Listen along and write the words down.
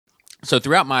So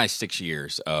throughout my 6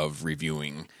 years of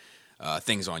reviewing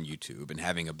things on YouTube and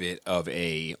having a bit of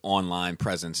a online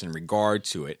presence in regard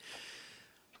to it,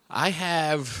 I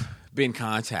have been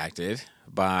contacted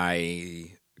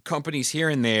by companies here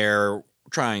and there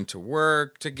trying to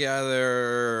work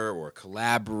together or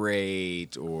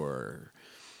collaborate or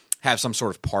have some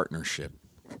sort of partnership.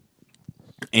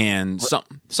 And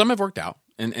some have worked out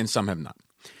and some have not.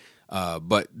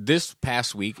 But this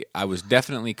past week, I was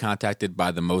definitely contacted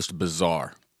by the most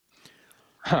bizarre.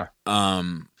 Huh.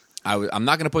 I'm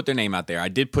not going to put their name out there. I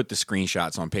did put the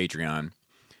screenshots on Patreon,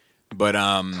 but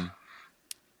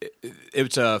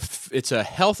it's a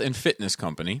health and fitness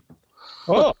company,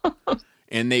 Oh,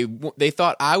 and they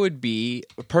thought I would be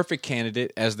a perfect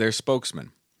candidate as their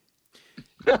spokesman.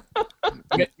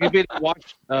 maybe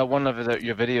watch one of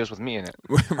your videos with me in it.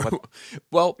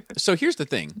 Well, so here's the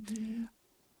thing.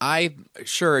 I'm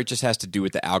sure it just has to do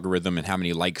with the algorithm and how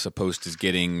many likes a post is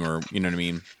getting, or you know what I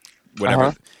mean, whatever.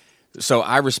 Uh-huh. So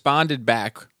I responded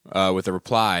back with a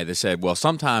reply that said, "Well,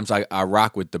 sometimes I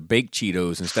rock with the baked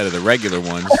Cheetos instead of the regular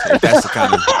ones. If that's the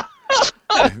kind of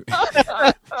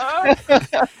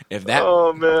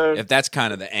Oh man. if that's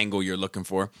kind of the angle you're looking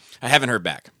for." I haven't heard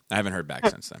back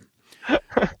since then.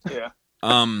 Yeah.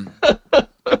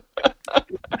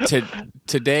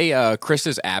 Today, Chris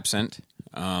is absent.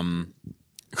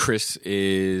 Chris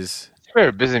is You're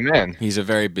a very busy man. he's a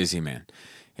very busy man.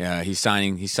 He's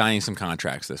signing some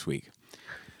contracts this week.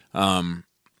 And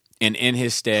in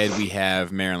his stead, we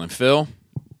have Marilyn Phil,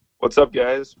 What's up,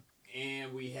 guys?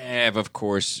 and we have, of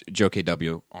course, Joe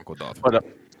KW, Uncle Dolph. What up?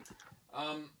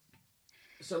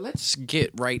 So let's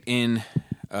get right in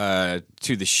to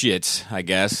the shits, I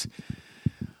guess.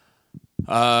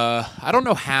 I don't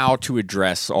know how to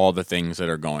address all the things that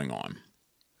are going on.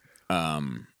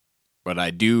 But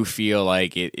I do feel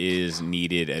like it is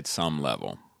needed at some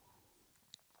level.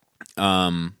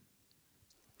 I'm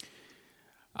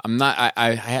not.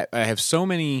 I have so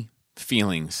many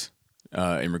feelings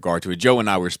in regard to it. Joe and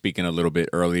I were speaking a little bit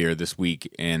earlier this week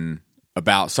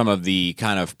about some of the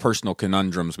kind of personal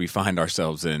conundrums we find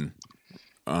ourselves in,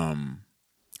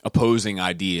 opposing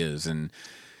ideas and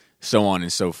so on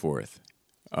and so forth.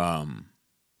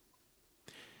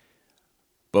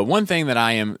 But one thing that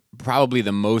I am probably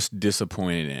the most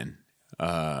disappointed in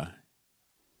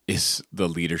is the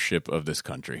leadership of this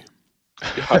country.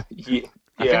 Yeah,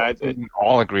 I think we can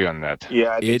all agree on that.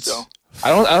 I think It's so. I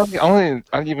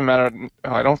don't even matter.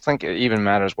 I don't think it even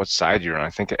matters what side you're on. I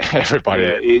think everybody.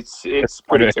 Yeah, it's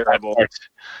pretty terrible.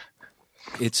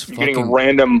 it's You're getting fucking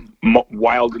random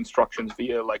wild instructions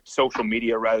via like social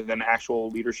media rather than actual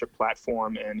leadership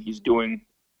platform, and he's doing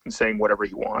and saying whatever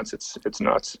he wants. It's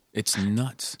nuts. it's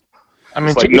nuts. I mean,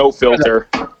 It's like no filter.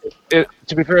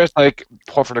 to be fair, it's like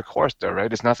par for the course, though,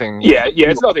 right? It's nothing. Yeah,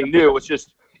 it's nothing new. It's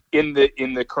just in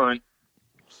the current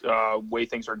way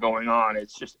things are going on,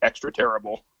 it's just extra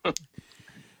terrible.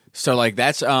 So like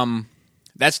that's one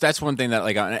thing that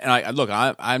like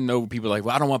I know people like,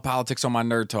 well, I don't want politics on my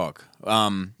nerd talk.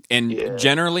 And Yeah.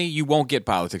 generally you won't get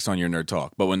politics on your nerd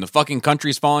talk, but when the fucking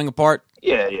country's falling apart,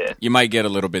 Yeah. you might get a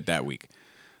little bit that week.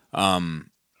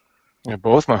 Yeah,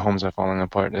 both my homes are falling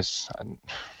apart.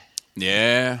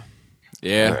 Yeah.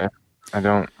 I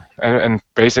don't, and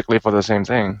basically for the same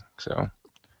thing. So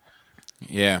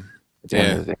Yeah. at the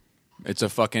end of the day. It's a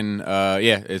fucking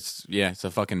it's a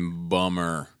fucking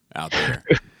bummer out there.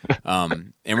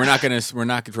 And we're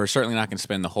certainly not gonna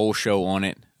spend the whole show on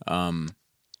it.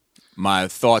 My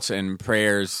thoughts and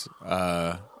prayers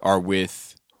are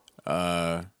with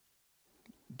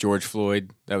George Floyd.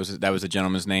 That was a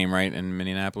gentleman's name, right, in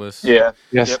Minneapolis. Yeah.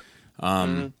 Yes. Yep.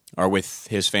 Are with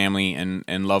his family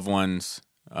and loved ones.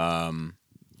 To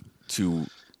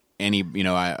any,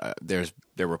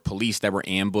 there were police that were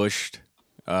ambushed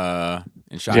and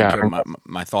shot. Yeah. And killed.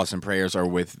 My thoughts and prayers are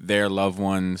with their loved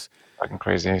ones. Fucking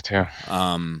crazy too.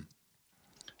 I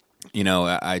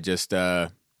just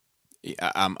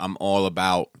I'm all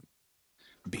about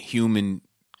human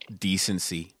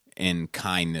decency and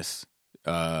kindness,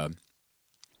 and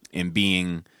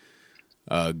being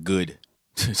good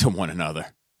to one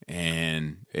another.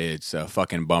 And it's a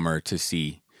fucking bummer to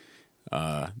see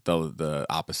the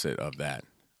opposite of that.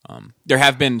 There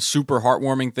have been super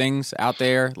heartwarming things out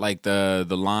there, like the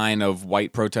line of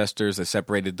white protesters that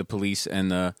separated the police and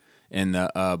the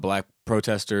black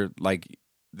protester. Like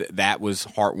that was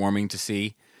heartwarming to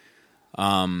see.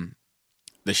 The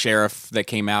sheriff that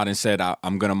came out and said,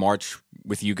 "I'm going to march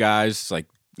with you guys." Like,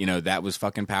 that was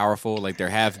fucking powerful. Like there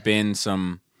have been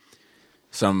some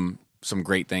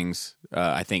great things.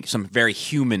 I think some very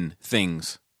human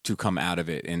things to come out of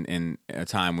it in a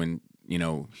time when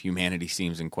humanity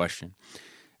seems in question.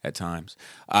 at times.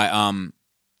 I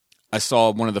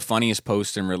saw one of the funniest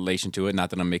posts in relation to it. Not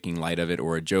that I'm making light of it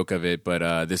or a joke of it,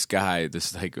 but this guy,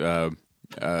 this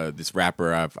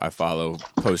rapper I follow,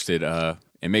 posted,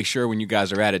 and make sure when you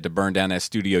guys are at it to burn down that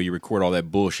studio you record all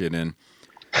that bullshit in.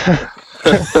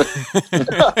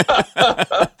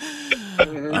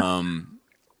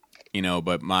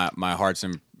 But my heart.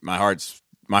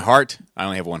 I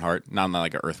only have one heart. Not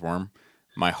like an earthworm.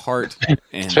 My heart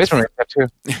and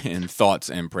and thoughts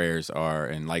and prayers are,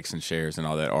 and likes and shares and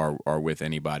all that are with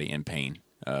anybody in pain.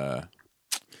 I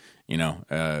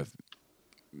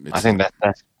think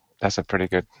that's a pretty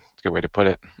good way to put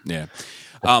it. Yeah.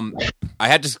 I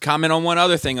had to comment on one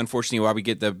other thing, unfortunately, while we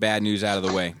get the bad news out of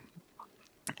the way,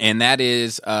 and that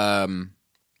is I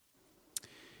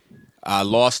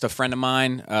lost a friend of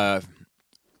mine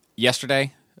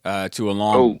yesterday to a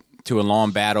long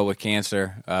battle with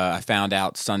cancer. I found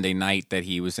out Sunday night that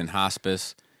he was in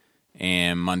hospice,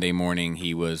 and Monday morning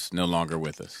he was no longer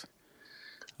with us.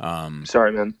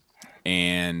 Sorry, man.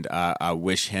 And I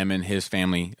wish him and his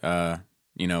family, my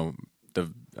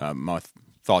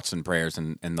thoughts and prayers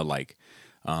and the like.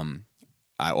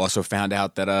 I also found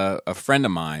out that a friend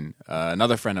of mine,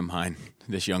 another friend of mine,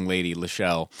 this young lady,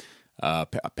 Lachelle,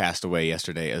 passed away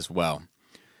yesterday as well.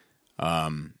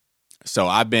 So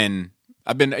it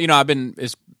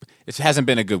hasn't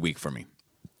been a good week for me.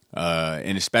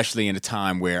 And especially in a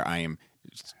time where I am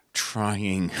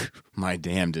trying my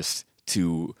damnedest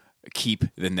to keep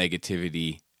the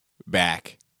negativity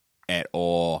back at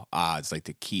all odds, like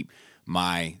to keep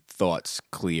my thoughts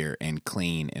clear and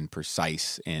clean and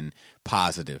precise and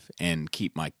positive, and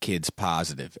keep my kids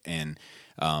positive. And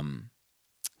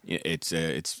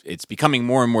it's becoming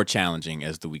more and more challenging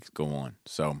as the weeks go on.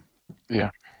 So yeah.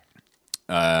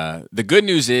 The good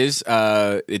news is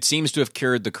it seems to have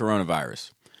cured the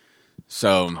coronavirus.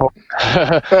 So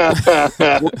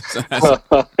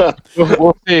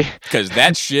we'll see. Because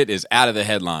that shit is out of the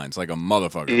headlines like a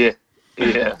motherfucker.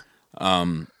 Yeah.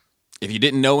 If you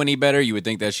didn't know any better, you would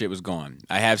think that shit was gone.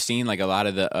 I have seen like a lot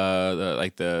of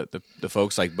the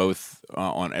folks like both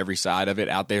on every side of it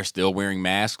out there still wearing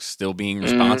masks, still being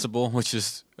responsible, which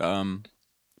is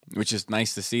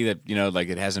nice to see that, like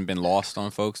it hasn't been lost on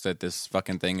folks that this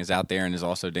fucking thing is out there and is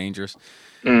also dangerous.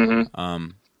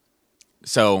 Mm-hmm.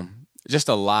 So just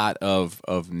a lot of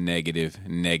negative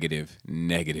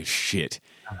shit.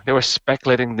 They were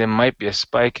speculating there might be a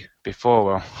spike before.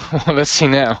 Well, let's see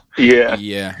now.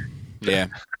 Yeah.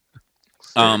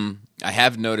 I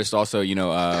have noticed also,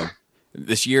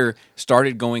 this year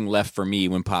started going left for me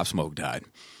when Pop Smoke died.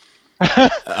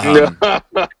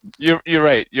 You're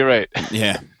right.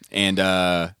 Yeah. And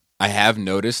I have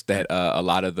noticed that a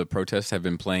lot of the protests have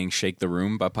been playing "Shake the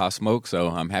Room" by Pop Smoke, so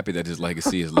I'm happy that his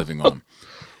legacy is living on.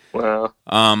 Wow.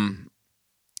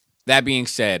 That being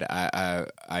said, I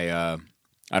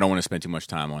don't want to spend too much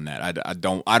time on that. I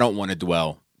don't want to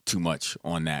dwell too much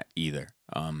on that either.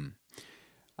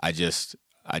 I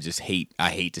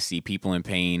hate to see people in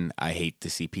pain. I hate to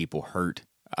see people hurt.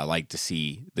 I like to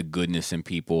see the goodness in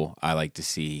people. I like to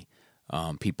see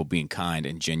people being kind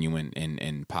and genuine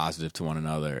and positive to one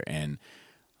another. And,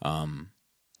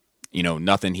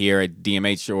 nothing here at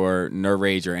DMH or Nerve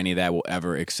Rage or any of that will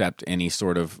ever accept any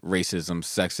sort of racism,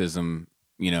 sexism,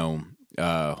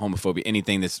 homophobia,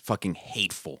 anything that's fucking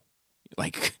hateful.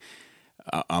 Like,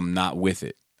 I'm not with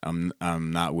it. I'm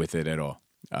not with it at all.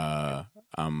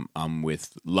 I'm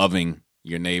with loving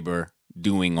your neighbor,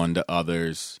 doing unto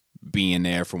others, being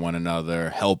there for one another,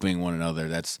 helping one another.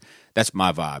 That's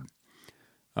my vibe.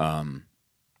 I'm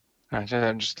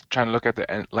just trying to look at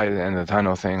the light at the end of the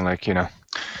tunnel thing. Like,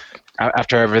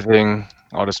 after everything,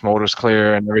 all the smoke is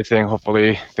clear and everything,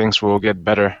 hopefully things will get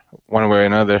better one way or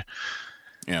another.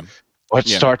 Yeah.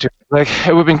 Start to, like,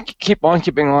 we've been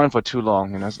keeping on for too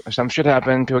long. Some shit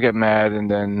happen, people get mad,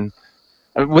 and then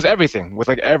with everything, with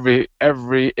like every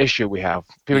issue we have,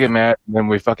 people get mad, and then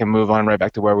we fucking move on right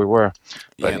back to where we were.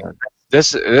 But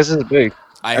this is big.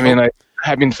 I mean, like,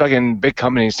 having fucking big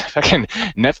companies, fucking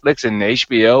Netflix and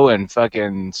HBO and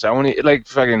fucking Sony, like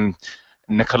fucking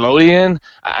Nickelodeon.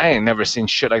 I ain't never seen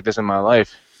shit like this in my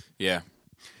life. Yeah,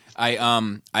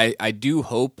 I do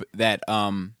hope that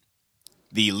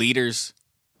the leaders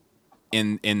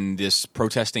in this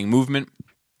protesting movement,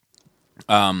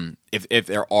 if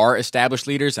there are established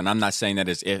leaders, and I'm not saying that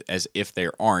as if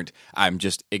there aren't, I'm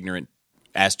just ignorant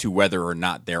as to whether or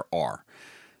not there are.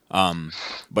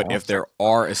 But if there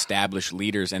are established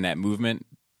leaders in that movement,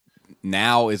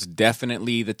 now is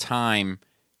definitely the time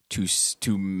to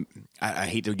I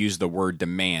hate to use the word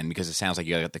demand because it sounds like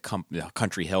you got the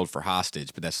country held for hostage,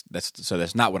 but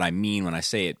that's not what I mean when I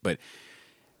say it. But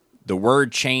the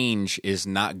word change is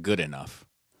not good enough.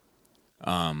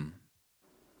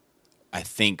 I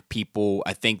think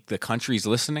the country's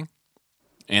listening,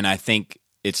 and I think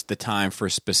it's the time for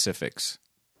specifics,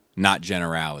 not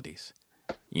generalities.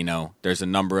 You know, there's a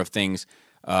number of things.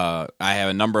 I have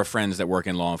a number of friends that work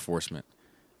in law enforcement,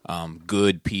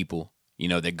 good people, you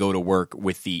know, that go to work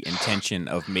with the intention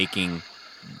of making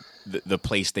the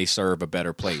place they serve a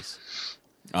better place.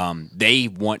 They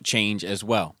want change as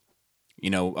well. You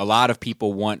know, a lot of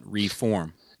people want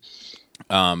reform.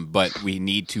 But we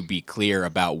need to be clear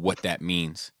about what that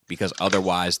means, because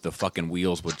otherwise the fucking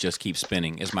wheels would just keep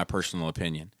spinning, is my personal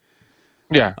opinion.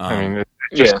 Yeah, I mean,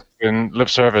 it's just in lip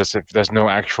service if there's no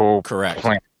actual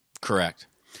plan. Correct.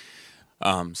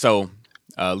 So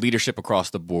leadership across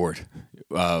the board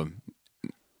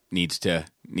needs to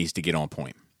get on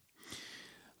point.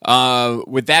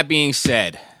 With that being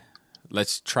said,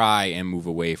 let's try and move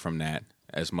away from that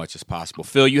as much as possible.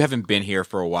 Phil, you haven't been here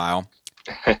for a while.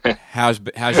 How's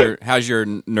your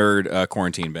nerd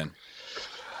quarantine been?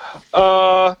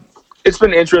 It's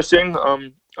been interesting.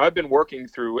 I've been working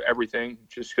through everything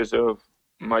just because of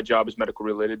my job is medical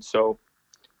related. So,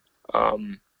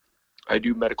 I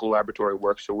do medical laboratory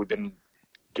work. So we've been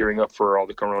gearing up for all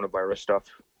the coronavirus stuff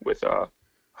with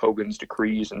Hogan's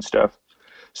decrees and stuff.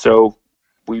 So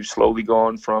we've slowly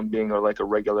gone from being a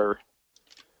regular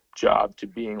job to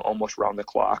being almost round the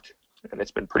clock. And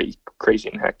it's been pretty crazy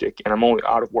and hectic. And I'm only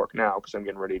out of work now because I'm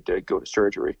getting ready to go to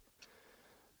surgery.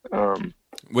 What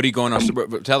are you going on?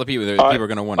 Tell the people. People are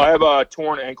going to wonder. I have a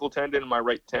torn ankle tendon in my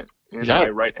right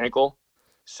ankle.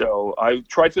 So I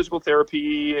tried physical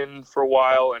therapy for a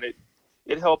while, and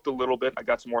it helped a little bit. I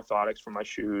got some orthotics for my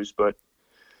shoes, but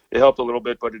it helped a little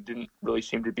bit. But it didn't really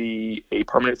seem to be a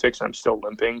permanent fix. I'm still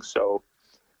limping, so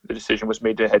the decision was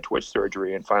made to head towards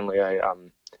surgery. And finally,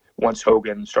 once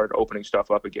Hogan started opening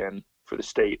stuff up again for the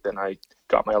state, then I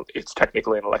got it's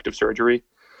technically an elective surgery.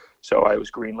 So I was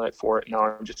greenlit for it. Now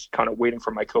I'm just kind of waiting for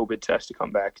my COVID test to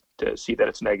come back to see that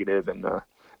it's negative and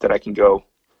that I can go.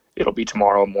 It'll be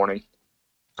tomorrow morning.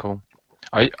 Cool.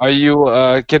 Are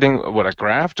you getting, a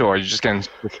graft, or are you just getting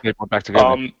put back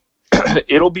together?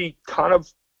 It'll be kind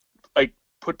of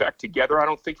put back together. I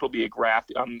don't think it'll be a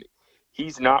graft.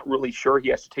 He's not really sure. He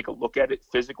has to take a look at it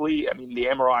physically. I mean, the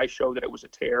MRI showed that it was a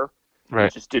tear. Right.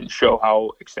 It just didn't show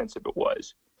how extensive it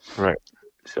was. Right.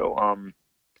 So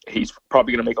he's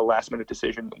probably going to make a last-minute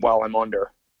decision while I'm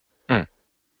under. And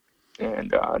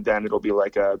then it'll be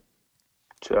a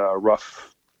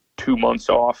rough 2 months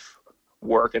off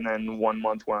work, and then 1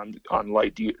 month when I'm on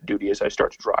light duty as I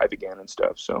start to drive again and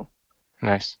stuff. So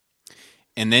nice.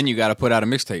 And then you got to put out a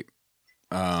mixtape.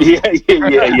 Yeah.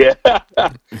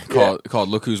 Called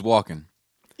Look Who's Walking.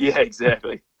 Yeah,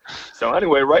 exactly. So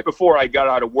anyway, right before I got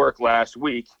out of work last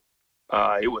week,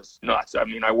 it was nuts. I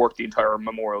mean, I worked the entire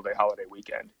Memorial Day holiday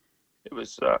weekend. It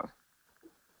was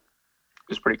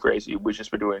pretty crazy. We've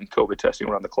just been doing COVID testing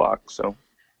around the clock. So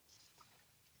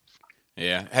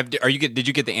yeah, did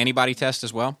you get the antibody test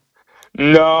as well?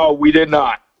 No, we did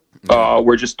not.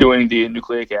 We're just doing the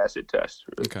nucleic acid test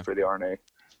for the RNA.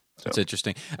 So. That's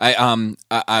interesting.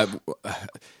 I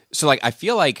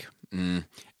feel like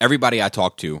everybody I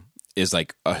talk to is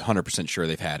 100% sure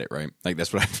they've had it, right?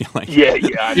 That's what I feel like.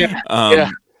 Yeah.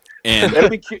 And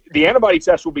the antibody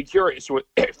test will be curious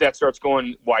if that starts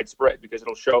going widespread, because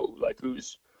it'll show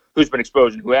who's been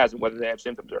exposed and who hasn't, whether they have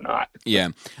symptoms or not. Yeah.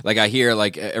 I hear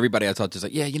everybody I talk to is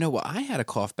I had a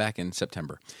cough back in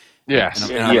September. Yeah.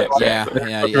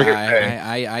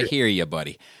 I hear you,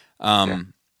 buddy.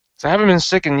 So I haven't been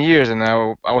sick in years, and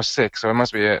now I was sick, so it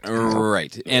must be it.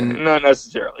 Right. And not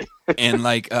necessarily. And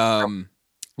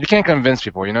you can't convince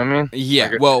people, you know what I mean?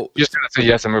 Yeah. You just gotta say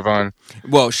yes and move on.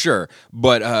 Well, sure,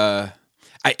 but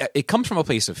it comes from a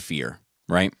place of fear,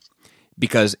 right?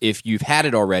 Because if you've had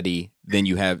it already, then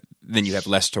you have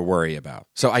less to worry about.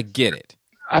 So I get it.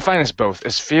 I find it's both.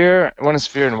 It's fear. One is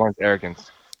fear, and one is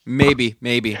arrogance. Maybe.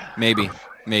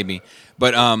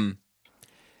 But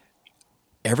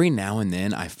every now and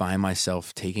then I find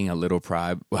myself taking a little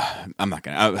pride. I'm not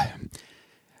gonna.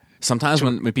 Sometimes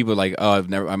when people are "Oh,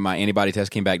 my antibody test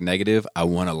came back negative," I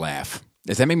want to laugh.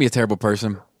 Does that make me a terrible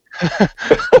person?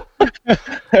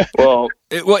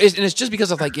 It's just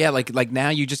because of now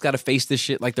you just got to face this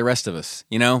shit like the rest of us.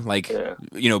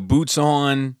 Boots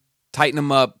on, tighten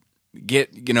them up, get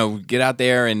out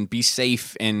there and be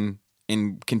safe and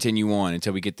continue on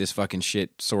until we get this fucking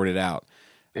shit sorted out.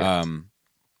 Yeah.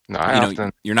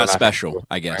 You're not special,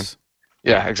 I guess.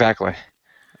 Yeah, exactly.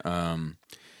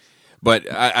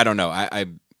 But I don't know. I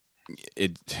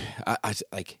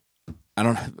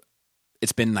don't.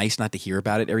 It's been nice not to hear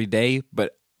about it every day,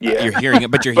 but Yeah. You're hearing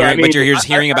it, but you're But I hearing, mean, but you're just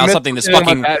hearing about something that's About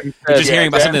fucking. that You're instead. just hearing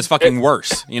about yeah. something that's fucking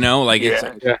worse. You know, like it's.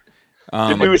 Yeah. The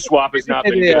Um, news swap has not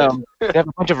been They, good. they have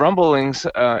a bunch of rumblings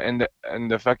in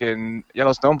the fucking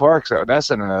Yellowstone Park, so that's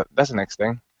the next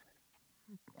thing.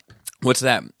 what's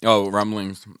that? Oh,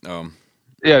 rumblings.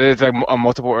 Yeah, there's like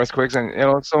multiple earthquakes in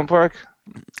Yellowstone Park.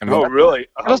 I mean, Oh, really?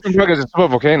 Oh, Yellowstone Park is a super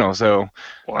volcano, so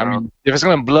wow. I mean, if it's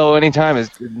gonna blow any time,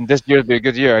 this year'd be a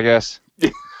good year, I guess.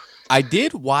 I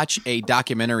did watch a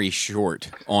documentary short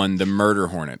on the murder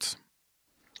hornets.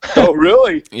 Oh,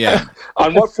 really? Yeah,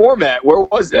 On what format? Where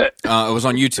was that? it was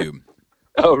on YouTube.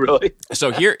 Oh, really?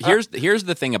 So here's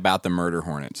the thing about the murder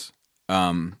hornets.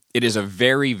 It is a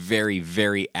very, very,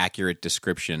 very accurate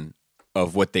description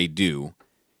of what they do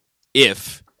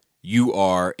if you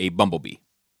are a bumblebee.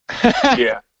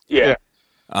 Yeah.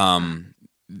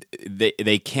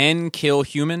 They can kill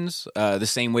humans the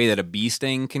same way that a bee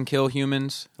sting can kill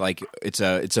humans. Like it's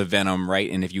a venom,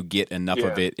 right? And if you get enough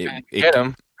of it, Get it,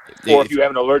 'em. Or if you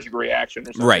have an allergic reaction or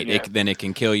something. right, Yeah. then it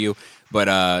can kill you. But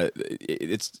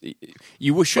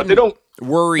you But shouldn't they don't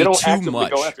worry too actively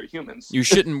much. go after humans. You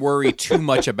shouldn't worry too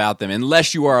much about them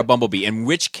unless you are a bumblebee, in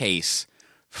which case,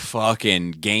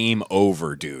 fucking game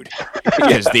over, dude.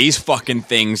 Because these fucking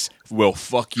things will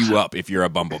fuck you up if you're a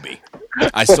bumblebee.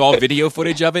 I saw video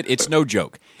footage of it. It's no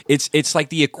joke. It's like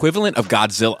the equivalent of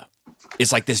Godzilla.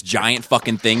 It's like this giant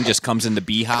fucking thing just comes in the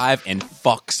beehive and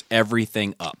fucks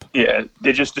everything up. Yeah,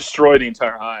 they just destroy the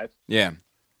entire hive. Yeah.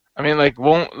 I mean, like,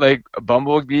 won't like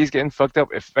bumblebees getting fucked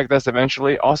up affect us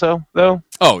eventually? Also, though.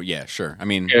 Oh yeah, sure. I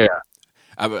mean, Yeah.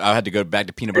 I had to go back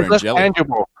to peanut It's butter and less jelly.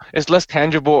 tangible. It's less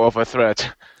tangible of a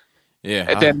threat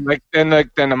Yeah.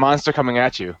 than a monster coming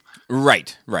at you.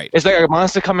 Right. It's like a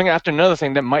monster coming after another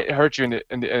thing that might hurt you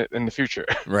in the future.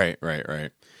 Right.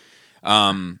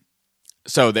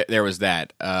 So there was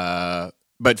that.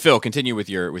 But Phil, continue with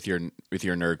your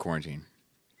nerd quarantine.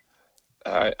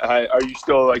 Are you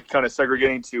still like kind of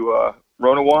segregating to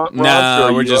Rona Ross? No,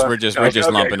 or we're you, just okay,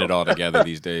 lumping cool. it all together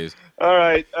these days. All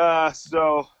right.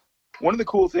 So one of the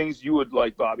cool things you would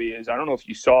like, Bobby, is I don't know if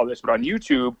you saw this, but on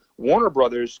YouTube, Warner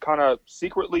Brothers kind of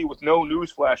secretly, with no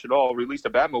news flash at all, released a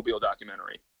Batmobile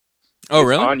documentary. Oh, It's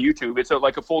really? on YouTube. It's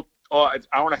like a full it's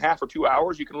hour and a half or 2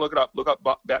 hours. You can look it up. Look up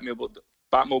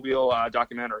Batmobile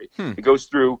documentary. It goes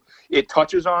through. It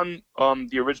touches on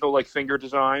the original like finger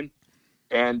design,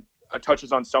 and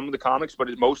touches on some of the comics, but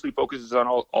it mostly focuses on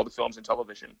all the films and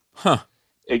television. Huh.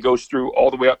 It goes through all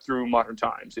the way up through modern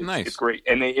times. Nice. It's great,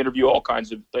 and they interview all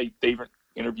kinds of. They even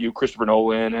interview Christopher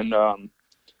Nolan and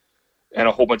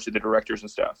a whole bunch of the directors and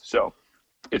stuff. So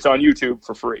it's on YouTube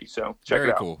for free. So check Very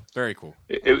it out. cool. Very cool.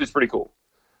 It was pretty cool.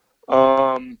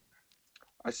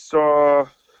 I saw.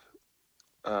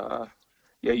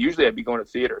 Yeah, usually I'd be going to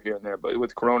theater here and there, but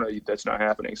with Corona, that's not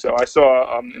happening. So I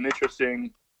saw an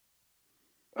interesting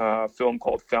film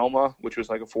called Thelma, which was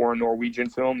like a foreign Norwegian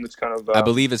film. That's kind of I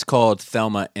believe it's called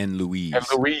Thelma and Louise. no,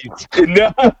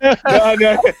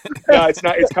 it's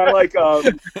not. It's kind of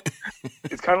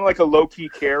like a low key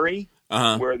Carrie,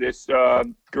 where this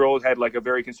girl had like a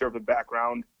very conservative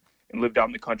background and lived out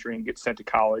in the country and gets sent to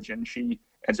college, and she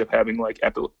ends up having like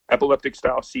epileptic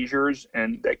style seizures,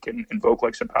 and that can invoke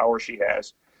like some power she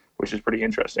has, which is pretty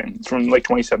interesting. It's from like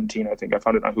 2017, I think. I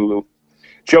found it on Hulu.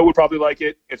 Joe would probably like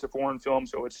it. It's a foreign film,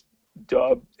 so it's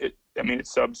dubbed. It's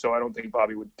subbed, so I don't think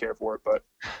Bobby would care for it, but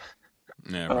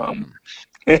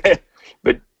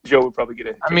but Joe would probably get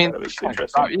a kick out of it. It's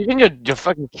interesting. Even your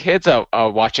fucking kids are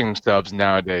watching subs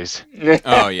nowadays.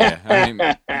 Oh yeah. I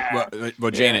mean,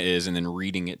 well, Jana is, and then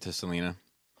reading it to Selena.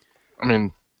 I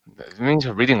mean, it means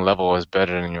your reading level is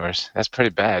better than yours. That's pretty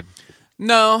bad.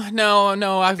 No.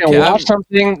 Watch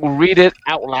something, read it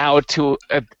out loud to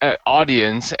an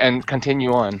audience, and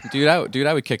continue on. Dude,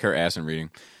 I would kick her ass in reading.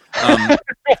 How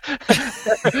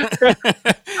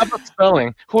about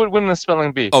spelling? Who would win the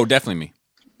spelling bee? Oh, definitely me.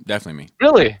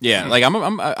 Really? Yeah, like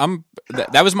I'm.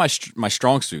 That was my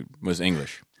strong suit was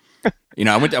English. You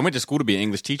know, I went to school to be an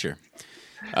English teacher.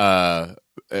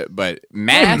 But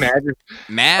math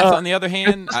on the other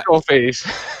hand, face.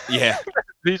 Yeah,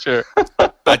 teacher.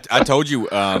 I told you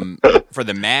for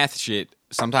the math shit.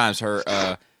 Sometimes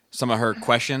some of her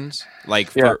questions, like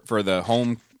for the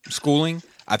home schooling,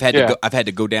 I've had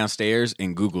to go downstairs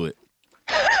and Google it.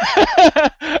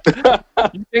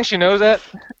 You think she knows that?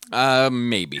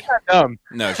 Maybe. She's not dumb.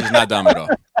 No, she's not dumb at all.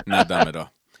 Not dumb at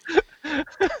all.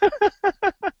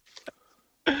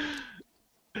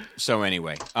 So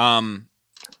anyway,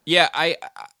 yeah,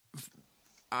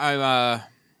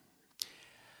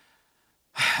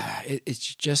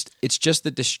 it's just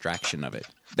the distraction of it.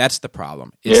 That's the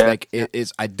problem. It's like it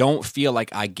is. I don't feel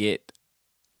like I get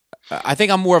I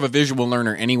think I'm more of a visual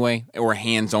learner anyway, or a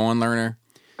hands-on learner.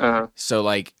 So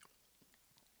like,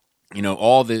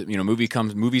 all the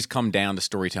movies come down to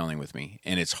storytelling with me,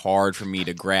 and it's hard for me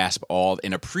to grasp all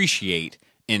and appreciate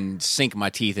and sink my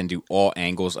teeth into all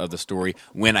angles of the story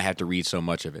when I have to read so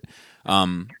much of it.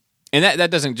 And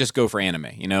that doesn't just go for anime,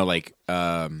 like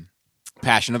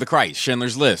Passion of the Christ,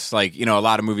 Schindler's List, like a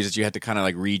lot of movies that you have to kind of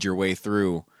like read your way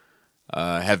through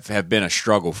have been a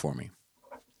struggle for me.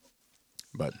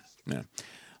 But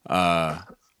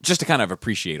just to kind of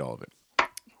appreciate all of it.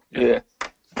 Yeah.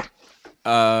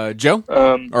 Joe?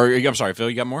 I'm sorry, Phil,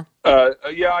 you got more?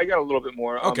 Yeah, I got a little bit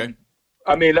more. Okay.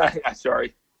 I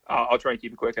sorry. I'll try and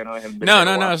keep it quick. I know I haven't been No,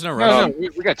 there's no rush. No,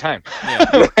 we got time.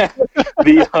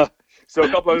 Yeah. So a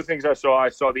couple other things I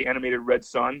saw the animated Red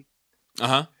Sun.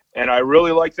 Uh-huh. And I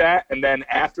really like that. And then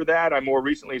after that, I more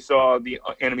recently saw the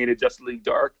animated Justice League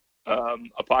Dark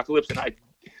Apocalypse, and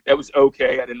that was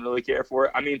okay. I didn't really care for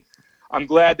it. I mean, I'm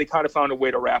glad they kind of found a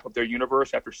way to wrap up their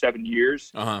universe after 7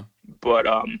 years. Uh-huh. But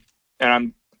and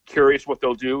I'm curious what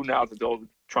they'll do now that they'll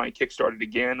try and kickstart it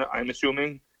again, I'm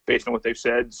assuming, based on what they've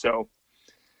said. So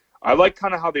I like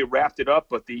kind of how they wrapped it up,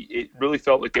 but it really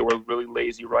felt like they were really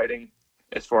lazy writing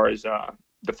as far as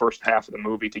the first half of the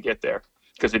movie to get there,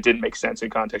 because it didn't make sense in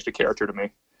context of character to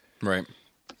me. Right.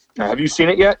 Have you seen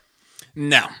it yet?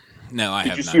 No, I haven't.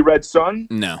 Did you see Red Sun?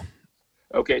 No.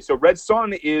 Okay, so Red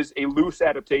Sun is a loose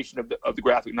adaptation of the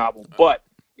graphic novel, but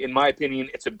in my opinion,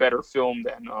 it's a better film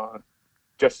than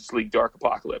Justice League Dark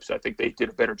Apocalypse. I think they did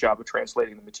a better job of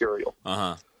translating the material.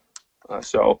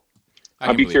 So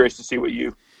I'd be curious to see what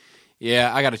you...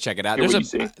 Yeah, I got to check it out.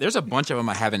 There's a bunch of them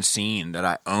I haven't seen that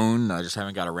I own. I just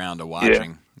haven't got around to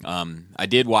watching. Yeah. I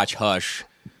did watch Hush.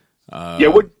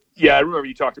 Yeah, I remember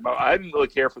you talked about. I didn't really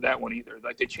care for that one either.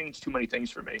 Like, they changed too many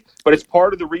things for me. But it's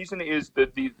part of the reason is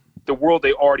that the world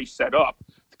they already set up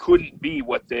couldn't be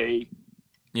what they.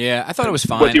 Yeah, I thought it was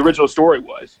fine. What the original story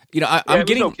was. I'm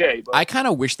getting. Okay, but... I kind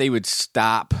of wish they would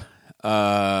stop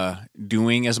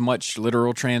doing as much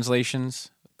literal translations.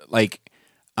 Like,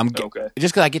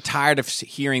 just because I get tired of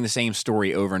hearing the same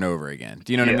story over and over again.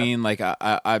 Do you know what I mean? Like,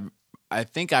 I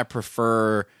think I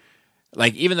prefer.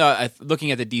 Like, even though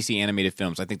looking at the DC animated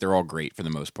films, I think they're all great for the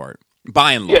most part,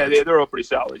 by and large. Yeah, they're all pretty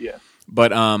solid. Yeah,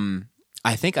 but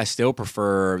I think I still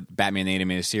prefer Batman the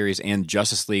Animated Series and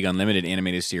Justice League Unlimited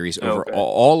Animated Series over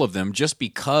all of them, just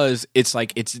because it's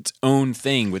like it's its own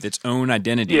thing with its own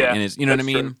identity, and it's what I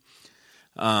mean.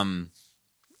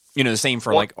 The same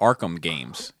for like Arkham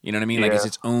games. You know what I mean? Like, it's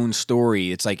its own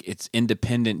story. It's like it's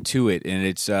independent to it, and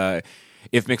it's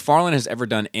if McFarlane has ever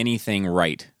done anything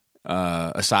right.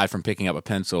 Aside from picking up a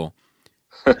pencil,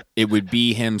 it would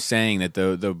be him saying that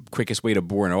the quickest way to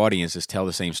bore an audience is tell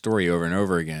the same story over and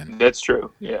over again. That's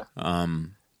true. Yeah.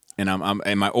 And I'm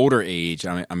in my older age,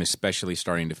 I'm especially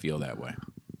starting to feel that way.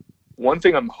 One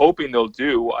thing I'm hoping they'll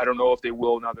do, I don't know if they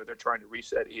will now that they're trying to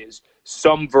reset, is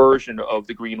some version of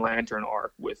the Green Lantern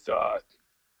arc with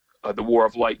the War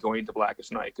of Light going into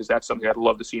Blackest Night, because that's something I'd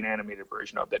love to see an animated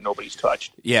version of that nobody's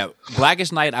touched. Yeah,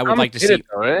 Blackest Night I would like to see.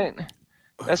 Right?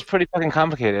 That's pretty fucking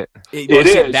complicated. It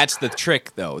is. That's the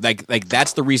trick, though. Like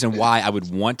that's the reason why I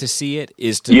would want to see it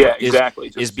is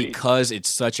because it's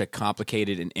such a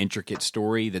complicated and intricate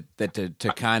story that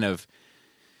to kind of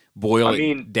boil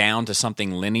it down to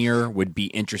something linear would be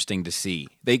interesting to see.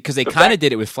 Because they kind of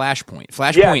did it with Flashpoint.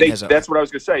 That's what I was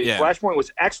going to say. Yeah. Flashpoint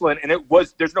was excellent, and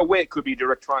there's no way it could be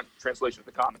direct translation of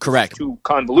the comics. Correct. It's too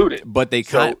convoluted. But they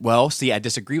I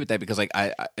disagree with that, because like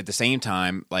I at the same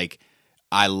time, like,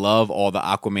 I love all the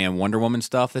Aquaman, Wonder Woman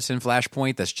stuff that's in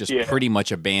Flashpoint. That's just pretty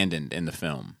much abandoned in the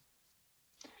film.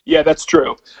 Yeah, that's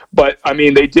true. But I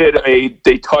mean, they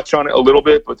touch on it a little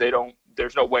bit, but they don't.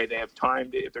 There's no way they have time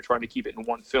if they're trying to keep it in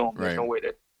one film. There's no way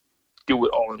to do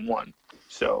it all in one.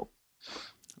 So.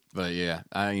 But yeah,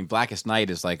 I mean, Blackest Night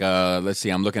is like let's see,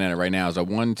 I'm looking at it right now. It's a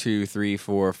 1, 2, 3,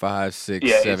 4, 5,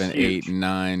 6, 7, 8,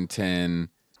 9, 10.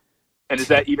 And is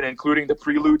that even including the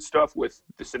prelude stuff with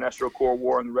the Sinestro Corps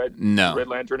War and the Red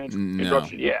Lantern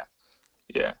interruption?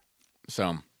 Yeah.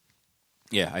 So,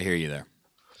 yeah, I hear you there.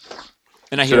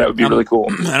 And that would be really cool.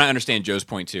 And I understand Joe's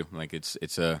point too. Like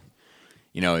it's a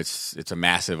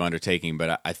massive undertaking,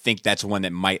 but I think that's one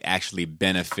that might actually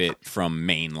benefit from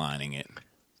mainlining it.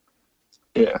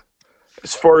 Yeah.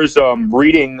 As far as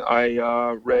reading,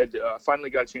 I finally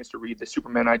got a chance to read the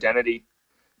Superman Identity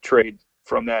trade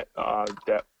from that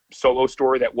solo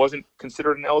story that wasn't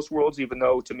considered an Elseworlds, even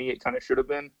though to me it kind of should have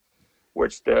been, where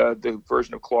it's the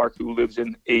version of Clark who lives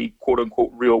in a quote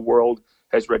unquote real world,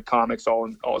 has read comics all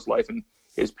his life, and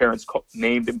his parents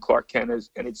named him Clark Kent,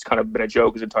 and it's kind of been a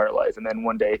joke his entire life. And then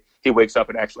one day he wakes up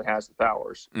and actually has the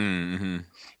powers. Mm-hmm.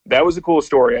 That was a cool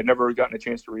story. I'd never gotten a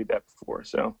chance to read that before.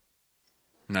 So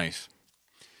nice.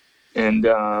 And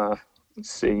let's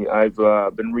see, I've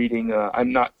been reading.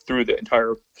 I'm not through the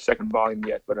entire second volume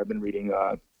yet, but I've been reading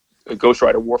Ghost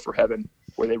Rider: War for Heaven,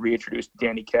 where they reintroduced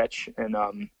Danny Ketch and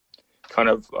kind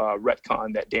of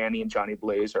retcon that Danny and Johnny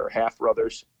Blaze are half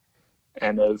brothers,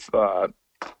 and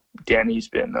Danny's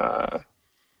been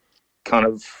kind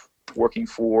of working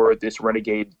for this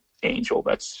renegade angel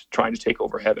that's trying to take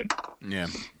over heaven. Yeah.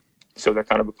 So they're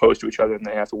kind of opposed to each other, and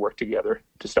they have to work together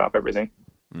to stop everything.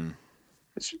 Mm.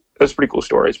 That's a pretty cool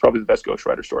story. It's probably the best Ghost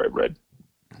Rider story I've read.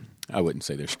 I wouldn't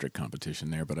say there's strict competition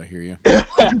there, but I hear you.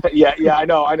 yeah, I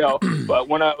know. But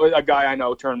when a guy I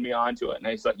know turned me on to it, and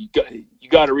he's like, "You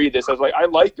got to read this." I was like, "I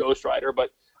like Ghost Rider,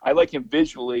 but I like him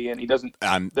visually, and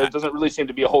there doesn't really seem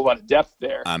to be a whole lot of depth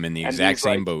there." I'm in the exact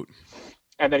same boat.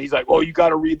 And then he's like, "Oh, you got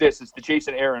to read this. It's the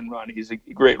Jason Aaron run. He's a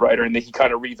great writer." And then he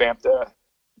kind of revamped a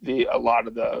lot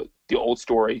of the old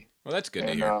story. Well, that's good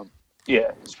to hear.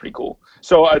 Yeah, it's pretty cool.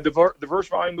 So the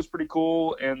first volume was pretty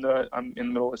cool, and I'm in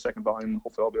the middle of the second volume.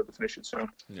 Hopefully, I'll be able to finish it soon.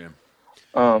 Yeah.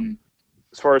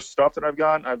 As far as stuff that I've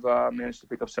gotten, I've managed to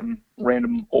pick up some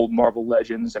random old Marvel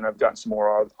Legends, and I've gotten some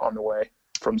more on the way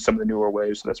from some of the newer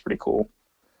waves, so that's pretty cool.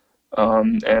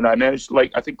 And I managed,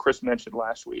 like I think Chris mentioned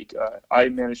last week, I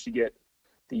managed to get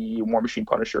the War Machine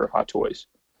Punisher Hot Toys.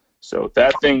 So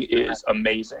that thing is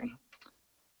amazing.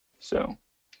 So.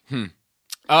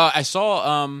 I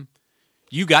saw,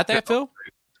 you got that, Phil?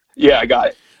 Yeah, I got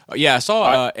it. Yeah, I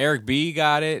saw Eric B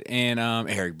got it, and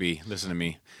Eric B, listen to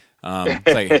me.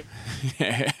 It's like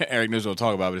Eric knows what I'll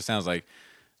talk about, but it sounds like,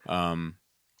 as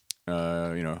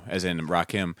in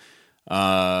Rakim.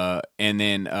 And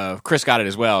then Chris got it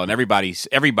as well, and everybody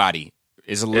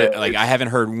is like, I haven't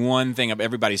heard one thing of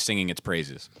everybody singing its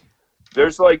praises.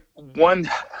 There's one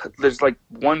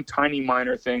tiny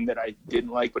minor thing that I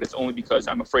didn't like, but it's only because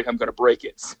I'm afraid I'm going to break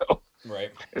it. So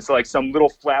right. It's like some little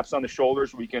flaps on the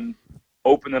shoulders. We can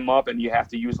open them up, and you have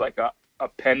to use like a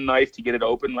pen knife to get it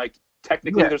open. Like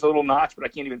technically, there's a little notch, but I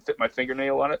can't even fit my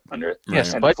fingernail on it under it.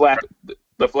 Yes, and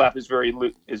the flap is very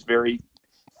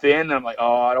thin. And I'm like,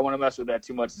 oh, I don't want to mess with that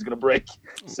too much. It's going to break.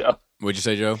 So What'd you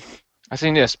say, Joe? I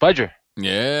seen Spudger.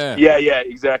 Yeah. Yeah,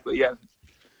 exactly. Yeah.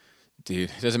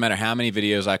 Dude, it doesn't matter how many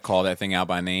videos I call that thing out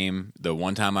by name. The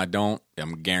one time I don't,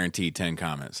 I'm guaranteed 10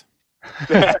 comments.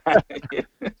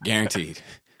 Guaranteed.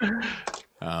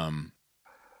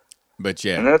 But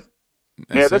yeah.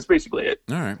 And that's basically it.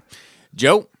 All right.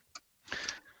 Joe?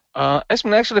 It's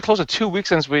been actually close to 2 weeks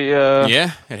since we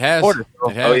yeah, it has. ordered.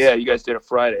 It has. Oh, yeah, you guys did a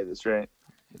Friday. That's right.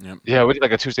 Yep. Yeah, we did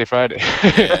like a Tuesday, Friday.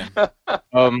 Yeah.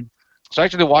 So I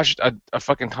actually watched a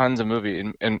fucking tons of movie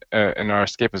in our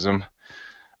escapism.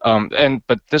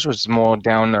 But this was more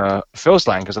down Phil's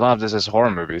line because a lot of this is horror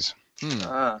movies.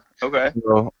 Okay.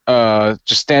 So,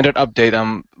 just standard update.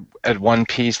 I'm at One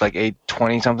Piece, like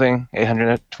 820 something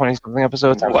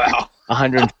episodes. Wow.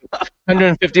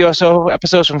 150 or so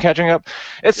episodes from catching up.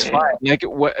 It's fine. Like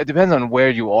it depends on where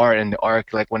you are in the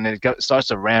arc. Like when it starts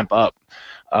to ramp up,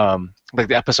 like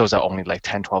the episodes are only like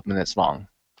 10, 12 minutes long.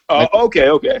 Okay.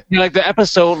 Like the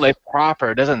episode like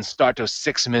proper doesn't start till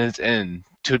 6 minutes in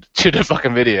to the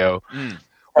fucking video.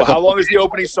 Well, how long is the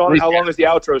opening song? How long is the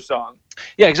outro song?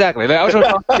 Yeah, exactly. The outro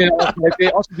song, like, they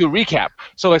also do recap.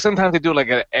 So like sometimes they do like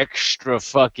an extra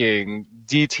fucking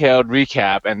detailed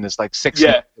recap, and it's like 6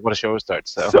 minutes before the show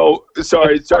starts. So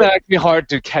sorry. It's actually hard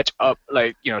to catch up,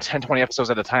 like 10, 20 episodes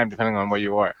at a time, depending on where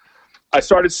you are. I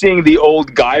started seeing the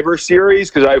old Guyver series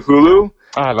because I have Hulu,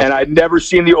 and I'd never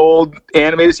seen the old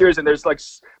animated series. And there's like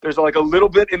a little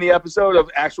bit in the episode of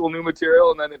actual new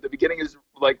material, and then at the beginning is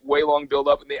like way long build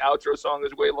up, and the outro song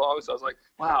is way long. So I was like,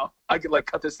 wow, I could like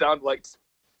cut this down to like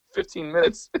 15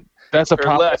 minutes. That's a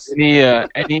problem. Less. Any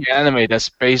anime that's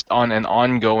based on an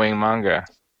ongoing manga.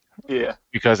 Yeah.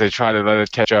 Because they try to let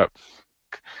it catch up.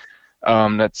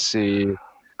 Let's see.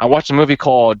 I watched a movie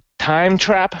called Time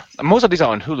Trap. Most of these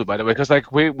are on Hulu, by the way, because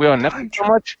like we're on Netflix so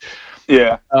much.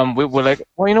 Yeah. We're like,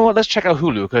 well, you know what? Let's check out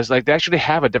Hulu because like they actually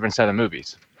have a different set of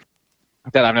movies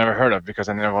that I've never heard of because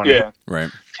I never. Yeah.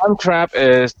 Right. Time Trap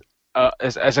is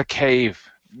as a cave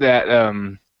that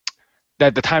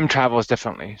that the time travels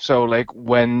differently. So like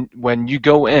when you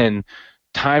go in,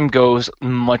 time goes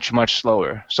much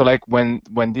slower. So like when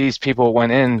these people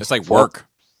went in, it's like work.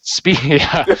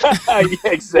 Yeah,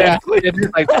 exactly. Yeah, it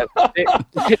is like that.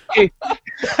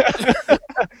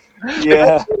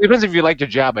 Yeah. It depends if you like your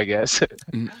job, I guess.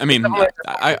 I mean,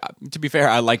 I to be fair,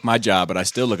 I like my job, but I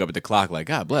still look up at the clock like,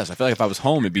 God bless. I feel like if I was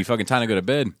home, it'd be fucking time to go to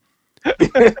bed.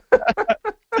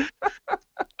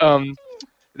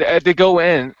 they go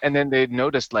in and then they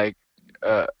notice like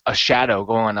a shadow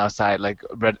going on outside like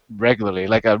regularly,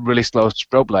 like a really slow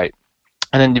strobe light,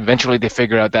 and then eventually they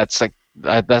figure out that's like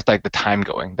the time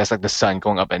going. That's like the sun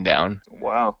going up and down.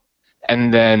 Wow.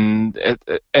 And then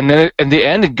in the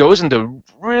end it goes into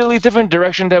really different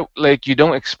direction that like you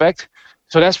don't expect.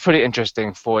 So that's pretty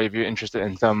interesting for if you're interested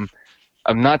in some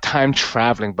not time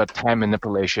traveling but time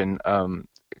manipulation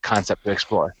concept to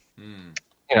explore.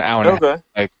 You know, hour and a half,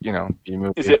 like you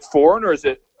move. Is it foreign or is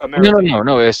it American?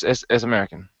 No. It's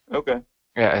American. Okay.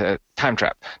 Yeah, Time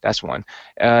Trap. That's one.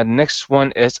 Next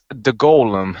one is The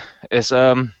Golem. It's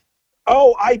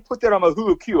Oh, I put that on my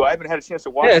Hulu queue. I haven't had a chance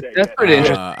to watch that that's yet. pretty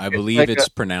interesting. I believe it's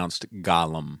pronounced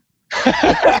Gollum.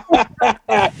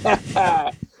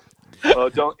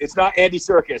 Well, it's not Andy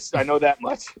Serkis. I know that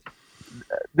much.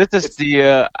 This is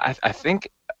the I think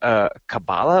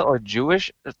Kabbalah or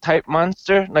Jewish type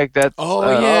monster like that. Oh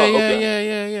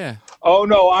yeah. Oh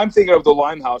no, I'm thinking of the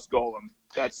Limehouse Golem.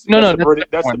 That's the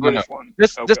British one.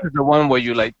 This is the one where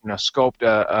you like sculpt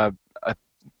a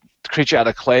creature out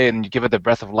of clay and you give it the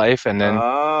breath of life and then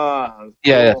cool.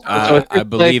 So I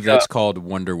believe that's called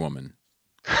Wonder Woman.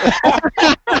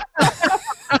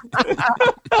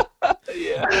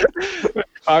 Yeah.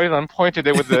 Arlen pointed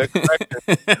it with the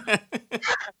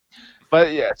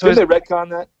but yeah, so did they retcon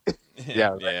that?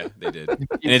 Yeah, they did, and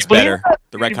it's better.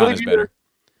 The retcon is better.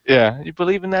 Yeah, you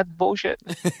believe in that bullshit?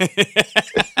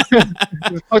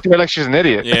 Talk to her like she's an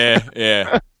idiot.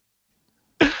 Yeah.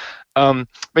 But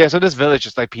yeah, so this village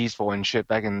is like peaceful and shit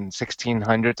back in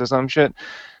 1600s or some shit,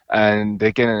 and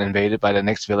they get invaded by the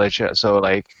next village. So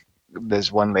like,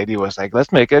 this one lady was like,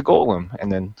 "Let's make a golem,"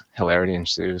 and then hilarity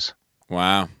ensues.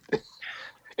 Wow.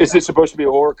 Is it supposed to be a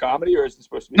horror comedy, or is it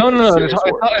supposed to be? No.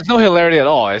 It's no hilarity at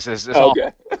all. It's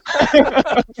okay.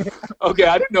 Okay,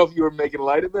 I didn't know if you were making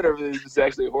light of it or if it's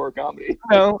actually a horror comedy.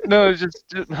 No, it's just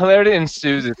hilarity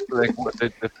ensues. It's like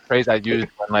the phrase I use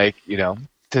when like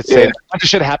to say that a bunch of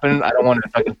shit happened. I don't want to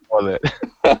fucking spoil it.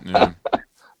 Yeah.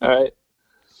 All right.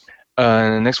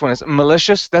 The next one is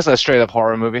Malicious. That's a straight up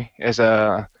horror movie. It's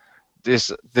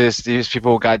these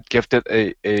people got gifted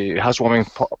a housewarming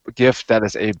gift that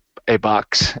is a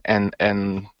box, and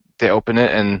they open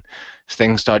it and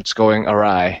things starts going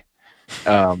awry,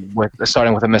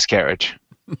 starting with a miscarriage.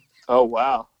 Oh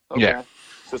wow! Okay. Yeah,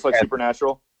 so it's like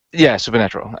Supernatural. Yeah,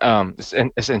 Supernatural.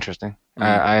 It's interesting. Mm-hmm.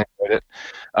 I enjoyed it.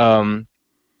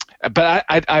 But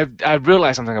I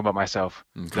realized something about myself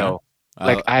though.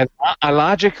 Like I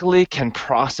logically can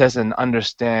process and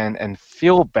understand and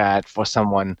feel bad for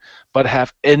someone, but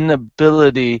have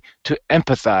inability to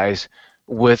empathize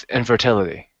with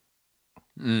infertility.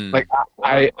 Like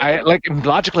I like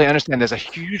logically understand there's a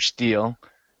huge deal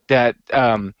that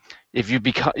if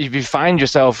you find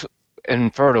yourself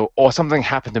infertile or something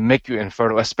happened to make you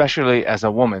infertile, especially as a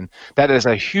woman, that is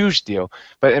a huge deal.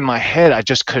 But in my head, I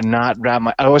just could not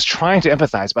I was trying to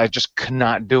empathize, but I just could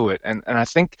not do it. And I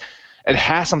think it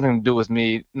has something to do with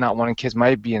me not wanting kids.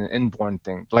 Might be an inborn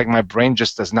thing. Like my brain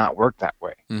just does not work that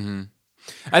way. Mm-hmm.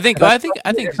 I think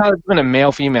it's not even a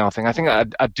male female thing. I think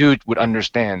a dude would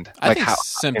understand. I think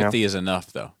sympathy is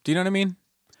enough, though. Do you know what I mean?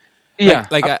 Yeah.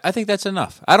 I think that's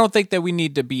enough. I don't think that we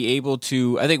need to be able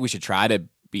to. I think we should try to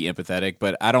be empathetic,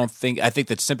 but I think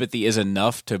that sympathy is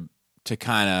enough to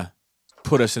kind of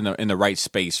put us in the right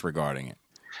space regarding it.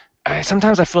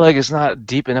 Sometimes I feel like it's not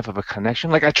deep enough of a connection.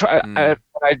 Like I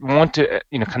want to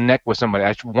connect with somebody.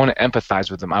 I want to empathize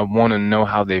with them. I want to know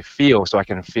how they feel so I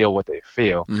can feel what they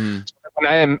feel. Mm-hmm. So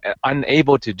when I am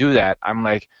unable to do that, I'm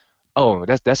like, oh,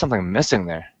 there's something missing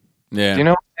there. Yeah.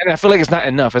 And I feel like it's not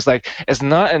enough. It's like it's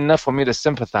not enough for me to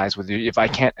sympathize with you if I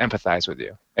can't empathize with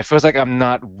you. It feels like I'm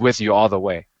not with you all the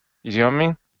way. You know what I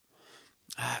mean?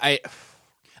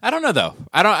 I don't know though.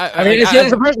 I mean,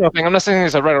 it's a personal thing. I'm not saying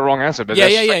it's a right or wrong answer, but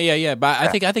yeah. But I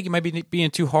think you might be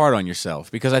being too hard on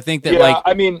yourself because I think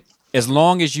that as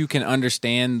long as you can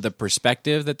understand the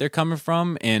perspective that they're coming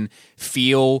from and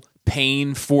feel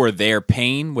pain for their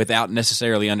pain without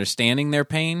necessarily understanding their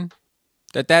pain,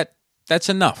 that's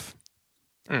enough.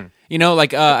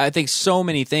 I think so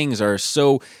many things are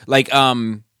so like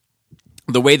the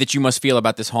way that you must feel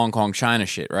about this Hong Kong China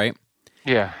shit, right?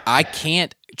 Yeah. I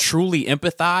can't truly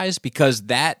empathize because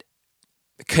that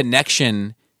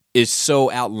connection is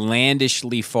so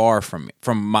outlandishly far from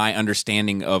my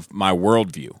understanding of my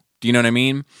worldview. Do you know what I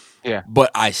mean? Yeah. But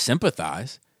I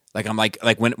sympathize. Like I'm like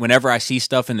whenever I see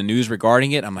stuff in the news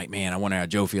regarding it, I'm like, man, I wonder how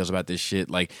Joe feels about this shit.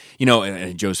 Like,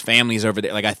 and Joe's family's over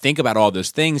there. Like I think about all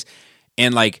those things,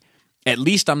 and like at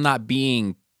least I'm not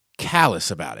being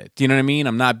callous about it. Do you know what I mean?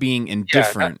 I'm not being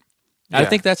indifferent. I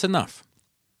think that's enough.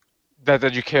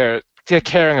 That you care.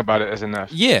 Caring about it is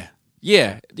enough. Yeah.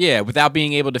 Yeah, without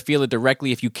being able to feel it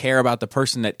directly if you care about the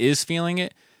person that is feeling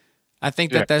it. I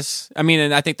think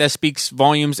and I think that speaks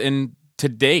volumes in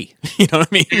today. You know what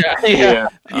I mean?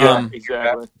 Yeah,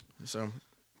 exactly. So,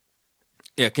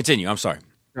 yeah, continue. I'm sorry.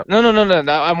 No.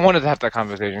 I wanted to have that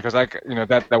conversation because, like,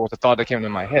 that was the thought that came into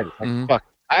my head. Like, fuck.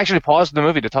 I actually paused the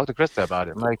movie to talk to Krista about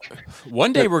it. Like,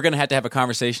 one day we're going to have a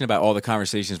conversation about all the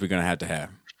conversations we're going to have.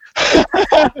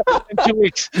 In 2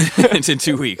 weeks. It's in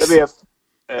 2 weeks. It'll be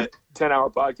a 10-hour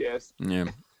podcast. Yeah.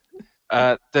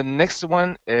 The next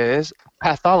one is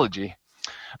Pathology.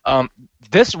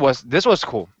 This was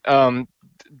cool.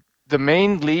 The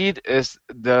main lead is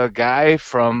the guy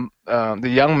from the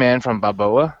young man from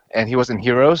Balboa, and he was in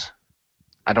Heroes.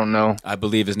 I don't know. I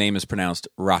believe his name is pronounced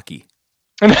Rocky.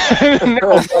 No,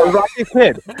 Rocky's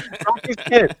kid. Rocky's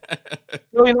kid.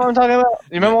 You know what I'm talking about?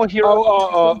 You remember what Heroes?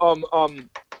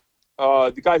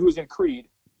 The guy who was in Creed.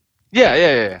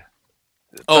 Yeah.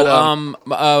 Oh,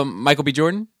 but, Michael B.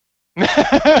 Jordan?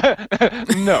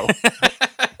 No.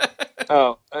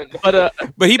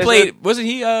 But he played. Wasn't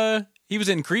he? He was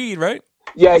in Creed, right?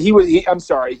 Yeah, he was. I'm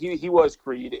sorry. He was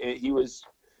Creed. He was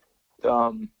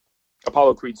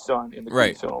Apollo Creed's son in the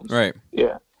Creed films. Right.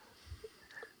 Yeah.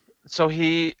 So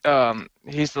he's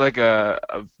like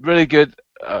a really good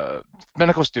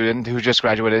medical student who just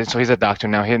graduated. So he's a doctor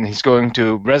now. He's going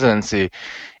to residency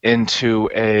into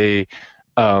a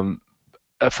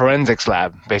forensics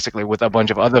lab, basically, with a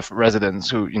bunch of other residents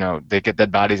who, they get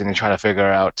dead bodies and they try to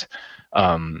figure out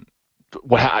how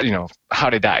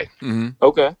they died. Mm-hmm.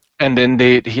 Okay. And then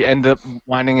he ended up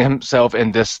finding himself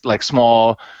in this like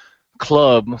small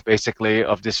club, basically,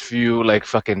 of this few like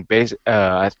fucking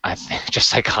I think just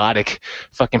psychotic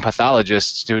fucking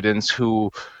pathologist students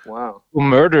who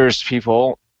murders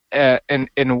people and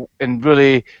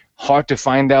really hard to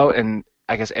find out, and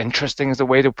I guess interesting is the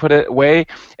way to put it way,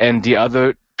 and the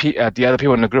other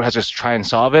people in the group has to just try and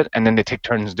solve it, and then they take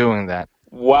turns doing that.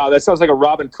 Wow, that sounds like a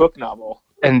Robin Cook novel.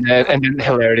 And then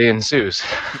hilarity ensues.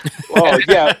 Oh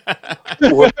yeah,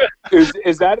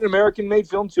 is that an American-made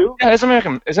film too? Yeah, it's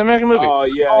American. It's an American movie. Oh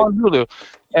yeah, on Hulu.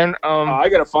 And I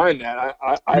gotta find that.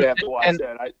 I'd have to watch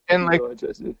that. I'm really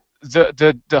interested.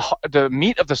 The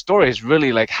meat of the story is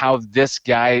really like how this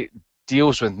guy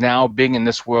deals with now being in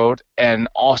this world and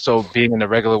also being in the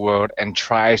regular world and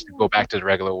tries to go back to the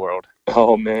regular world.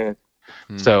 Oh man.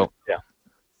 So yeah.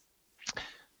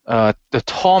 The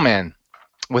Tall Man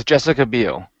with Jessica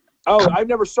Biel. Oh, I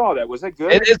never saw that. Was that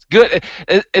good? It is good.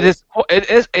 It is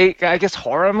a, I guess,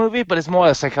 horror movie, but it's more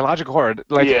a psychological horror.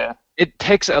 Like, it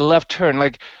takes a left turn.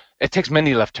 Like, it takes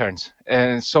many left turns,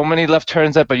 and so many left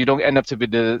turns but you don't end up to be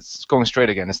going straight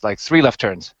again. It's like 3 left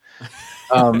turns.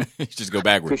 Just go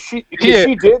backwards. Because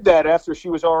she did that after she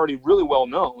was already really well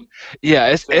known. Yeah,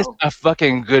 it's a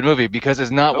fucking good movie because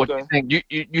it's not what you think.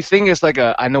 You think it's like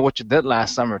a I Know What You Did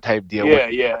Last Summer type deal.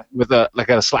 With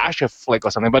a slasher flick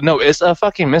or something, but no, it's a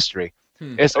fucking mystery.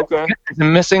 It's a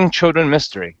missing children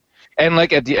mystery, and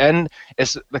like at the end,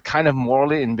 it's the kind of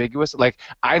morally ambiguous. Like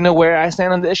I know where I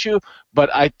stand on the issue,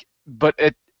 but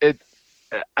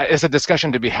it's a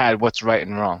discussion to be had. What's right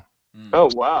and wrong? Oh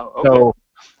wow! Okay. So.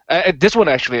 This one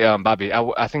actually, Bobby,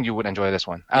 I think you would enjoy this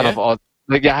one. Out of all,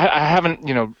 like, I haven't,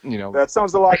 That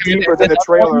sounds a lot deeper than the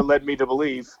trailer led me to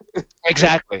believe.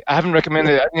 Exactly. I haven't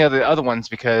recommended any of the other ones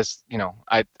because,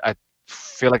 I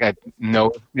feel like I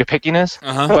know your pickiness.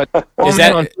 Uh-huh. But is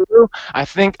that on Hulu, I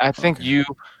think you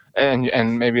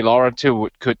and maybe Laura too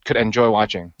could enjoy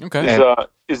watching. Okay.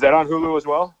 Is that on Hulu as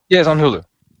well? Yeah, it's on Hulu.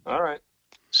 All right.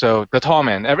 So The Tall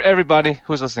Man. Everybody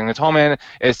who's listening, The Tall Man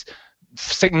is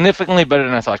significantly better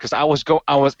than I thought because I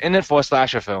was in it for a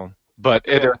slasher film, but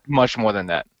it is much more than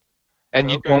that. And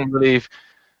you don't believe,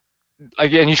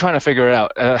 again, you're trying to figure it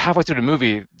out. Halfway through the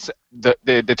movie,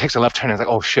 it takes a left turn. And it's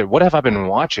like, oh shit, what have I been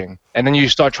watching? And then you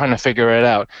start trying to figure it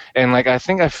out. And like I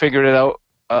think I figured it out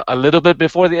a little bit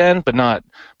before the end, but not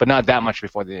that much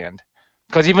before the end.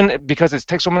 Because it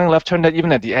takes so many left turns that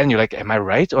even at the end you're like, am I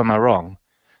right or am I wrong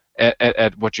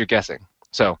at what you're guessing?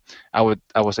 So I would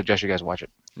suggest you guys watch it.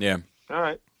 Yeah. All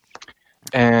right.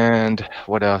 And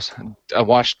what else? I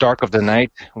watched Dark of the Night,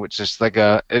 which is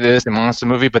it is a monster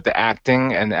movie, but the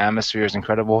acting and the atmosphere is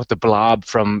incredible. The Blob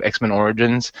from X-Men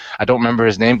Origins. I don't remember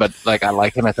his name, but I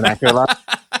like him as an actor a lot.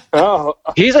 Oh.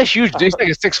 He's like a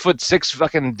 6'6"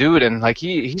 fucking dude, and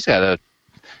he's got a.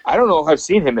 I don't know if I've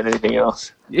seen him in anything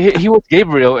else. He was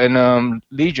Gabriel in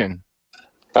Legion.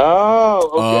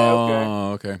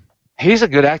 Oh, okay. He's a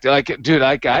good actor. Like, dude,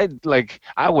 I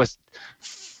was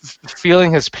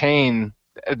feeling his pain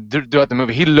throughout the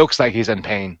movie. He looks like he's in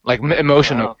pain, like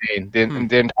emotional pain, the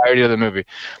entirety of the movie.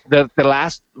 The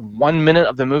last 1 minute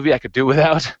of the movie I could do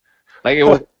without. Like,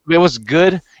 it it was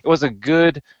good. It was a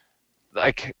good,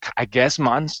 like, I guess,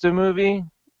 monster movie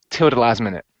till the last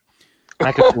minute.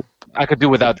 I could do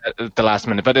without the last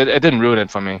minute, but it didn't ruin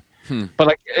it for me. But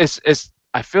like it's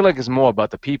I feel like it's more about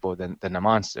the people than the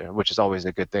monster, which is always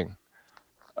a good thing.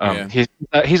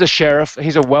 He's a sheriff.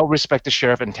 He's a well-respected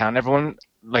sheriff in town. Everyone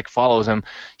like follows him.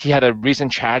 He had a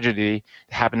recent tragedy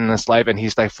happen in his life, and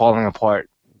he's like falling apart.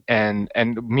 And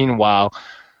meanwhile,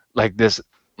 like this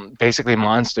basically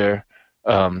monster,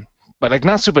 but like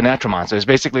not supernatural monster. It's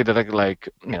basically the like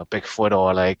Bigfoot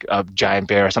or like a giant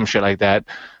bear or some shit like that.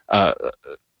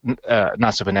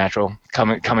 Not supernatural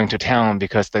coming to town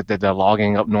because they're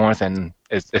logging up north and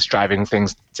it's driving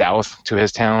things south to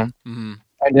his town. Mm-hmm.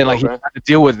 And then like he had to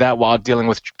deal with that while dealing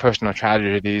with personal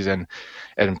tragedies and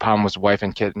problem with wife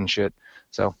and kid and shit.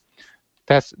 So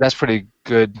that's pretty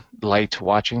good light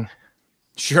watching.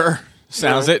 Sure,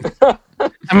 sounds it.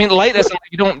 I mean, light is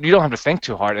you don't have to think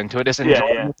too hard into it. It's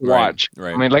enjoyable to watch.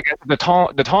 Right. I mean, like the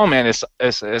tall man is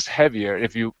heavier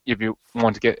if you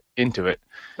want to get into it.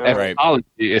 And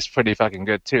psychology is pretty fucking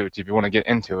good too if you want to get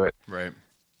into it. Right.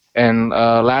 And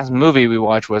last movie we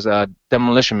watched was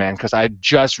Demolition Man because I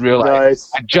just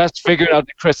realized I just figured out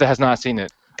that Krista has not seen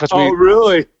it.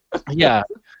 Really? Yeah.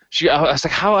 I was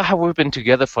like, how have we been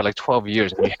together for like 12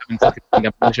 years and we haven't fucking seen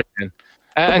Demolition Man?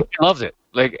 And she loves it.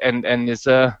 Like and it's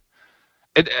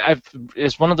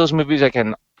it's one of those movies I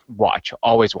can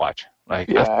always watch.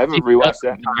 Like I haven't rewatched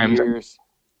that in years.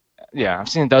 Yeah, I've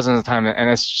seen it dozens of times, and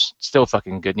it's still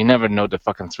fucking good. You never know the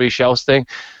fucking 3 shells thing.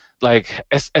 Like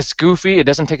it's goofy. It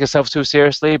doesn't take itself too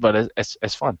seriously, but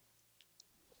it's fun.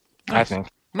 Nice. I think.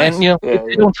 Nice. And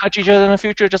they don't touch each other in the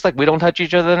future, just like we don't touch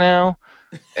each other now.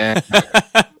 And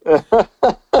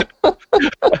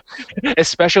it's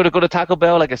special to go to Taco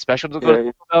Bell. Like it's special to go to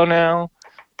Taco Bell now.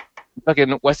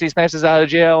 Fucking Wesley Snipes is out of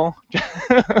jail.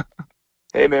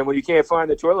 Hey man, when you can't find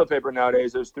the toilet paper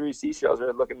nowadays, those 3 seashells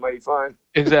are looking mighty fine.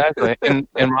 Exactly. And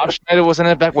Rob Schneider was in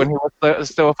it back when he was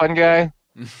still a fun guy.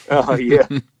 Oh yeah.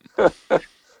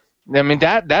 I mean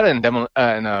that and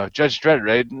Judge Dredd,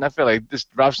 right? And I feel like this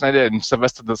Rob Schneider and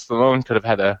Sylvester Stallone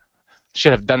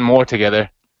should have done more together.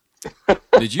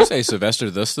 Did you say Sylvester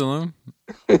the Stallone?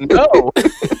 No.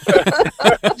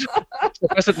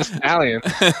 Sylvester the Stallion.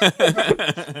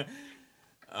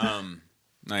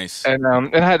 Nice. And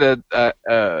I had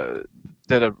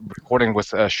did a recording with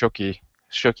Shoki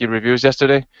Reviews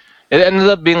yesterday. It ended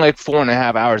up being like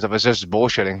 4.5 hours of us just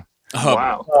bullshitting. Oh,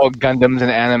 wow. All Gundams and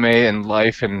anime and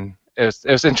life, and it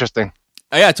was interesting.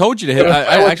 Yeah, I told you to hit.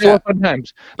 Actually, fun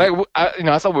times. Like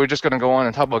I thought we were just gonna go on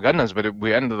and talk about Gundams, but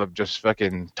we ended up just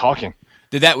fucking talking.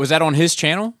 Was that on his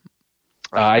channel?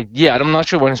 Yeah, I'm not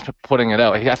sure when he's putting it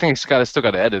out. I think he's still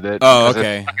got to edit it. Oh,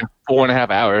 okay. It's 4.5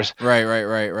 hours.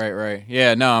 Right.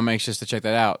 Yeah, no, I'm anxious to check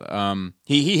that out.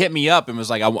 He hit me up and was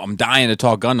like, I'm dying to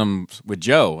talk Gundams with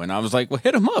Joe, and I was like, well,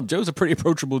 hit him up. Joe's a pretty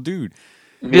approachable dude.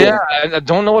 Yeah, I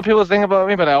don't know what people think about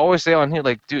me, but I always say on here,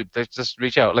 like, dude, just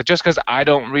reach out. Like, just because I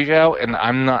don't reach out and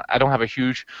I don't have a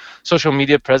huge social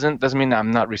media presence doesn't mean that I'm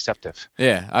not receptive.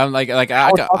 Yeah, I'm like I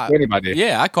talk to anybody.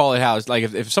 Yeah, I call it how it's like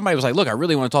if somebody was like, look, I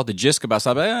really want to talk to Jisk about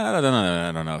something. I don't know.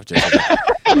 You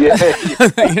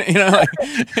know, like,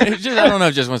 I don't know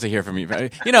if Jisk wants to hear from me.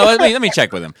 You know, let me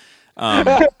check with him.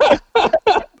 But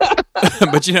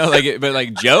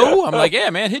like Joe, I'm like, yeah,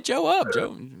 man, hit Joe up,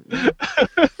 Joe.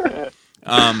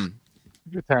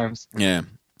 Good times. Yeah.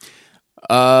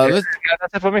 That's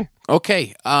it for me.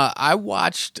 Okay. I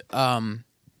watched. Well,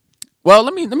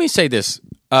 let me say this.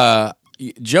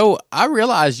 Joe, I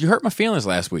realized you hurt my feelings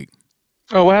last week.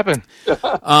 Oh, what happened?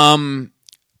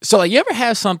 So like, you ever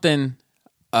have something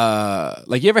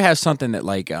that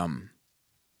like,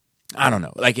 I don't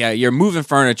know, like you're moving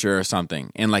furniture or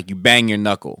something, and like you bang your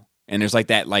knuckle, and there's like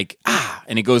that, like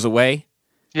and it goes away.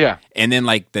 Yeah. And then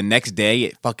like the next day,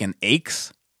 it fucking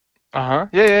aches. Uh-huh.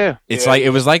 Yeah. It's like, it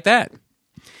was like that.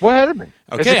 What happened?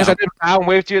 Okay. Because I didn't bow and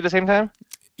wave to you at the same time?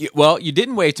 Well, you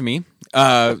didn't wave to me.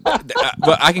 But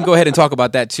I can go ahead and talk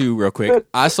about that too real quick.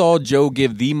 I saw Joe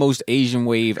give the most Asian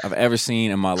wave I've ever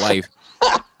seen in my life.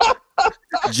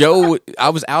 Joe, I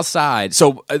was outside.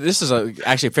 So this is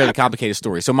actually a fairly complicated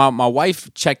story. So my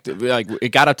wife checked, like, it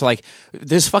got up to like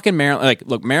this fucking Maryland. Like,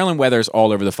 look, Maryland weather's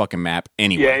all over the fucking map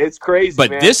anyway. Yeah, it's crazy. But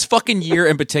man. this fucking year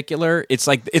in particular, it's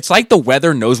like the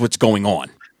weather knows what's going on.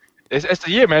 It's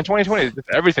the year, man. 2020.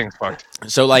 Everything's fucked.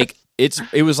 So like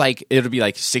it was like it'll be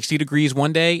like 60 degrees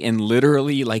one day and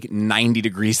literally like 90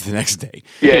 degrees the next day.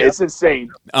 Yeah, it's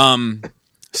insane.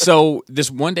 So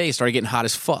this one day it started getting hot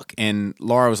as fuck, and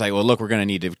Laura was like, well, look, we're going to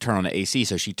need to turn on the AC.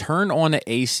 So she turned on the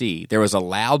AC. There was a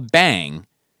loud bang,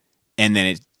 and then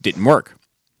it didn't work.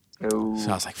 Ooh. So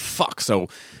I was like, fuck. So,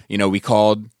 we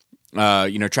called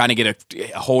trying to get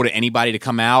a hold of anybody to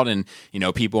come out, and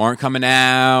people aren't coming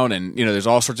out, and there's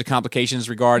all sorts of complications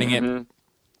regarding it.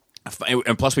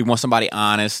 And plus, we want somebody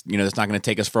honest, that's not going to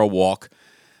take us for a walk.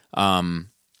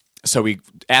 So we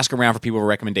ask around for people for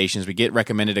recommendations. We get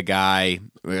recommended a guy,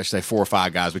 let's say 4 or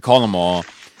 5 guys. We call them all.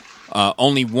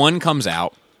 Only one comes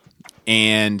out,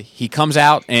 and he comes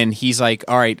out, and he's like,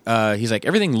 all right, he's like,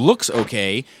 everything looks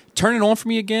okay. Turn it on for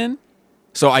me again.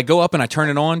 So I go up and I turn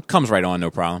it on. Comes right on,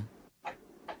 no problem.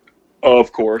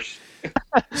 Of course.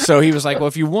 So he was like, well,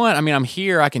 if you want, I'm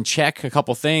here. I can check a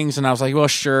couple things. And I was like, well,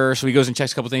 sure. So he goes and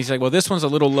checks a couple things. He's like, well, this one's a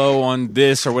little low on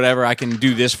this or whatever. I can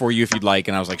do this for you if you'd like.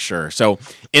 And I was like, sure. So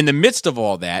in the midst of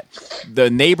all that, the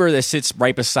neighbor that sits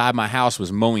right beside my house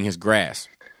was mowing his grass.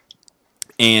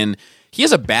 And he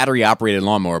has a battery-operated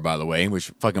lawnmower, by the way,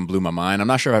 which fucking blew my mind. I'm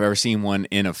not sure if I've ever seen one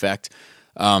in effect.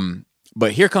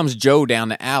 But here comes Joe down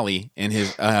the alley in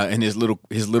his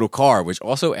little car, which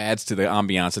also adds to the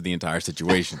ambiance of the entire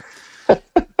situation. A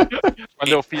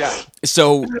little Fiat.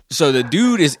 So the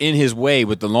dude is in his way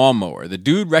with the lawnmower. The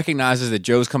dude recognizes that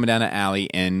Joe's coming down the alley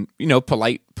and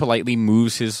politely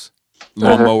moves his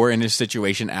lawnmower in his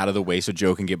situation out of the way so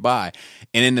Joe can get by.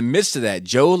 And in the midst of that,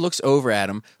 Joe looks over at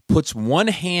him, puts one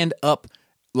hand up,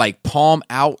 like palm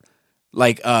out,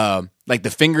 like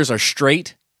the fingers are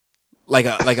straight. Like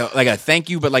a thank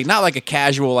you, but like not like a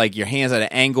casual, like your hands at an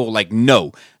angle, like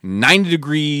no, 90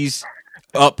 degrees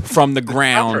up from the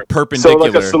ground, perpendicular.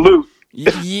 So like a salute.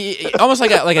 Yeah, almost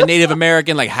like a Native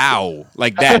American, like how,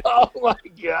 like that. Oh my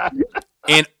god!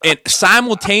 And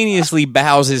simultaneously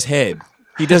bows his head.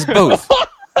 He does both.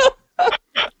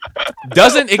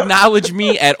 Doesn't acknowledge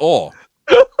me at all.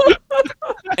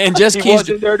 And just he keeps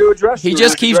wasn't there to address he you.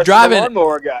 just keeps driving.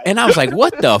 Guy. And I was like,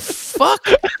 what the fuck?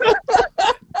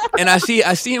 And I see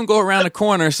him go around the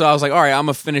corner, so I was like, all right, I'm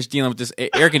gonna finish dealing with this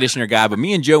air conditioner guy, but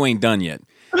me and Joe ain't done yet.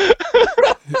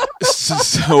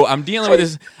 So I'm dealing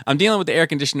with the air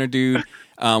conditioner dude.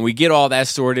 We get all that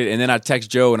sorted, and then I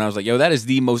text Joe, and I was like, yo, that is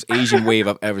the most Asian wave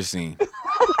I've ever seen.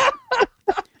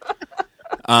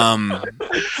 I'm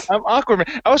awkward,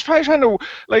 man. I was probably trying to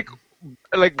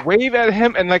like wave at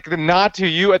him and like the nod to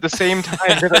you at the same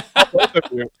time. Both of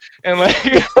you. And like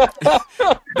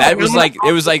that was like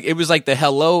it was like the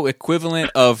hello equivalent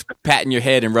of patting your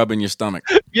head and rubbing your stomach.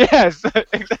 Yes,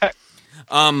 exactly.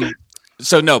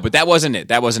 So no, but that wasn't it.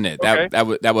 That wasn't it. Okay.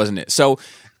 That wasn't it. So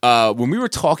when we were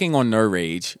talking on Nerd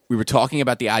Rage, we were talking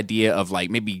about the idea of like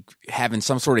maybe having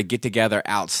some sort of get together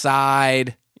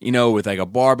outside, with like a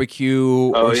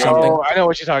barbecue or something. Oh, I know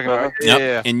what you're talking about. Yep.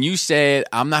 Yeah. And you said,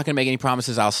 I'm not going to make any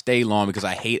promises. I'll stay long because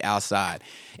I hate outside.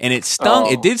 And it stung.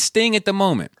 It did sting at the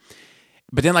moment.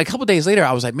 But then like a couple days later,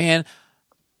 I was like, man,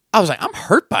 I'm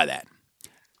hurt by that.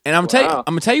 And I'm going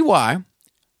to tell you why.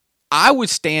 I would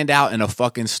stand out in a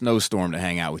fucking snowstorm to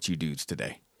hang out with you dudes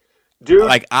today. Dude.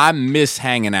 Like, I miss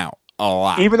hanging out a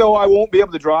lot. Even though I won't be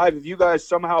able to drive, if you guys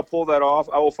somehow pull that off,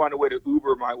 I will find a way to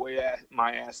Uber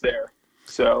my ass there.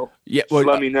 So yeah, well,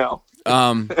 let me know.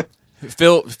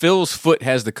 Phil's foot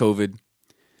has the COVID.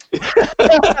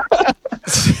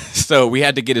 So we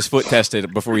had to get his foot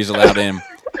tested before he's allowed in.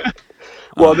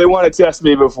 Well, they want to test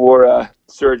me before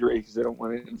surgery because they don't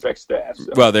want to infect staff.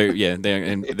 So. Well, they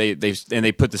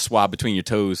put the swab between your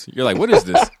toes. You're like, what is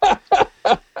this?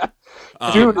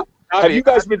 Dude, have you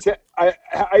guys been? I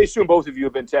assume both of you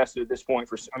have been tested at this point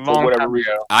for whatever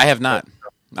reason. I have not.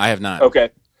 Okay,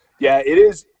 yeah, it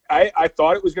is. I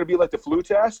thought it was going to be like the flu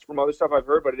test from other stuff I've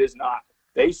heard, but it is not.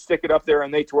 They stick it up there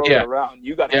and they throw it around.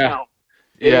 You got to count.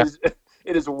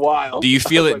 It is wild. Do you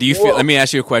feel it? Feel? Let me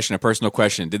ask you a question, a personal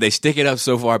question. Did they stick it up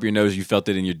so far up your nose you felt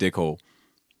it in your dick hole?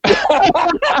 Oh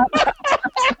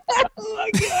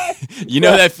my God. You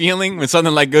know that feeling when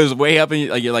something like goes way up and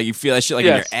you feel that shit like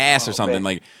in your ass or something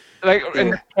man. like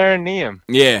in the perineum.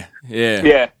 Yeah.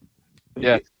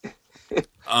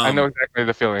 I know exactly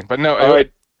the feeling, but no.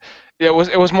 It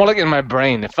was more like in my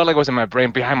brain. It felt like it was in my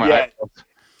brain behind my eyes.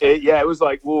 It was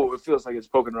like, whoa, it feels like it's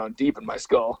poking around deep in my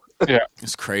skull. Yeah.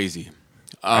 It's crazy.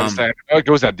 I understand. It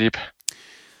goes that deep.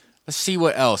 Let's see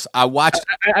what else. I watched...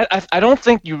 I don't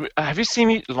think you... Have you seen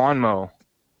me lawn mow?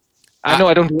 I know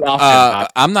I don't do it often.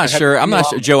 I'm not sure.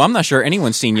 Joe, I'm not sure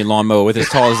anyone's seen you lawn mow with as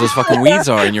tall as those fucking weeds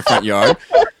are in your front yard.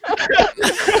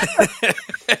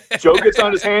 Joe gets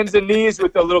on his hands and knees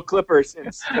with the little clippers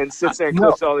and sits there and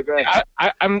clips all the grass.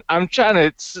 I'm trying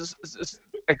to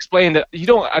explain that you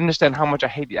don't understand how much I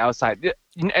hate the outside.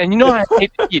 And I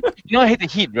hate the heat. I hate the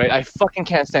heat, right? I fucking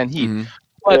can't stand heat. Mm-hmm.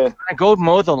 But when I go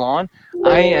mow the lawn,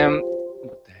 I am...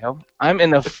 What the hell? I'm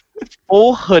in a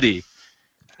full hoodie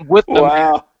with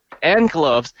and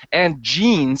gloves and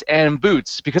jeans and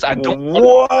boots because I don't.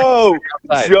 Whoa!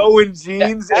 Outside. Joe in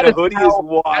jeans That and a is hoodie how- is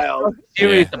wild.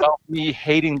 Serious Yeah. about me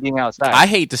hating being outside. I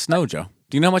hate the snow, Joe.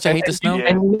 Do you know how much I hate the snow? Yeah.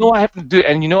 And you know I have to do.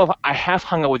 And you know I have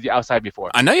hung out with you outside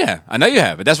before. I know you have. I know you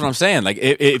have. But that's what I'm saying. Like,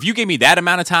 if you gave me that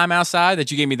amount of time outside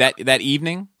that you gave me that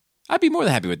evening, I'd be more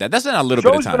than happy with that. That's not a little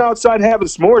bit Joe's of been time. outside having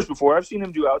s'mores before. I've seen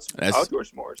him do That's- outdoor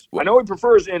s'mores. I know he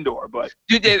prefers indoor, but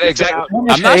Dude, yeah, exactly.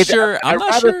 I'm not sure- I'm I'd not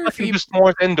rather sure if fucking he- do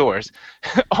s'mores indoors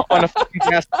on a fucking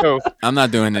gas stove. I'm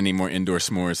not doing any more indoor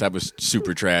s'mores. That was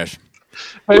super trash.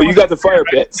 well, you got the fire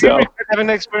pit, Do you so regret having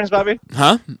that experience, Bobby?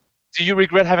 Huh? Do you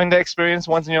regret having that experience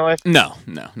once in your life? No,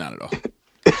 not at all.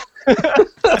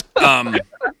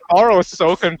 Aro was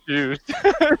so confused.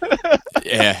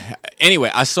 Yeah.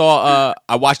 Anyway, I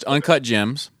watched Uncut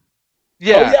Gems.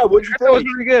 Yeah, Oh, yeah, what'd you that was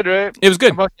think? really good, right? It was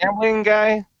good. About gambling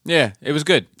guy. Yeah, it was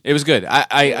good. It was good.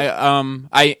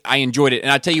 I enjoyed it,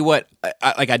 and I tell you what,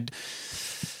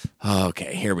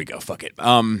 okay, here we go. Fuck it.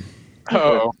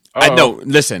 Oh, I know.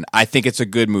 Listen, I think it's a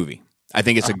good movie. I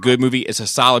think it's a good movie. It's a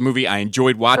solid movie. I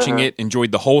enjoyed watching it.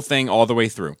 Enjoyed the whole thing all the way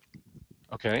through.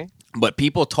 Okay. But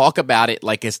people talk about it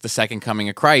like it's the second coming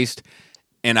of Christ,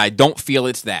 and I don't feel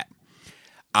it's that.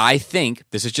 I think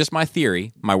this is just my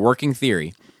theory, my working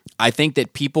theory. I think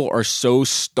that people are so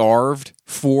starved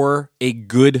for a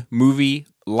good movie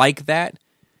like that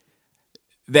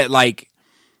like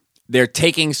they're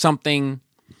taking something.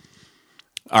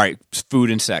 All right,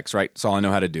 food and sex, right? That's all I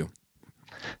know how to do.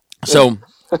 So,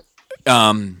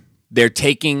 they're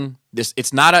taking this.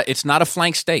 It's not a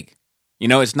flank steak. You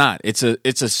know, it's not. It's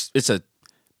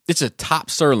a top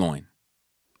sirloin,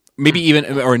 maybe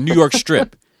even or a New York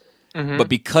strip. But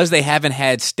because they haven't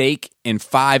had steak in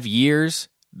 5 years,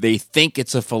 they think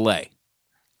it's a fillet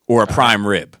or a prime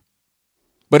rib.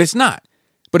 But it's not.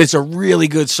 But it's a really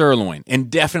good sirloin and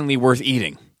definitely worth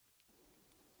eating.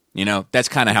 You know, that's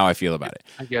kind of how I feel about it.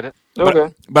 I get it.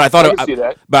 okay. But I thought I can see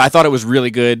that. But I thought it was really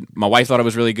good. My wife thought it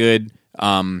was really good.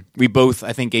 We both,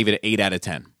 I think, gave it an 8 out of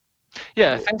 10.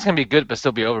 Yeah, things can be good but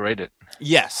still be overrated.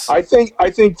 Yes. I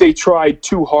think they tried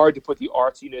too hard to put the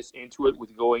artsiness into it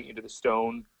with going into the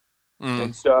stone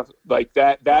and stuff like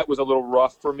that. That was a little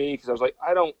rough for me because I was like,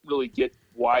 I don't really get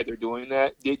why they're doing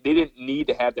that. They didn't need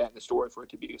to have that in the story for it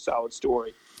to be a solid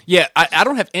story. Yeah, I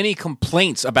don't have any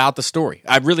complaints about the story.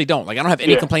 I really don't. Like, I don't have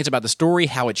any Yeah. complaints about the story,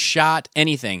 how it's shot,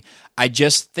 anything. I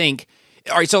just think,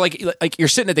 all right, so like you're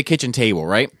sitting at the kitchen table,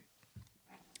 right?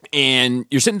 And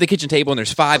you're sitting at the kitchen table, and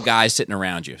there's 5 guys sitting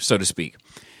around you, so to speak.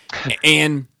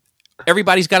 And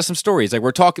everybody's got some stories. Like,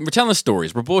 we're telling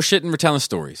stories. We're bullshitting, we're telling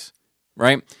stories,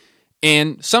 right?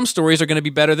 And some stories are going to be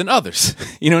better than others.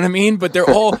 You know what I mean? But they're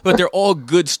all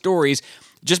good stories.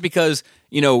 Just because,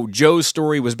 you know, Joe's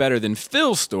story was better than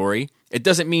Phil's story, it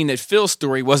doesn't mean that Phil's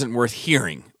story wasn't worth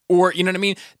hearing. Or, you know what I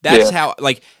mean? That's how,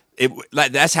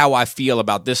 that's how I feel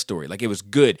about this story. Like, it was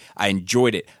good. I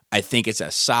enjoyed it. I think it's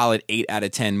a solid 8 out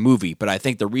of 10 movie. But I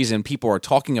think the reason people are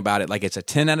talking about it like it's a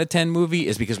 10 out of 10 movie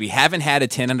is because we haven't had a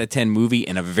 10 out of 10 movie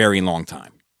in a very long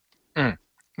time.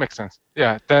 Makes sense.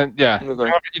 Yeah. Then Okay.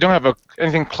 you don't have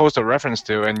anything close to reference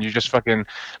to, and you just fucking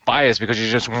biased because you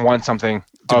just want something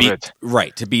of it.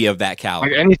 Right, to be of that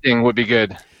caliber. Like anything would be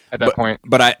good at that point.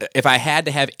 But if I had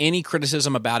to have any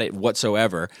criticism about it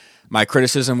whatsoever, my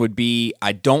criticism would be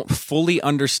I don't fully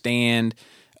understand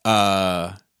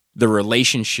the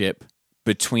relationship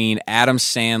between Adam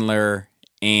Sandler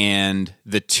and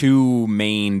the 2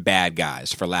 main bad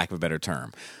guys, for lack of a better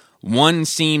term. One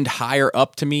seemed higher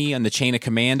up to me on the chain of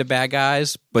command of bad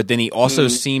guys, but then he also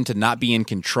seemed to not be in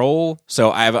control. So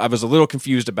I was a little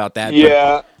confused about that.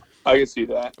 Yeah, I can see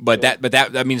that. But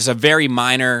that I mean, it's a very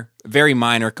minor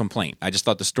complaint. I just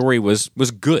thought the story was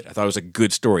good. I thought it was a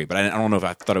good story, but I don't know if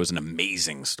I thought it was an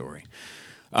amazing story.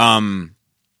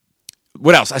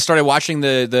 What else? I started watching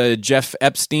the Jeff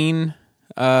Epstein.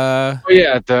 Oh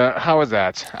yeah, how was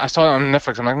that? I saw it on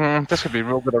Netflix. I'm like, this could be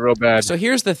real good or real bad. So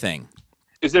here's the thing.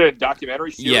 Is it a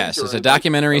documentary series? Yes, it's a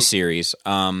documentary series.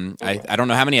 I don't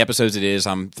know how many episodes it is.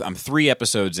 I'm 3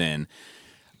 episodes in.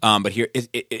 But here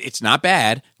it's not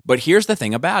bad. But here's the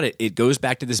thing about it. It goes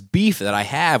back to this beef that I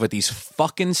have with these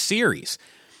fucking series.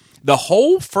 The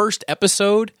whole first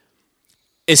episode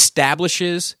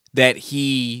establishes that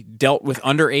he dealt with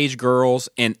underage girls,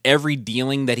 and every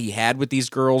dealing that he had with these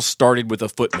girls started with a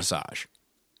foot massage.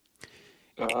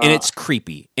 And it's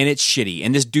creepy, and it's shitty,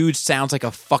 and this dude sounds like a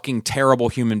fucking terrible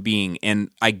human being, and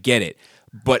I get it.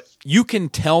 But you can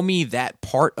tell me that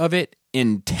part of it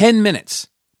in 10 minutes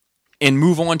and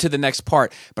move on to the next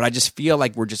part. But I just feel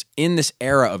like we're just in this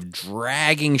era of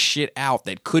dragging shit out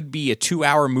that could be a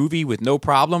 2-hour movie with no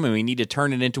problem, and we need to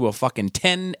turn it into a fucking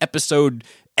 10-episode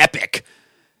epic.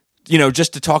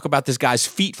 just to talk about this guy's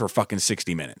feet for fucking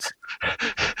 60 minutes.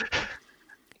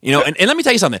 And let me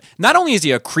tell you something. Not only is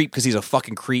he a creep because he's a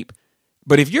fucking creep,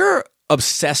 but if you're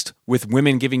obsessed with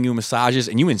women giving you massages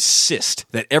and you insist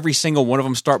that every single one of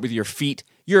them start with your feet,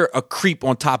 you're a creep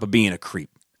on top of being a creep.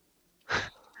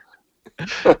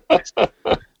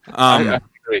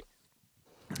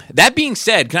 That being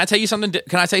said, can I tell you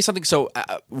something? So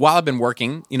while I've been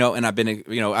working, and I've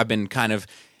been kind of,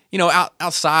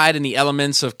 outside in the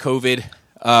elements of COVID,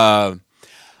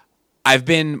 I've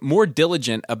been more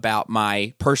diligent about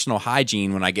my personal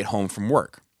hygiene when I get home from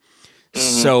work.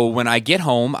 Mm-hmm. So when I get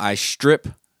home, I strip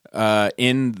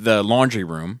in the laundry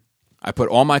room. I put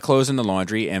all my clothes in the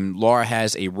laundry, and Laura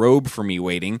has a robe for me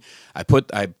waiting. I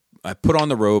put on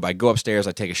the robe. I go upstairs.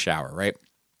 I take a shower. Right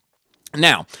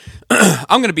now,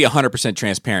 I'm going to be 100%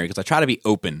 transparent because I try to be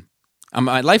open.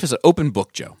 My life is an open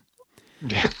book, Joe.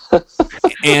 Yeah.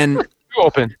 And too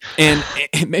open, and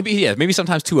maybe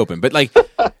sometimes too open. But like,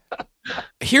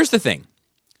 here's the thing: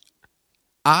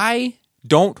 I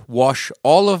don't wash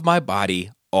all of my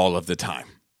body all of the time.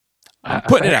 I'm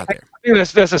putting it out there. I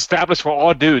think that's established for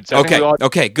all dudes.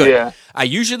 Okay, good. Yeah. I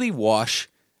usually wash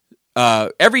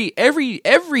every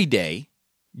day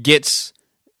gets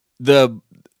the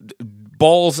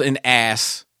balls and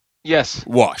ass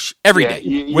wash every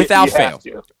day without fail.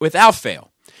 Without fail.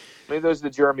 I mean, those are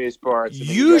the germiest parts.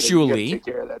 Usually, you gotta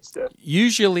take care of that stuff.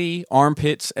 Usually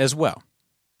armpits as well.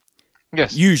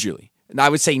 Yes. Usually. And I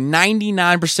would say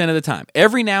 99% of the time.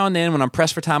 Every now and then when I'm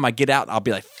pressed for time, I get out and I'll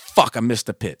be like, fuck, I missed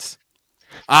the pits.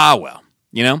 Well,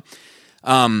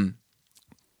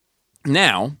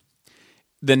 now,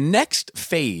 the next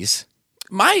phase,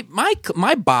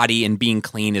 my body and being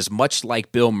clean is much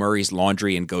like Bill Murray's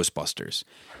laundry in Ghostbusters.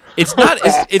 It's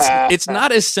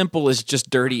not as simple as just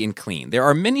dirty and clean. There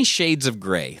are many shades of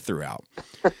gray throughout.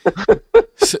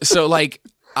 So like,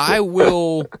 I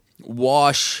will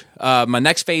wash. My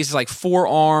next phase is like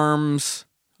forearms,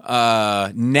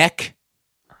 neck.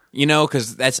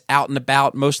 Because that's out and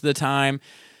about most of the time.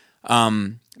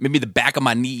 Maybe the back of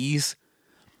my knees.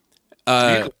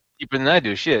 Deeper than I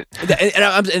do, shit.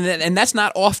 And that's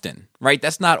not often, right?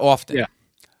 That's not often. Yeah.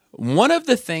 One of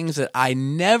the things that I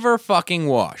never fucking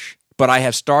wash, but I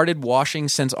have started washing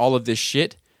since all of this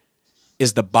shit,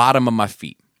 is the bottom of my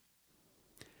feet.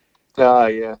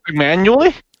 Yeah.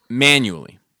 Manually?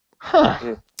 Manually.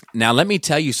 Huh. Now, let me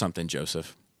tell you something,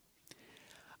 Joseph.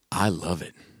 I love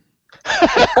it.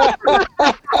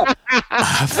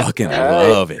 I fucking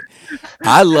love it.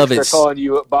 I love it. They're calling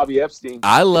you Bobby Epstein.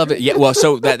 I love it. Yeah. Well,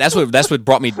 so that's what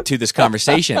brought me to this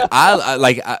conversation.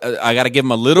 I got to give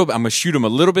him a little. I'm gonna shoot him a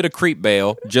little bit of creep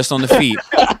bail just on the feet.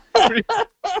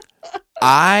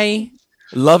 I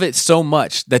love it so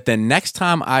much that the next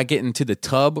time I get into the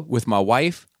tub with my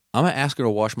wife, I'm gonna ask her to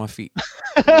wash my feet.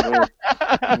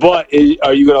 But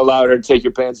are you gonna allow her to take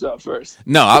your pants off first?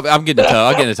 No, I'm getting the tub.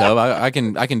 I'll get in the tub. I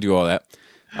can do all that.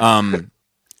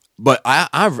 But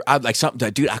I like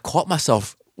something, dude. I caught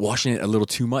myself washing it a little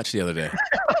too much the other day.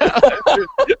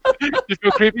 You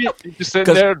feel creepy? You just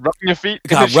sitting there rubbing your feet.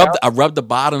 I rubbed the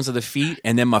bottoms of the feet,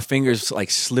 and then my fingers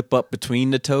like slip up between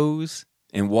the toes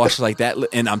and wash like that.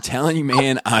 And I'm telling you,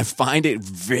 man, I find it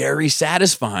very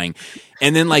satisfying.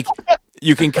 And then like,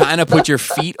 you can kind of put your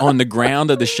feet on the ground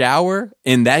of the shower,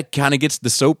 and that kind of gets the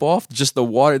soap off, just the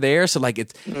water there. So like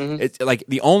it's like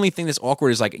the only thing that's awkward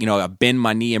is like, I bend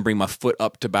my knee and bring my foot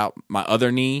up to about my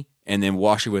other knee, and then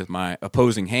wash it with my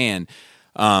opposing hand.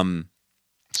 And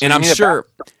I'm sure,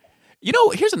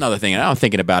 here's another thing. And I'm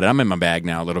thinking about it. I'm in my bag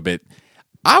now a little bit.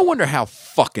 I wonder how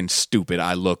fucking stupid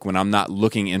I look when I'm not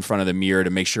looking in front of the mirror to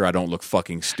make sure I don't look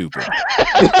fucking stupid.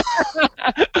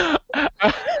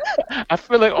 I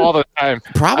feel like all the time.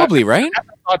 Probably, right? I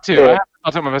thought too. Yeah.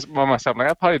 I thought about myself. Like,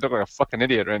 I probably look like a fucking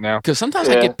idiot right now. Because sometimes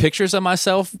I get pictures of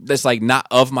myself that's like not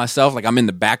of myself. Like I'm in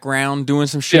the background doing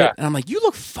some shit. And I'm like, you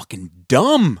look fucking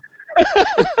dumb.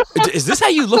 Is this how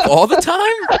you look all the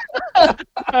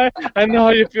time? I know how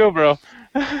you feel, bro.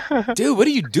 Dude, what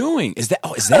are you doing? Is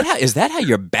that how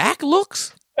your back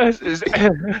looks?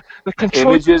 The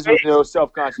Images with no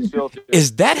self-conscious filter.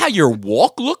 Is that how your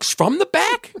walk looks from the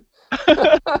back?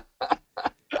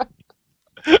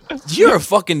 You're a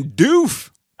fucking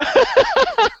doof.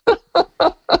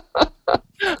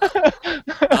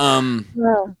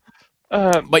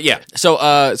 But yeah, so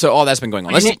all that's been going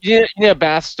on. You need a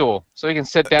bath stool so you can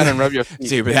sit down and rub your feet.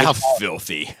 Dude, but how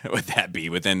filthy would that be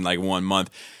within like 1 month?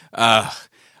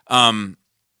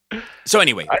 So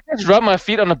anyway, I just rub my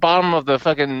feet on the bottom of the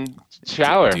fucking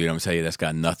shower. Dude, I'm gonna tell you, that's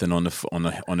got nothing on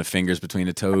the fingers between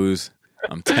the toes.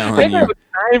 I'm telling you.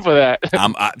 Time for that.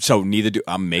 So neither do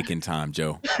I'm making time,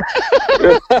 Joe.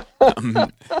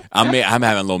 I'm having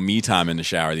a little me time in the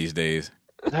shower these days.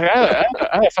 Like, I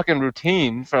have a fucking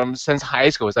routine since high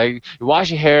school. It's like you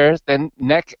wash your hair, then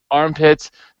neck,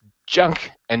 armpits, junk,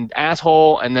 and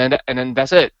asshole, and then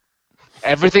that's it.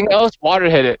 Everything else,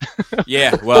 water hit it.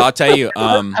 Yeah, well, I'll tell you.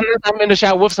 Unless I'm in the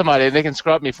shower with somebody and they can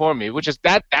scrub me for me, which is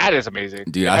that is amazing.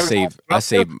 Dude, I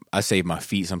save my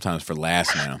feet sometimes for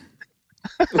last now.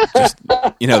 Just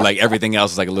like everything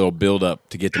else is like a little build up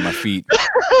to get to my feet.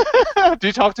 Do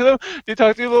you talk to them? Do you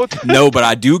talk to your little? No, but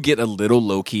I do get a little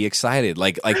low key excited,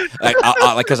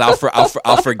 because I'll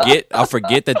forget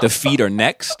that the feet are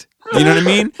next. You know what I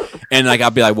mean? And like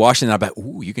I'll be like washing, and I'll be like,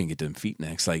 "Ooh, you can get them feet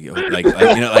next." And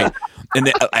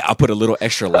then I'll put a little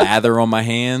extra lather on my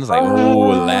hands, like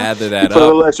lather that put up. A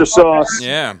little extra sauce.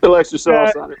 Yeah, a little extra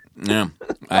sauce on it. Yeah,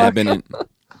 I have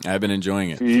been enjoying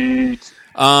it. Feet.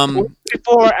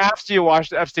 Before or after you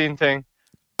watched the Epstein thing?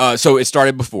 So it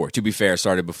started before. To be fair, it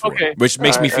started before, okay. Which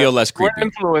makes me feel less creepy. We're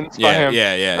influenced by him.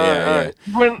 Yeah.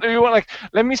 You went like,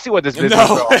 let me see what this is.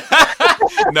 No,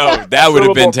 no, that would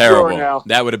have been terrible.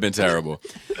 That would have been terrible.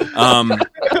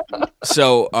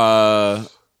 So I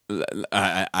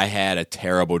had a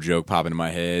terrible joke pop into my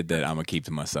head that I'm gonna keep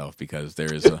to myself because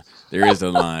there is a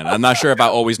line. I'm not sure if I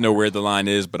always know where the line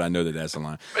is, but I know that that's the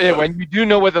line. Yeah, when you do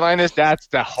know where the line is, that's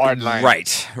the hard line.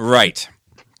 Right,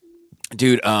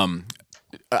 dude.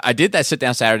 I did that sit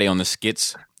down Saturday on the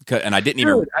skits, and I didn't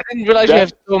realize you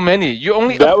have so many.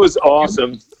 That was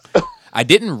awesome. I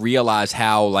didn't realize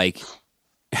how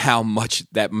much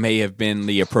that may have been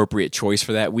the appropriate choice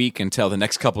for that week until the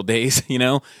next couple days,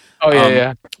 Oh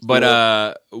yeah.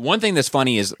 But one thing that's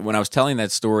funny is when I was telling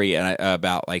that story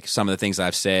about like some of the things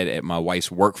I've said at my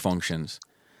wife's work functions.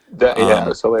 It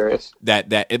was hilarious.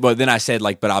 Well, then I said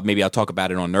like, but maybe I'll talk about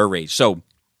it on Nerd Rage. So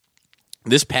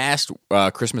this past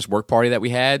Christmas work party that we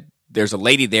had, there's a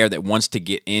lady there that wants to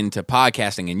get into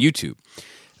podcasting and YouTube,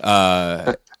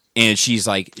 and she's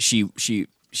like,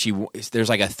 there's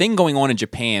like a thing going on in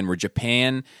Japan where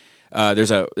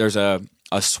there's a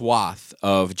swath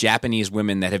of Japanese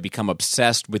women that have become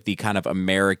obsessed with the kind of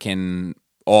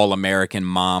all American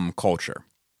mom culture.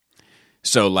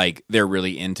 So like they're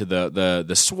really into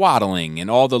the swaddling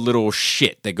and all the little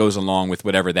shit that goes along with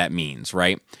whatever that means,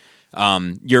 right?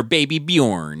 Your baby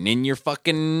Bjorn and your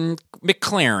fucking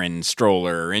McLaren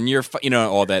stroller and your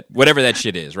all that, whatever that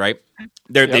shit is, right?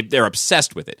 They're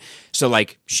obsessed with it. So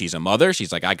like she's a mother,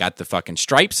 she's like, I got the fucking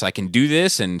stripes, I can do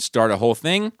this and start a whole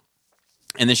thing.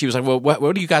 And then she was like, well,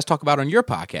 what do you guys talk about on your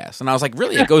podcast? And I was like,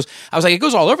 really? It goes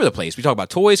all over the place. We talk about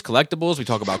toys, collectibles, we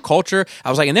talk about culture. I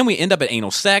was like, and then we end up at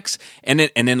anal sex. And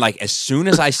then like as soon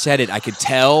as I said it, I could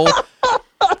tell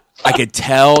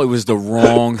it was the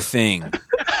wrong thing.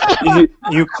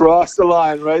 You crossed the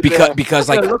line right there. Because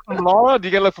like, look from Laura, do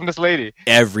you get a look from this lady?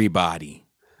 Everybody,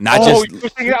 not just you're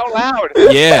singing out loud.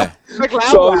 Yeah, like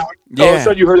loud. Yeah. All of a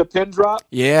sudden you heard a pin drop.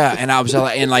 Yeah, and I was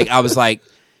like, and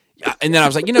then I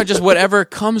was like, just whatever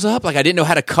comes up. Like I didn't know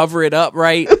how to cover it up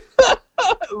right.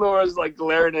 Laura's like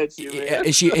glaring at you. Man.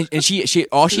 And she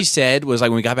all she said was like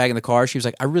when we got back in the car, she was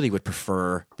like, I really would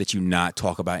prefer that you not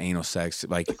talk about anal sex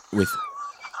like with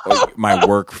my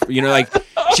work. Like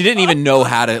she didn't even know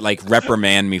how to like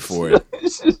reprimand me for it.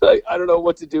 She's like, I don't know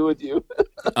what to do with you.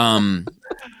 And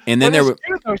then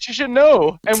she should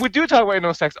know. And we do talk about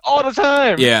anal sex all the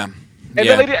time. Yeah. And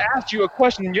the lady asked you a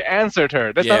question and you answered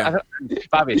her. That's not,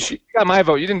 Bobby, you got my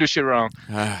vote. You didn't do shit wrong.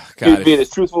 God, being as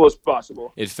truthful as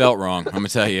possible. It felt wrong. I'm going to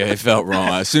tell you, it felt wrong.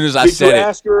 As soon as I Did said you it.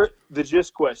 ask her the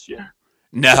gist question?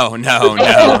 No. About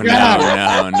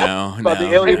the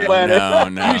alien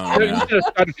planet. No.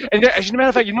 And as a matter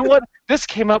of fact, you know what? This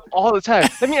came up all the time.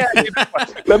 Let me ask you a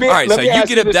question. All right, so you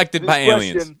get abducted by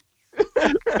aliens.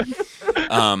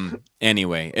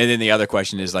 Anyway, and then the other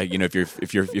question is like,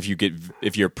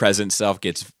 if your present self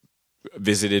gets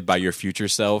visited by your future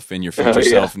self and your future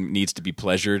self needs to be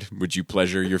pleasured, would you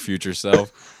pleasure your future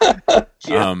self?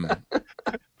 God.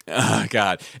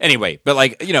 Anyway, but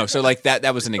like, so like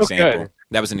that was an example. Okay.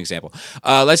 That was an example.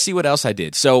 Let's see what else I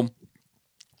did. So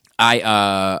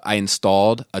I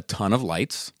installed a ton of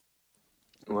lights.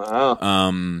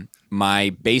 Wow. My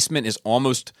basement is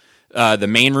almost the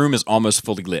main room is almost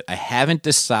fully lit. I haven't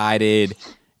decided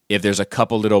if there's a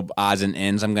couple little odds and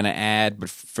ends I'm going to add, but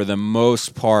for the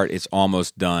most part, it's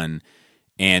almost done.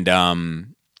 And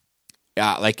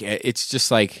like it's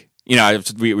just like I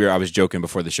was joking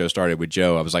before the show started with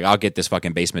Joe. I was like, I'll get this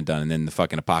fucking basement done, and then the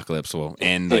fucking apocalypse will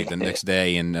end like the next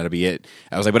day, and that'll be it.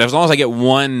 I was like, but as long as I get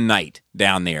one night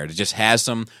down there to just have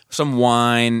some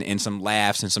wine and some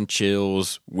laughs and some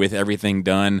chills with everything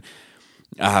done.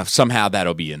 somehow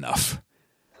that'll be enough.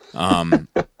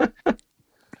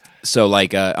 So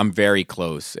like I'm very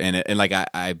close, and like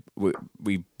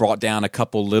we brought down a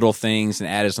couple little things and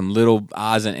added some little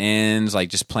odds and ends, like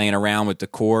just playing around with the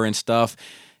core and stuff.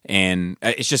 And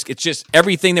it's just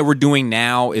everything that we're doing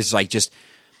now is like just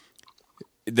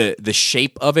the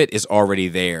shape of it is already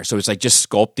there. So it's like just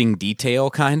sculpting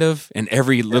detail kind of, and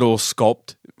every little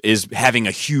sculpt is having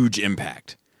a huge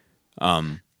impact,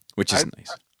 which is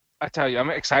nice. I tell you, I'm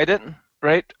excited,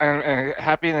 right? I'm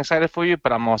happy and excited for you,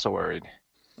 but I'm also worried.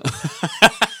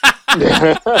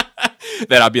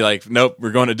 That I'll be like, nope,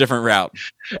 we're going a different route.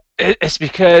 It's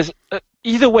because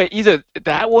either way, either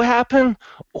that will happen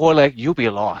or like you'll be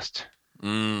lost.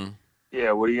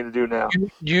 Yeah, what are you gonna do now?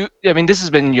 I mean, this has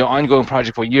been your ongoing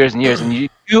project for years and years, and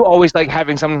you always like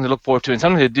having something to look forward to and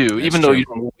something to do, That's even true. though you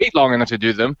don't wait long enough to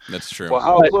do them. That's true. Well,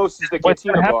 how close is the What's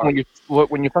going to Cantina happen bar?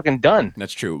 when you're fucking done?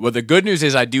 That's true. Well, the good news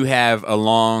is I do have a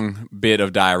long bit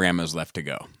of dioramas left to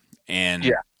go,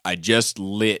 and I just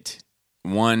lit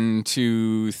 1,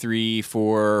 2, 3,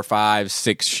 4, 5,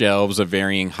 6 shelves of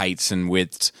varying heights and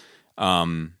widths.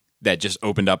 That just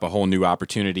opened up a whole new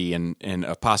opportunity and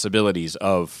possibilities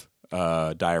of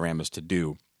dioramas to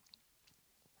do.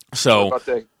 So,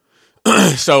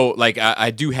 so like I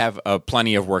do have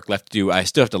plenty of work left to do. I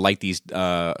still have to light these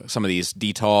some of these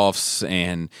detolfs,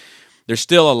 and there's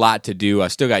still a lot to do. I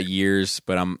still got years,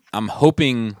 but I'm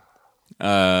hoping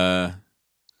to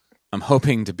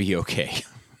be okay.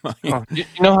 You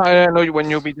know how I know when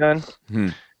you'll be done?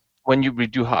 When you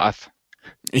redo Hoth.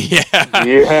 Yeah,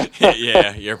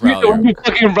 you're probably When you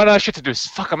fucking run out of shit to do.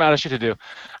 Fuck, I'm out of shit to do.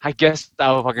 I guess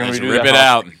I'll fucking Let's redo rip that it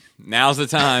Hoth. out. Now's the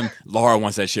time. Laura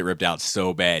wants that shit ripped out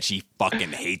so bad. She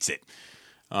fucking hates it.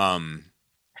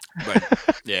 But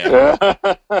yeah.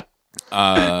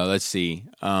 Let's see.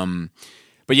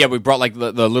 But yeah, we brought like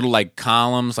the little like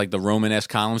columns, like the Romanesque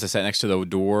columns that sat next to the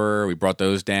door. We brought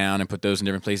those down and put those in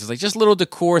different places, like just little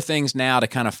decor things now to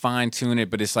kind of fine tune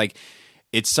it. But it's like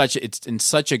it's in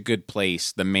such a good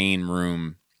place, the main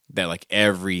room, that like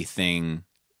everything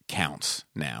counts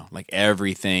now. Like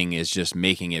everything is just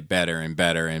making it better and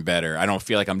better and better. I don't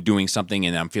feel like I'm doing something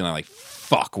and I'm feeling like,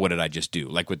 fuck, what did I just do?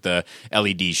 Like with the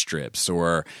LED strips,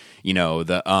 or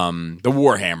the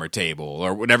Warhammer table,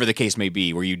 or whatever the case may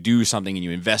be, where you do something and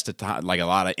you invest like a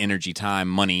lot of energy, time,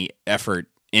 money, effort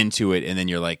into it, and then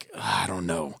you're like, I don't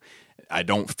know, I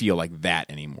don't feel like that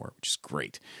anymore, which is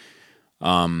great.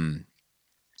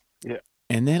 Yeah.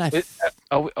 And then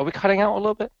are we cutting out a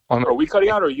little bit? Are we cutting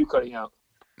out, or are you cutting out?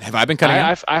 Have I been cutting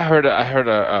out? I heard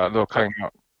a little cutting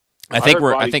out. I think heard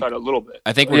we're. Bobby I think cut a little bit.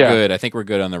 I think we're good. I think we're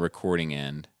good on the recording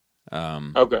end.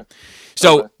 Okay.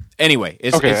 So Okay. anyway, I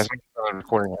think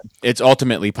recording it. it's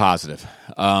ultimately positive.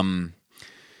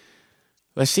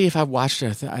 Let's see if I've watched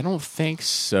it. I don't think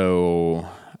so.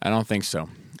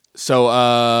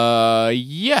 So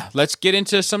yeah, let's get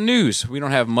into some news. We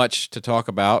don't have much to talk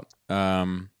about.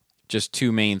 Just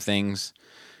two main things.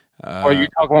 Or you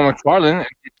talk about McFarlane and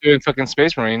you're doing fucking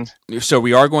Space Marines. So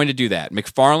we are going to do that.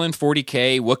 McFarlane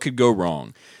 40K. What could go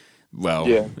wrong?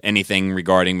 Well, anything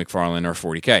regarding McFarlane or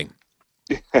 40K.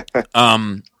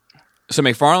 So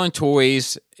McFarlane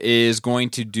Toys is going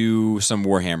to do some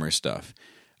Warhammer stuff.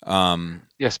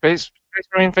 Space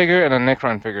Marine figure and a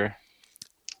Necron figure.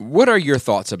 What are your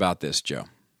thoughts about this, Joe?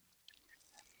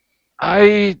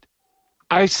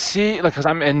 I see, like, because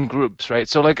I'm in groups, right?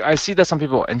 So, like, I see that some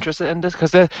people are interested in this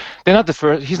because they're not the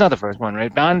first. He's not the first one,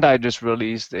 right? Bandai just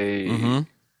released a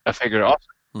figure also,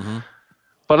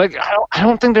 but like, I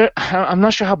don't think I'm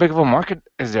not sure how big of a market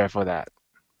is there for that.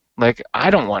 Like,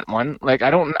 I don't want one. Like, I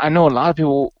know a lot of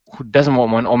people who doesn't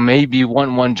want one, or maybe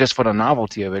want one just for the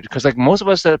novelty of it. Because like most of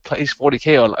us that plays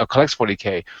 40K or collects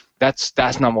 40K,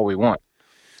 that's not what we want.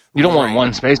 You don't want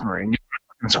one Space Marine. You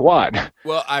want a squad.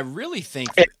 Well, I really think.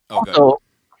 Go ahead. Go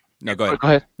ahead. Go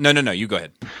ahead. No. You go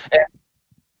ahead.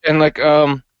 And like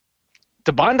the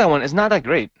Bandai one is not that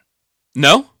great.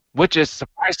 No, which is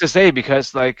surprised to say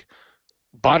because like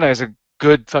Bandai is a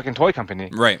good fucking toy company,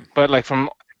 right? But like from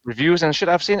reviews and shit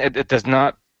I've seen, it does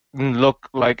not look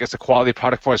like it's a quality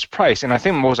product for its price, and I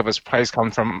think most of its price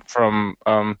comes from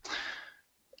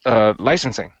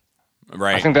licensing.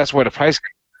 Right. I think that's where the price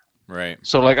comes. Right.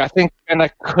 So like I think and I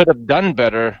could have done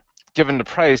better given the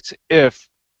price if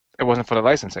it wasn't for the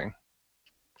licensing.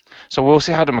 So we'll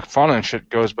see how the McFarlane shit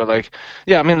goes, but like,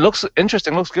 yeah, I mean, it looks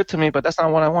interesting, looks good to me, but that's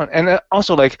not what I want. And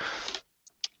also, like,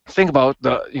 think about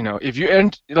if you're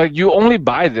you only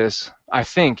buy this, I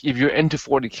think, if you're into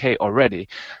 40K already.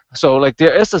 So like,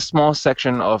 there is a small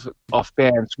section of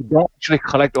fans who don't actually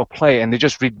collect or play, and they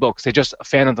just read books. They're just a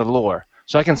fan of the lore.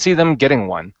 So I can see them getting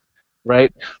one,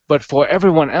 right? But for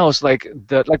everyone else, like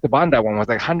the Bandai one was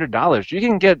like $100. You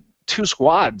can get 2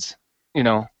 squads,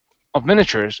 of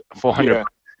miniatures for 100. Yeah.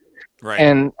 Right.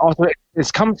 And also,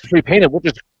 it comes pre-painted, which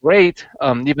is great.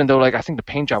 Even though, like, I think the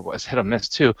paint job was hit or miss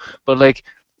too. But like,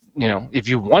 if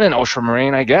you want an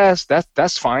Ultramarine, I guess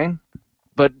that's fine.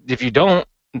 But if you don't,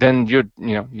 then you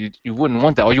wouldn't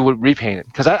want that, or you would repaint it.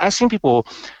 Because I've seen people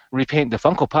repaint the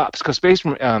Funko Pops. Because they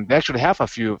actually have a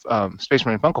few Space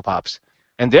Marine Funko Pops,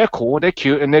 and they're cool, they're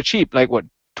cute, and they're cheap. Like what,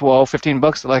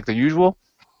 $12-15, like the usual.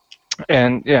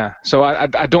 And yeah, so I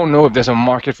don't know if there's a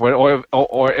market for it,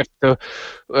 or if the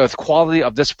quality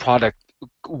of this product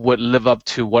would live up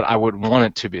to what I would want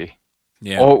it to be.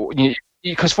 Yeah. Or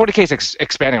because 40K is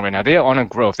expanding right now. They are on a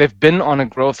growth. They've been on a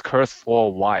growth curve for a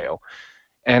while,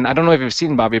 and I don't know if you've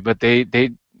seen, Bobby, but they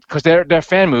because they're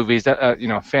fan movies that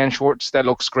fan shorts that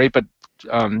looks great, but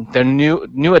their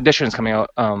new editions coming out,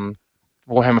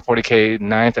 Warhammer 40K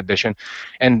 9th edition,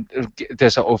 and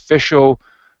there's an official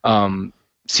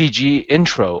CG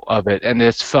intro of it, and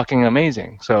it's fucking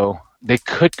amazing. So they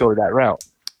could go that route.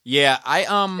 Yeah, I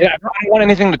don't want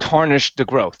anything to tarnish the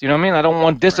growth. You know what I mean? I don't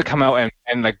want this to come out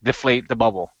and like deflate the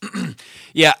bubble.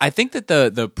 Yeah, I think that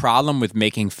the problem with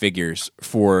making figures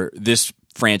for this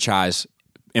franchise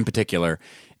in particular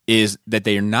is that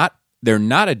they're not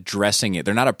addressing it.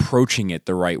 They're not approaching it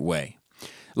the right way.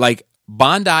 Like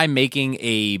Bandai making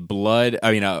a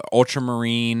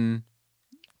Ultramarine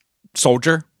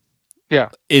soldier. Yeah,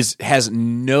 has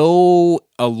no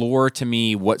allure to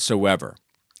me whatsoever.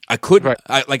 I couldn't.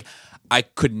 Right. I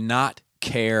could not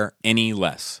care any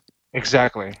less.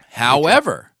 Exactly.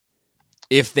 However,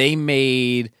 if they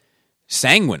made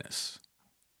Sanguinus,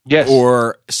 yes,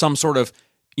 or some sort of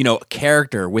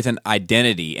character with an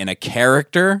identity and a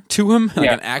character to him, like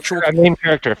an actual main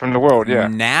character from the world, yeah.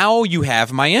 Now you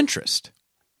have my interest.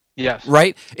 Yes.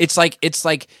 Right? It's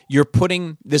like you're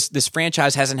putting this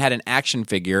franchise hasn't had an action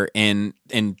figure in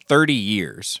 30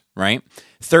 years, right?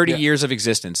 30 years of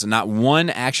existence, and not one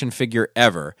action figure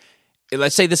ever.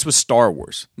 Let's say this was Star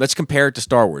Wars. Let's compare it to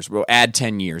Star Wars. We'll add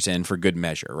 10 years in for good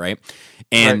measure, right?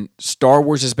 And Star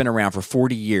Wars has been around for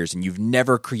 40 years, and you've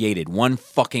never created one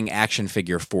fucking action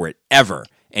figure for it, ever.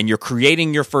 And you're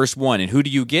creating your first one, and who do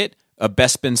you get? A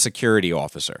Bespin security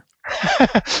officer.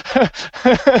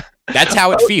 That's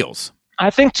how it feels. I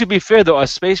think, to be fair, though, a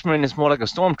Space Marine is more like a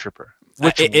Stormtrooper.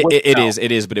 Which it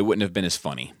is, but it wouldn't have been as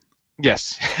funny.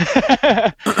 Yes.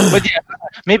 But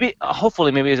yeah,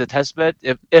 hopefully maybe as a test bed,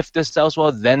 if this sells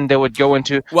well, then they would go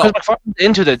into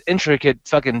the intricate,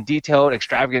 fucking detailed,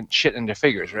 extravagant shit in their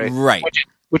figures, right? Right.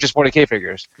 Which is 40K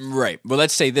figures. Right. Well,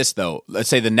 let's say this, though. Let's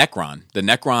say the Necron. The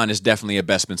Necron is definitely a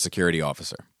Bespin security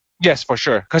officer. Yes, for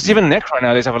sure. Because even Necron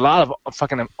nowadays have a lot of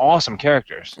fucking awesome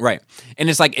characters. Right, and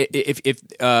it's like if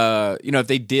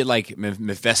they did like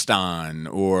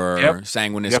Mephiston or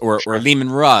Sanguinus or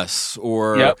Leman Russ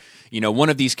or one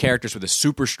of these characters with a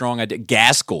super strong idea,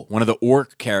 Gaskell, one of the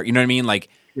orc characters. You know what I mean? Like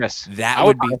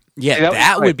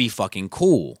that would be fucking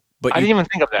cool. But I didn't even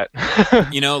think of that.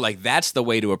 That's the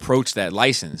way to approach that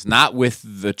license, not with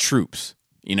the troops.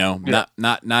 Not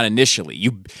initially.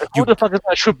 Who the fuck is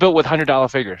that troop built with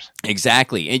 $100 figures?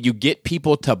 Exactly, and you get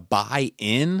people to buy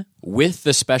in with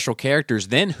the special characters.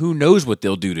 Then who knows what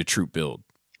they'll do to troop build?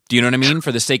 Do you know what I mean?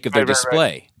 For the sake of their display.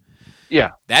 Right.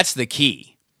 Yeah, that's the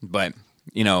key. But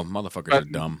motherfuckers are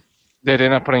dumb. They're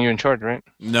not putting you in charge, right?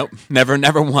 Nope,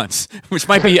 never once. Which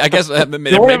might be, I guess, maybe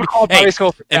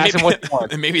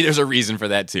there's a reason for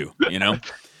that too.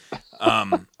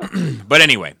 But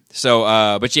anyway,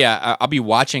 but yeah, I'll be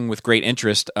watching with great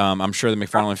interest. I'm sure the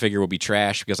McFarlane figure will be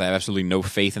trash because I have absolutely no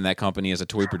faith in that company as a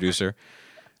toy producer.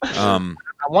 I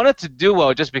want it to do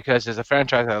well just because it's a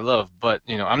franchise I love, but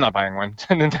I'm not buying one.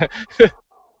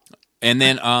 And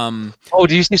then,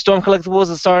 do you see Storm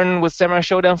Collectibles is starting with Samurai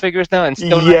Showdown figures now? And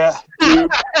still dude.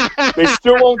 They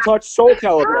still won't touch Soul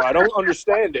Calibur. I don't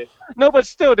understand it. No, but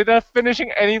still, they're not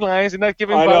finishing any lines. They're not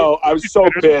giving. I know. I was so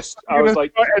pissed. I was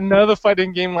like, another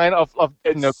fighting game line of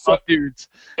dudes.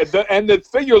 And the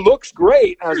figure looks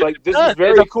great. I was like, this is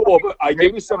very cool. But I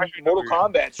gave me some Mortal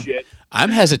Kombat shit.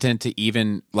 I'm hesitant to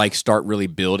even start really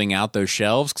building out those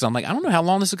shelves because I'm like, I don't know how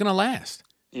long this is going to last.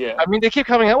 Yeah, I mean, they keep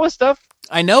coming out with stuff.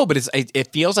 I know, but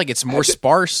it feels like it's more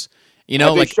sparse.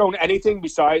 Have they shown anything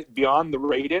beyond the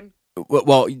Raiden?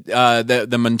 Well,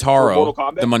 the Montaro,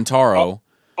 the Montaro.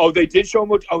 Oh, they did show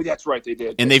much. Oh, that's right, they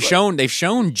did. And they've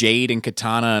shown Jade and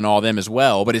Katana and all them as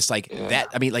well. But it's that.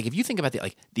 I mean, if you think about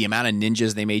the amount of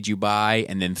ninjas they made you buy,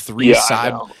 and then three I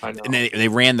know. and then they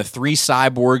ran the 3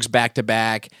 cyborgs back to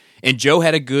back. And Joe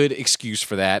had a good excuse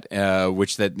for that,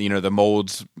 which the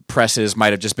molds presses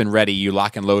might have just been ready. You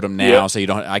lock and load them now, Yep. so you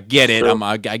don't. I get it. True.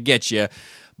 I get you,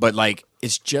 but like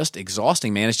it's just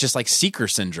exhausting, man. It's just like Seeker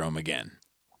syndrome again.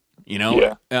 You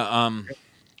know? Yeah.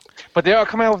 But they are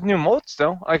coming out with new modes,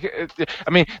 though. Like,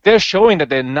 I mean, they're showing that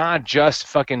they're not just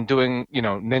fucking doing,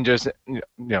 ninjas,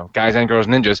 guys and girls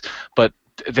ninjas, but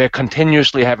they're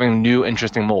continuously having new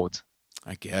interesting modes.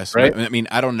 I guess. Right? I mean,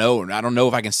 I don't know. I don't know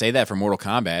if I can say that for Mortal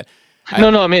Kombat.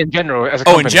 No, I mean in general as a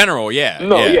Oh, company. in general, yeah.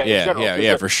 No, yeah, yeah, in yeah, general, yeah, 'cause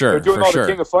yeah, for sure. They're doing for all sure.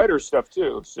 the King of Fighters stuff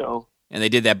too. So. And they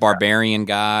did that Barbarian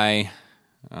guy.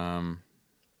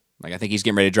 Like I think he's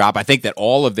getting ready to drop. I think that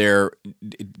all of their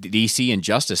DC and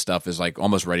Justice stuff is like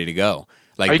almost ready to go.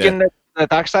 Like Are you getting the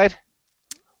dark side?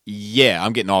 Yeah,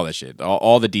 I'm getting all that shit.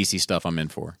 All the DC stuff I'm in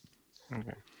for.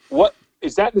 What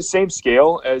is that in the same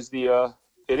scale as the?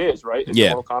 It is right. It's Yeah.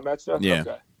 the Mortal Kombat stuff. Yeah.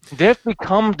 Okay. They've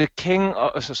become the king,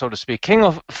 so to speak, king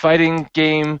of fighting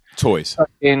game Toys.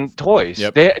 in toys.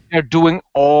 Yep. They're doing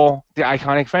all the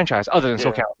iconic franchise, other than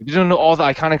Yeah. SoCal. They don't know all the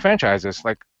iconic franchises.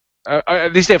 Like,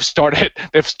 at least they've started.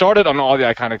 They've started on all the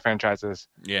iconic franchises.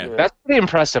 Yeah, Yeah. That's pretty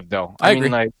impressive, though. I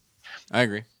mean,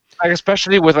 agree. like especially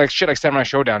especially with like shit like Samurai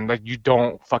Showdown. Like, you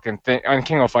don't fucking think on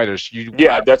King of Fighters. You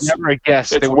That's never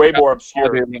guess. it's they way would more all obscure.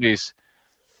 the movies.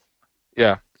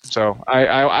 Yeah. So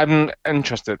I'm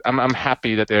interested. I'm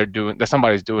happy that that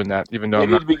somebody's doing that, even though They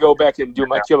I'm need not. to go back and do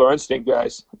my Killer Instinct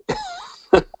guys.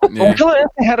 Yeah. Killer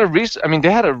Instinct had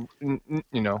they had a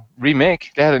remake.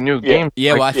 They had a new game.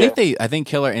 Yeah, well, Yeah. I think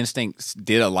Killer Instinct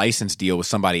did a license deal with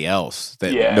somebody else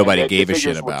that Yeah, nobody the gave a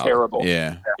figures shit were about. terrible.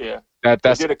 Yeah, Yeah. They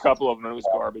They did a couple of them and it was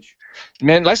garbage.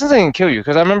 Man, licensing can kill you,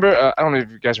 because I remember. I don't know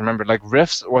if you guys remember. Like,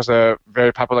 Rifts was a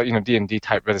very popular, D&D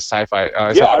type, but it's sci-fi.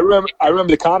 Yeah, I remember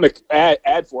the comic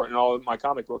ad for it in all of my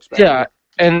comic books. Back Yeah,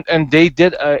 and they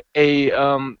did a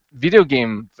video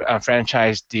game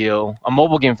franchise deal, a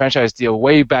mobile game franchise deal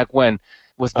way back when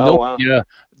with Oh, wow. Nokia,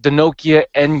 the Nokia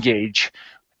N-Gage.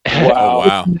 Wow. Oh,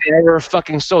 wow. They were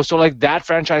fucking so like that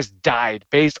franchise died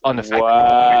based on the fact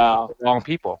Wow. that the wrong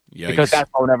people, Yikes. because that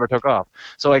phone never took off.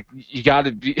 So like you got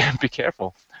to be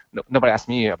careful. No, nobody asked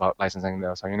me about licensing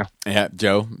though, so Yeah,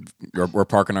 Joe, we're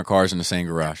parking our cars in the same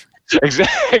garage.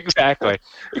 Exactly.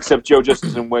 Except Joe just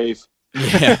doesn't wave.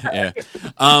 Yeah.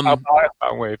 I'll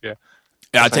wave, yeah.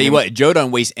 I'll tell you what, Joe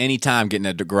doesn't waste any time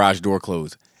getting the garage door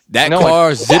closed. That No,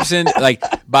 car zips in, like,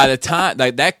 by the time,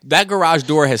 like, that garage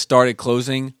door has started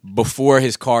closing before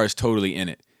his car is totally in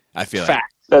it, I feel like.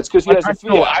 Fact. That's because he has a I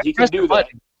Fiat. He can pressed the do that.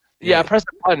 button. Yeah, I pressed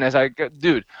the button as I go,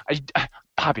 dude.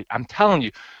 Bobby, I'm telling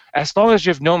you, as long as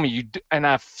you've known me, and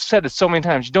I've said it so many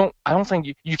times, I don't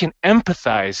think you can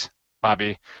empathize,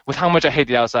 Bobby, with how much I hate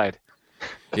the outside.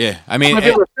 Yeah, I You mean, might be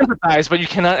able to sympathize, but you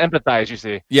cannot empathize. You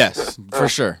see. yes, for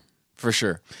sure.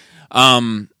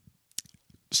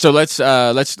 So let's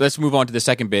move on to the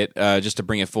second bit, just to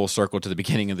bring it full circle to the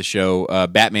beginning of the show.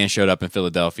 Batman showed up in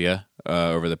Philadelphia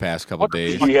over the past couple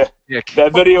days. Yeah, Yeah,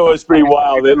 that video was pretty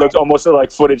wild. It looked almost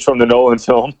like footage from the Nolan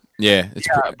film. Yeah, it's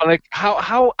but like,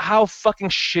 how fucking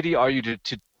shitty are you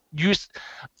to use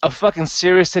a fucking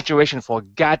serious situation for a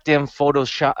goddamn photo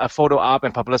op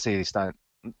and publicity stunt?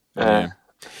 yeah.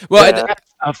 Well, That's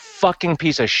a fucking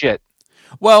piece of shit.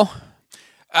 well,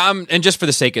 and just for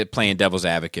the sake of playing devil's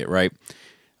advocate, right?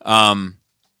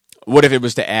 What if it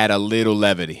was to add a little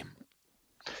levity?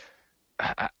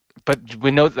 But we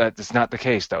know that it's not the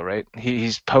case, though, right?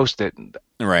 He's posted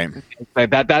Right. like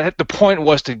that. The point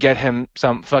was to get him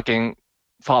some fucking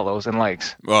follows and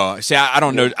likes. Well, see, I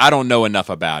don't know. I don't know enough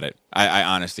about it. I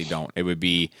honestly don't. It would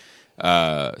be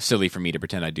silly for me to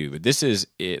pretend I do. But this is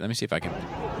it. Let me see if I can.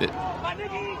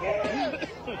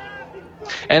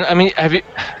 And I mean, have you?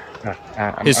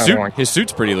 His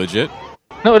suit's pretty legit.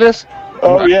 No, it is.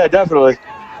 Oh yeah, definitely.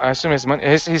 I assume it's money.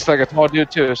 He's like a tall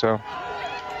dude too, so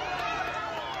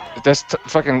that's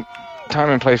fucking time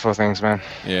and place for things, man.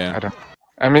 Yeah.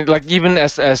 I mean, like, even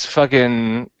as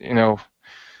fucking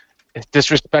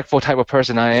disrespectful type of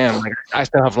person I am, like, I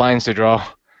still have lines to draw.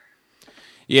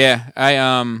 Yeah. I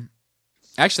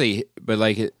actually, but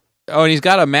like, oh, and he's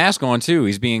got a mask on too.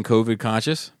 He's being COVID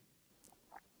conscious.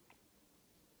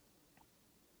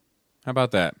 How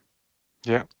about that?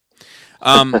 Yeah.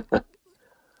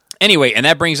 Anyway, and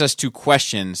that brings us to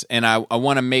questions, and I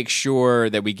want to make sure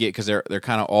that we get, because they're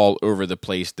kind of all over the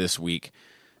place this week.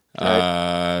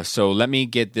 Right. So let me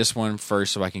get this one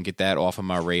first, so I can get that off of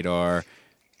my radar.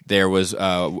 There was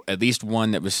at least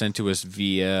one that was sent to us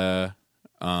via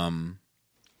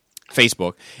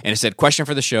Facebook, and it said, "Question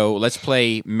for the show: Let's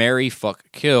play Marry,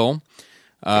 Fuck, Kill."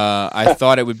 I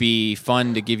thought it would be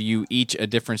fun to give you each a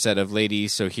different set of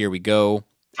ladies, so here we go.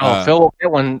 Phil will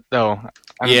get one though.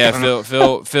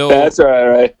 Phil. That's all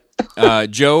right.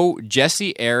 Joe,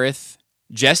 Jesse, Aerith,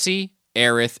 Jesse,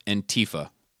 Aerith, and Tifa.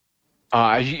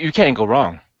 You can't go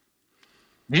wrong.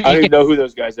 I don't even know who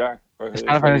those guys are. It's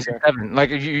Final Fantasy VII. Like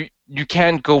you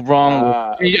can't go wrong.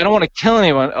 I don't want to kill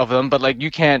any one of them, but like you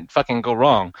can't fucking go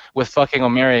wrong with fucking or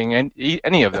marrying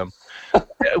any of them.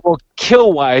 Well,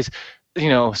 kill wise,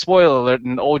 spoiler alert,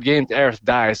 in old games, Aerith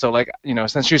dies. So like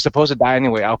since she's supposed to die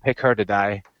anyway, I'll pick her to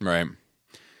die. Right.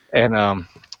 And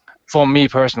for me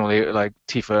personally, like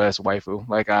Tifa as waifu,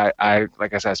 like I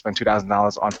said, I spent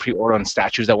 $2,000 on pre-order on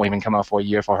statues that won't even come out for a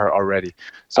year for her already.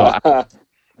 So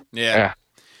yeah.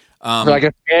 So I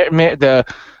guess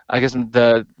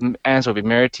the answer would be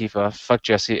marry Tifa, fuck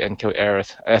Jesse, and kill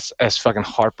Aerith. As fucking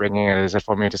heartbreaking as it is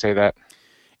for me to say that.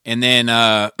 And then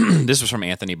this was from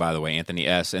Anthony, by the way, Anthony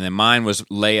S. And then mine was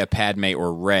Leia, Padme,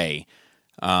 or Rey.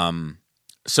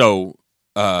 So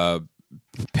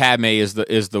Padme is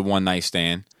the one night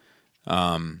stand.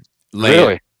 Leia,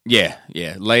 really? Yeah.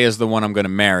 Leia's the one I'm going to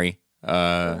marry.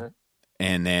 And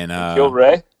then kill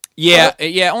Rey.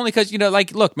 Yeah, only because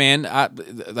look, man,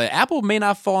 the apple may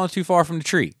not fall too far from the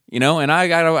tree, and I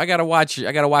gotta watch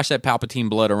that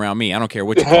Palpatine blood around me. I don't care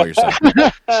what you call yourself.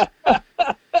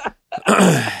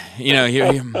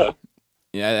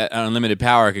 That unlimited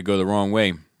power could go the wrong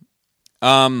way.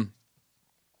 And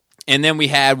then we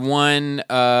had one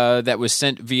that was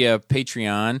sent via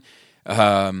Patreon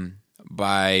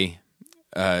by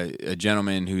a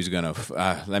gentleman who's gonna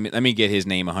let me get his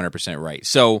name 100% right.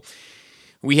 So.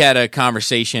 We had a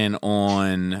conversation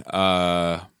on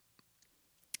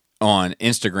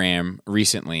Instagram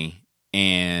recently,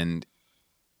 and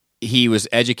he was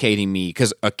educating me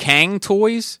because a Kang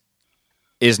Toys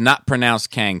is not pronounced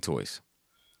Kang Toys,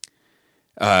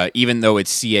 even though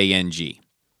it's CANG.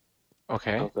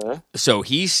 Okay. So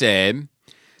he said,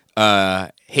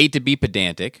 hate to be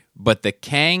pedantic, but the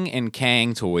Kang and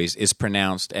Kang Toys is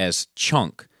pronounced as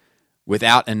chunk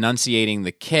without enunciating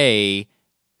the K.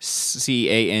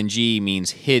 CANG means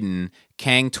hidden.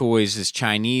 Kang Toys'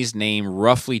 Chinese name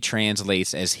roughly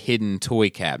translates as hidden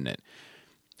toy cabinet.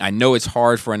 I know it's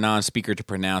hard for a non-speaker to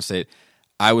pronounce it.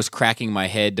 I was cracking my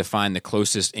head to find the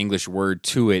closest English word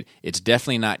to it. It's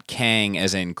definitely not Kang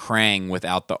as in Krang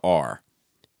without the R.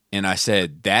 And I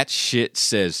said, that shit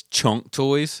says chunk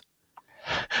toys?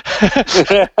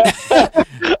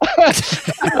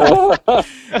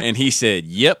 And he said,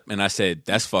 yep. And I said,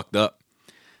 that's fucked up.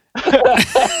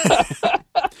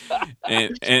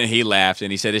 and he laughed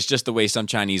and he said it's just the way some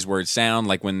Chinese words sound,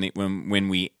 like when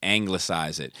we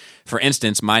anglicize it. For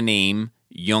instance, my name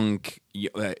Yung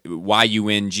YUNG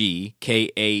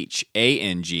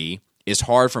is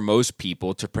hard for most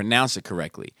people to pronounce it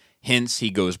correctly. Hence, he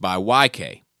goes by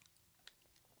YK.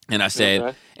 And I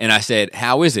said,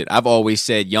 how is it? I've always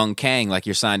said Young Kang like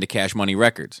you're signed to Cash Money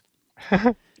Records.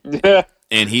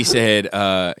 And he said,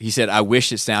 I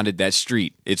wish it sounded that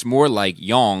street. It's more like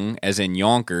Yong, as in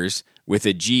Yonkers, with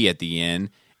a G at the end,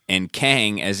 and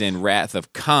Kang, as in Wrath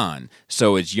of Khan.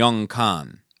 So it's Young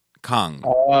Kong.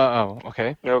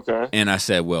 Okay. And I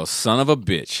said, well, son of a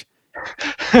bitch.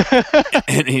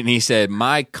 and he said,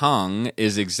 my Kong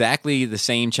is exactly the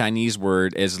same Chinese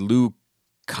word as Liu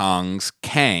Kang's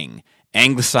Kang.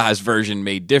 Anglicized version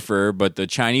may differ, but the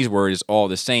Chinese word is all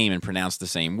the same and pronounced the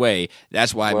same way.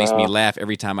 That's why it makes me laugh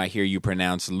every time I hear you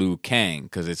pronounce Liu Kang,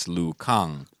 because it's Liu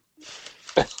Kang.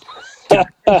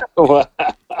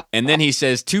 And then he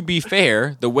says, to be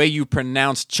fair, the way you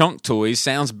pronounce chunk toys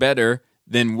sounds better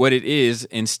than what it is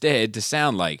instead to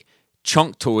sound like.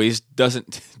 Chunk toys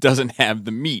doesn't have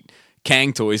the meat.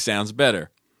 Kang toys sounds better.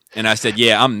 And I said,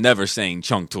 yeah, I'm never saying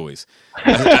chunk toys.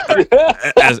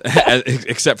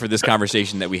 Except for this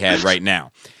conversation that we had right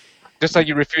now. Just like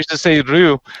you refuse to say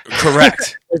Ryu.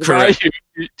 Correct. Correct.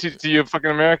 To you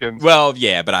fucking Americans. Well,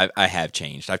 yeah, but I have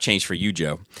changed. I've changed for you,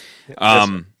 Joe.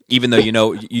 Even though you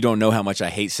don't know how much I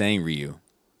hate saying Ryu.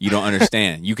 You don't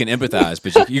understand. You can empathize,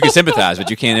 but you can sympathize, but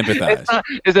you can't empathize.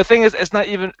 The thing is, it's not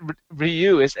even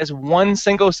Ryu. It's one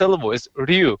single syllable. It's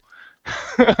Ryu.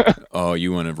 Oh,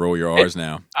 you want to roll your R's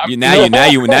now? Now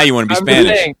you want to be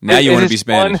Spanish. Now you want to be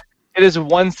Spanish. It is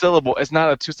one syllable. It's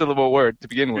not a two-syllable word to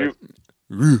begin with.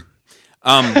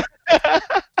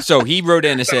 So he wrote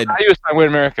in and said, I use my way in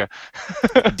America.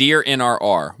 Dear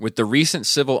NRR, with the recent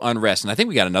civil unrest, and I think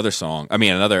we got another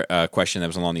question that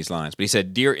was along these lines, but he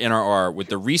said, Dear NRR, with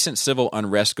the recent civil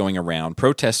unrest going around,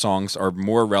 protest songs are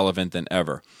more relevant than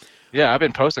ever. Yeah, I've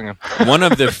been posting them. One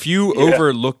of the few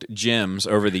overlooked gems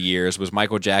over the years was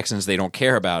Michael Jackson's They Don't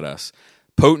Care About Us.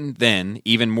 Potent then,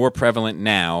 even more prevalent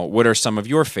now. What are some of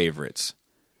your favorites?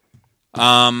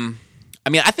 I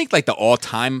think like the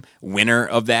all-time winner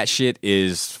of that shit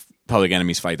is Public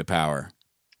Enemy's Fight the Power.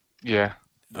 Yeah.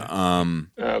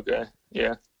 Okay.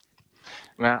 Yeah.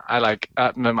 man, I like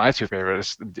my two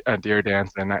favorites, Deer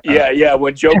Dance and Yeah.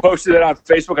 When Joe posted it on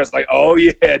Facebook, I was like, "Oh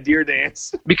yeah, Deer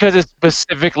Dance," because it's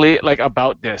specifically like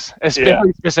about this. It's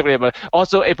specifically about.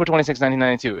 Also, April 26,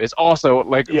 1992 is also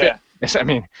like. Yeah. I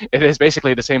mean, it is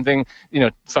basically the same thing.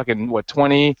 Fucking what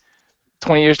 20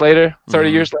 years later, 30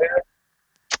 years later,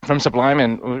 from Sublime,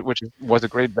 and which was a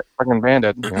great fucking band.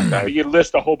 That you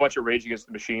list a whole bunch of Rage Against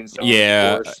the Machine songs.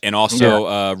 Yeah, and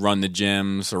also Run the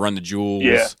Gems or Run the Jewels.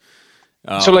 Yeah.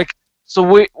 That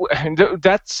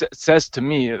says to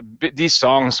me these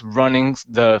songs running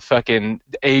the fucking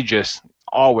ages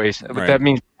always. Right. That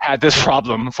means had this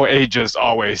problem for ages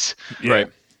always. Yeah.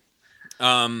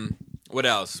 Right. What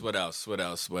else?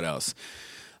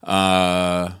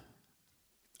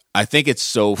 I think it's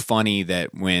so funny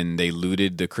that when they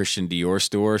looted the Christian Dior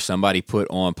store, somebody put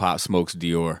on Pop Smoke's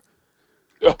Dior.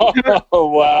 Oh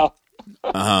wow.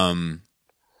 And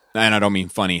I don't mean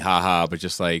funny, haha, but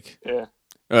just like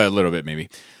a little bit maybe.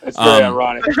 It's very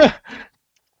ironic.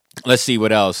 Let's see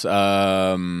what else.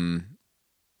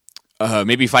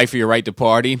 Maybe Fight for Your Right to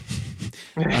Party.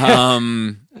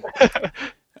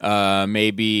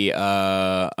 Maybe.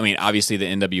 I mean, obviously the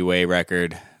NWA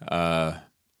record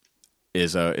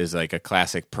is like a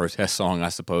classic protest song, I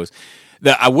suppose.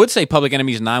 I would say Public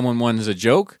Enemy's 911 is a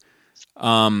joke.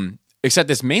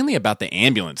 Except it's mainly about the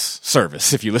ambulance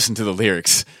service, if you listen to the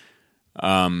lyrics.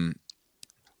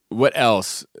 What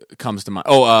else comes to mind?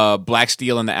 Oh, Black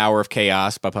Steel and the Hour of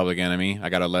Chaos by Public Enemy. I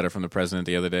got a letter from the president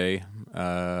the other day.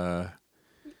 Yeah,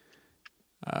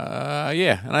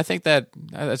 and I think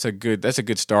that's a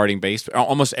good starting base.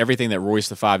 Almost everything that Royce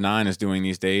the 5'9" is doing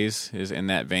these days is in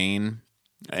that vein.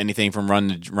 Anything from Run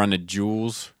the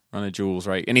Jewels,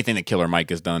 right? Anything that Killer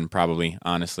Mike has done, probably,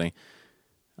 honestly.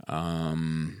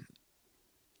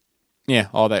 Yeah,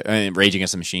 all that. And Rage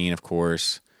Against the Machine, of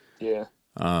course. Yeah.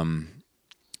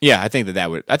 Yeah, I think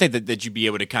that you'd be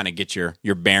able to kind of get your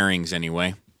bearings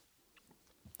anyway.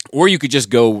 Or you could just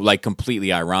go like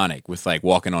completely ironic with like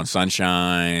Walking on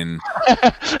Sunshine.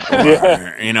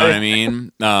 Or, you know what I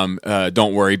mean?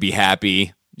 Don't Worry, Be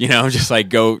Happy. Just like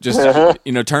go, just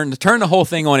turn the whole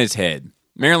thing on its head.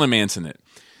 Marilyn Manson it.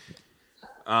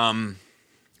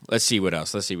 Let's see what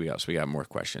else. We got more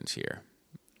questions here.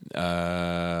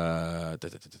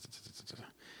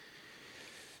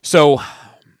 So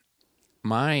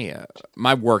my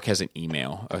work has an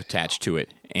email attached to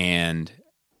it, and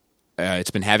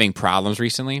it's been having problems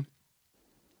recently.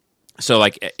 So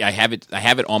like I have it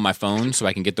on my phone so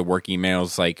I can get the work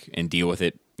emails and deal with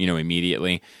it,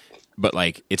 immediately. But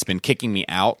like it's been kicking me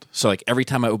out. So like every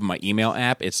time I open my email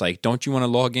app, it's like, don't you want to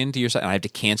log into your site? And I have to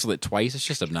cancel it twice. It's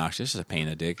just obnoxious. It's just a pain in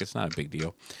the dick. It's not a big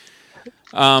deal.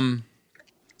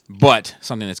 But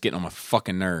something that's getting on my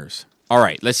fucking nerves. All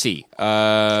right, let's see.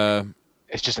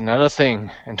 It's just another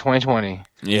thing in 2020.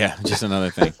 Yeah, just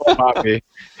another thing.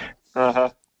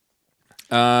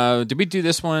 Did we do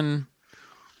this one?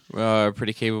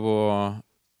 Pretty capable.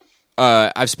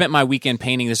 I've spent my weekend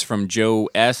painting. This from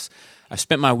Joe S. I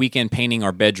spent my weekend painting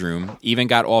our bedroom, even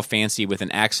got all fancy with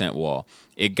an accent wall.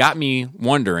 It got me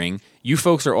wondering, you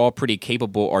folks are all pretty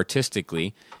capable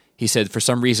artistically. He said, for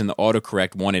some reason, the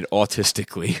autocorrect wanted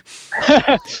autistically.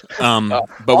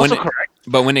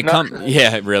 But when it comes,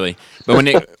 yeah, really. But when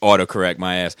it autocorrect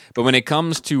my ass. But when it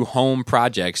comes to home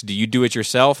projects, do you do it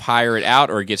yourself, hire it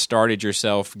out, or get started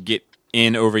yourself, get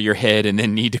in over your head, and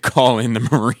then need to call in the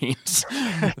Marines?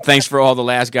 Thanks for all the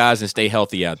last guys, and stay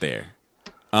healthy out there.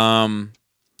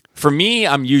 For me,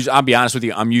 I'll be honest with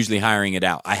you, I'm usually hiring it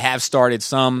out. I have started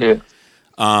some. Yeah.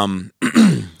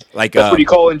 Like that's what you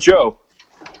call in Joe.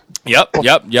 Yep. And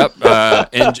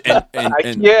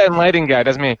lighting guy,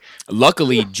 that's me.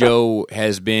 Luckily, Joe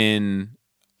has been,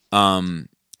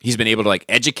 he's been able to like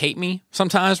educate me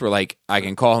sometimes. Where like I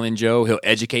can call in Joe, he'll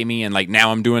educate me, and like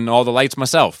now I'm doing all the lights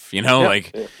myself. It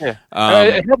helps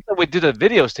that we do the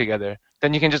videos together.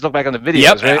 Then you can just look back on the videos.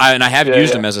 Yep, right? and I have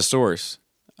used them as a source.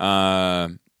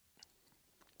 But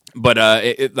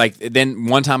then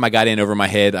one time I got in over my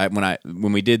head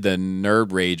when we did the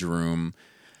Nerd Rage room.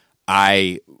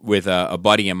 I with a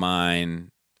buddy of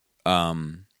mine,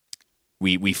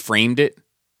 we framed it,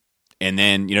 and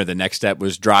then the next step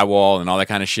was drywall and all that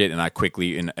kind of shit. And I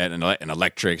quickly an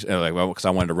electric because I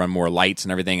wanted to run more lights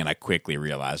and everything, and I quickly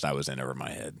realized I was in over my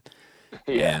head.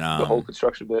 Yeah, and, the whole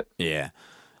construction bit. Yeah,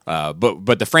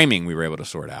 but the framing we were able to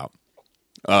sort out.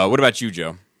 What about you,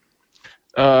 Joe?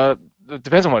 It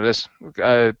depends on what it is.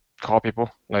 I call people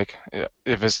like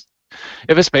if it's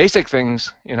basic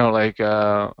things, like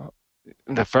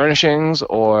the furnishings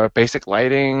or basic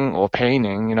lighting or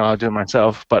painting, I'll do it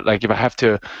myself. But like if I have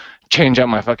to change out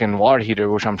my fucking water heater,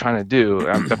 which I'm trying to do,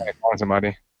 I'm definitely calling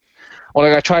somebody. Well,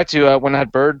 like I tried to when I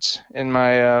had birds in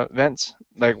my vents.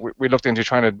 Like we looked into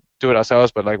trying to do it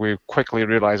ourselves, but like we quickly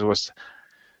realized it was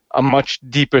a much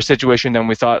deeper situation than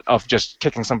we thought of just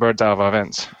kicking some birds out of our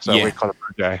vents. So we called it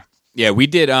bird guy. Yeah, we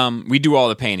did. We do all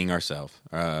the painting ourselves.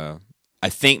 I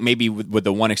think maybe with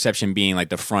the one exception being like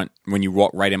the front when you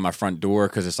walk right in my front door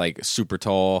because it's like super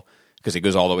tall because it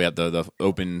goes all the way up the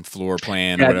open floor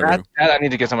plan or whatever. That I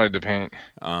need to get somebody to paint.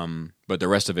 But the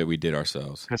rest of it we did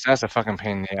ourselves. Because that's a fucking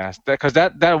pain in the ass. Because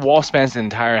that wall spans the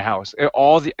entire house,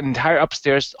 all the entire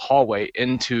upstairs hallway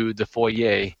into the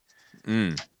foyer.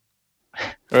 Right?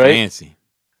 Fancy.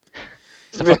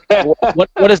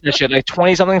 What is this shit? Like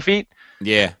 20-something feet?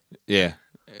 Yeah.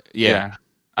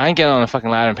 I ain't getting on a fucking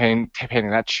ladder and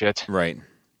painting that shit. Right.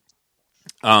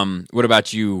 What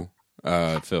about you,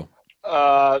 Phil?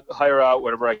 Hire out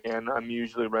whatever I can. I'm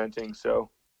usually renting, so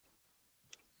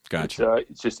gotcha.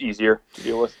 It's just easier to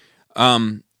deal with.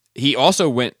 He also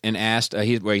went and asked.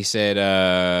 He said,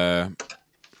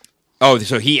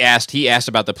 so he asked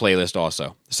about the playlist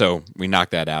also. So we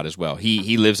knocked that out as well.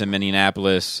 He lives in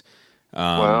Minneapolis.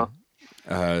 Wow.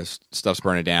 Stuff's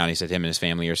burning down. He said him and his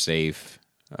family are safe.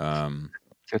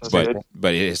 That's but good.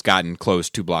 but it has gotten close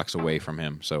 2 blocks away from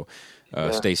him. So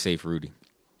stay safe, Rudy.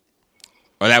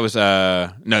 Oh, that was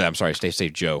I'm sorry. Stay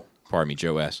safe, Joe. Pardon me,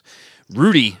 Joe S.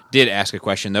 Rudy did ask a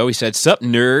question though. He said, "Sup,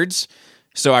 nerds."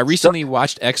 So I recently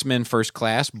watched X-Men First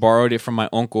Class, borrowed it from my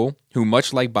uncle, who,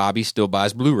 much like Bobby, still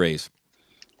buys Blu-rays.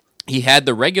 He had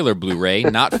the regular Blu-ray,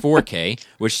 not 4K,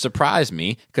 which surprised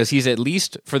me, because he's at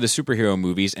least, for the superhero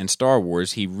movies and Star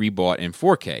Wars, he rebought in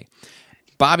 4K.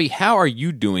 Bobby, how are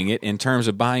you doing it in terms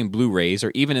of buying Blu-rays,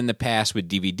 or even in the past with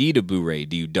DVD to Blu-ray?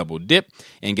 Do you double dip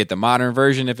and get the modern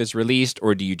version if it's released,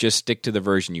 or do you just stick to the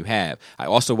version you have? I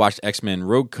also watched X-Men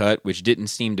Rogue Cut, which didn't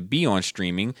seem to be on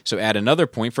streaming, so add another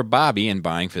point for Bobby in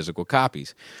buying physical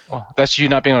copies. Well, that's you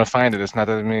not being able to find it. It's not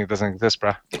that it doesn't exist,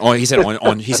 bro. Oh, he said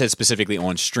he said specifically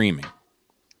on streaming.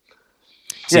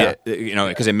 See,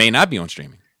 because it may not be on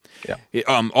streaming. Yeah.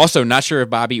 Also, not sure if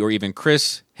Bobby or even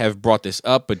Chris have brought this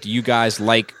up, but do you guys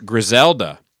like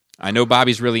Griselda? I know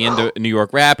Bobby's really into New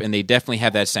York rap, and they definitely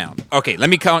have that sound. Okay,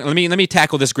 let me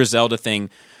tackle this Griselda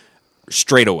thing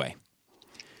straight away.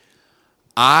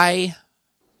 Oh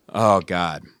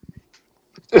God,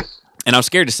 and I'm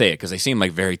scared to say it because they seem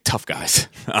like very tough guys.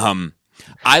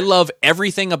 I love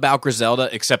everything about Griselda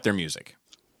except their music.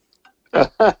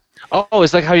 Oh,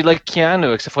 it's like how you like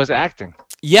Keanu except for his acting.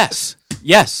 Yes.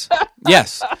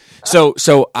 So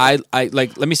I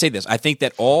like. Let me say this. I think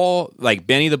that all like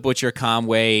Benny the Butcher,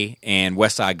 Conway, and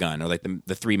West Side Gun are like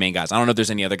the 3 main guys. I don't know if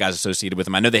there's any other guys associated with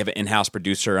them. I know they have an in-house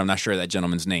producer. I'm not sure of that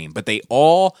gentleman's name, but they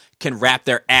all can rap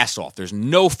their ass off. There's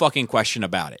no fucking question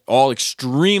about it. All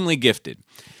extremely gifted.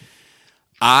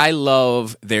 I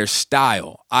love their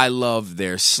style. I love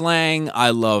their slang.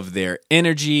 I love their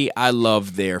energy. I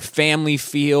love their family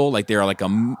feel. Like they're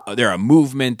a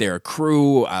movement. They're a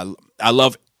crew. I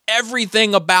love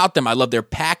everything about them. I love their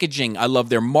packaging. I love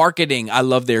their marketing. I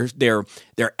love their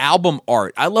album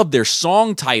art. I love their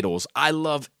song titles. I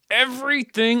love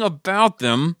everything about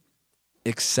them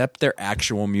except their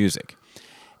actual music.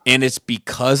 And it's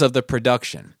because of the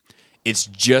production. It's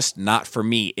just not for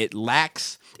me.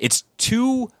 It's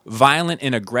too violent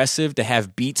and aggressive to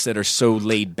have beats that are so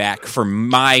laid back for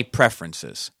my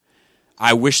preferences.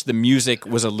 I wish the music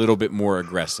was a little bit more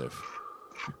aggressive.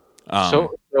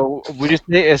 So would you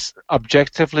say it's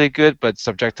objectively good, but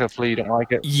subjectively you don't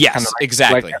like it? Yes, kind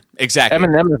of exactly.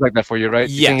 Eminem is like that for you, right?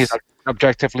 Yes. You think he's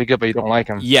objectively good, but you don't like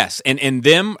him. Yes, and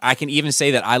them, I can even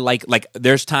say that I like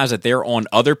there's times that they're on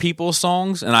other people's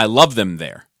songs, and I love them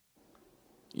there.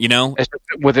 You know, it's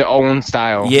with their own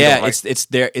style. Yeah, it's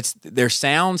their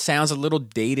sound sounds a little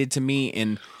dated to me,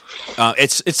 and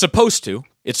it's supposed to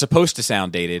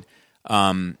sound dated.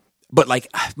 But like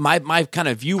my kind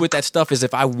of view with that stuff is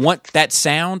if I want that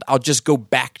sound, I'll just go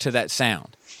back to that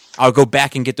sound. I'll go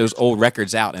back and get those old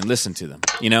records out and listen to them.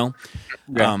 You know,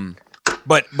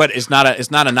 but it's not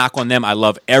a knock on them. I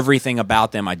love everything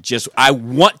about them. I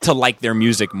want to like their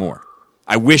music more.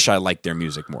 I wish I liked their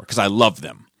music more because I love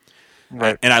them.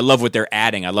 Right. And I love what they're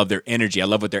adding. I love their energy. I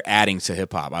love what they're adding to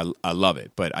hip hop. I love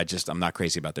it, but I'm not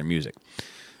crazy about their music.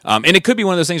 And it could be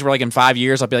one of those things where, like, in 5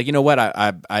 years, I'll be like, you know what?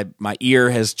 My ear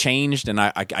has changed, and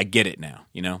I get it now.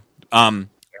 You know.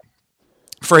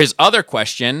 For his other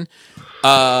question,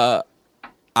 I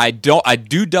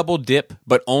do double dip,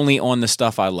 but only on the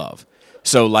stuff I love.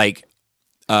 So, like,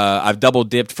 I've double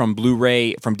dipped from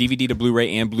DVD to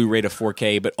Blu-ray and Blu-ray to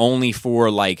 4K, but only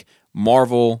for like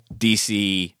Marvel,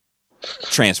 DC,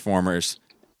 Transformers,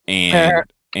 and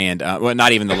well,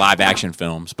 not even the live action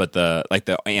films, but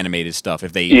the animated stuff.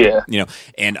 If they,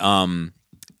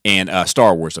 and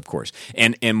Star Wars, of course.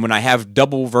 And when I have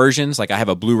double versions, like I have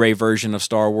a Blu-ray version of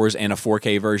Star Wars and a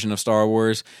 4K version of Star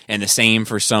Wars, and the same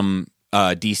for some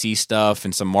DC stuff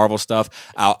and some Marvel stuff,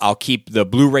 I'll keep the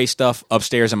Blu-ray stuff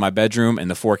upstairs in my bedroom and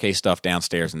the 4K stuff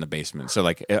downstairs in the basement. So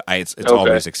like it's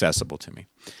always accessible to me.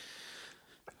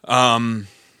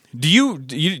 Do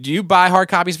you buy hard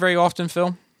copies very often,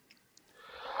 Phil?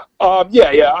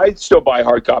 Yeah. I still buy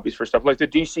hard copies for stuff like the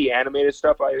DC animated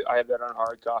stuff. I have that on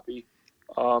hard copy.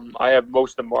 I have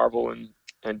most of the Marvel and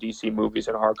DC movies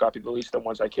in a hard copy, at least the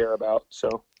ones I care about.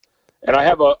 So, and I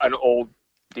have an old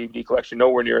DVD collection,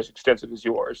 nowhere near as extensive as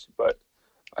yours, but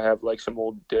I have like some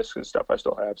old discs and stuff I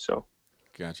still have. So,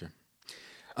 gotcha.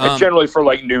 And generally for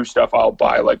like new stuff, I'll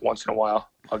buy like once in a while.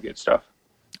 I'll get stuff.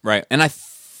 Right, and I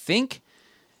think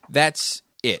that's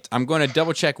it. I'm going to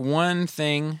double check one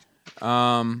thing.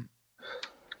 I'm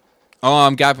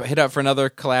got hit up for another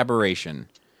collaboration.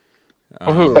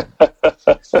 You're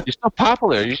still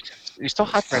popular. You're still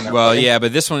hot right now. Well, yeah,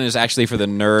 but this one is actually for the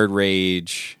Nerd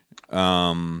Rage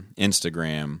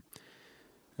Instagram.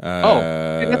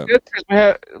 That's good. 'Cause we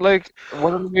have, like,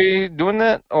 what are we doing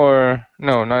that or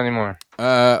no, not anymore?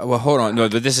 Well, hold on. No,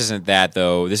 this isn't that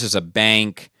though. This is a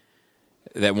bank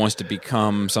that wants to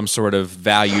become some sort of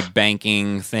valued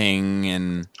banking thing,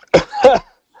 and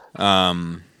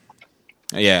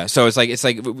yeah. So it's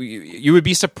like you would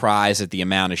be surprised at the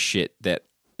amount of shit that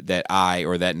I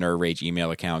or that Nerd Rage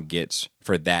email account gets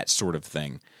for that sort of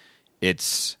thing.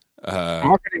 It's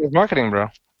marketing is marketing, bro.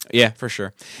 Yeah, for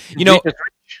sure. You know,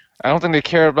 I don't think they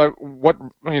care about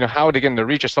how they get the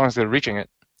reach as long as they're reaching it.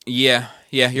 Yeah,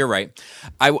 you're right.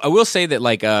 I will say that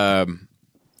like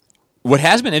what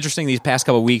has been interesting these past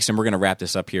couple of weeks, and we're going to wrap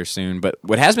this up here soon, but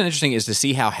what has been interesting is to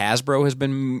see how Hasbro has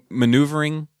been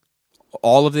maneuvering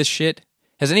all of this shit.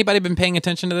 Has anybody been paying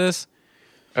attention to this?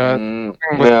 No,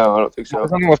 I don't think so.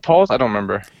 Something with Pulse? I don't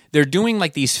remember. They're doing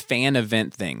like these fan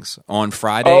event things on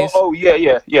Fridays. Oh,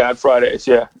 yeah, on Fridays,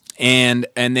 yeah. And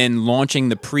then launching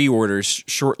the pre-orders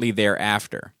shortly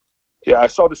thereafter. Yeah, I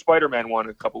saw the Spider-Man one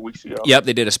a couple weeks ago. Yep,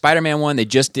 they did a Spider-Man one. They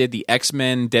just did the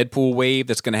X-Men Deadpool wave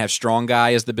that's going to have Strong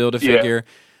Guy as the Build-A-Figure.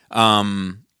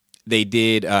 Yeah. They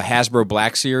did a Hasbro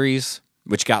Black Series,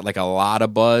 which got like a lot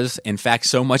of buzz. In fact,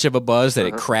 so much of a buzz that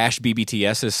it crashed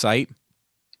BBTS's site.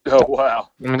 Oh, wow.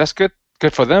 I mean, that's good.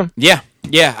 Good for them. Yeah.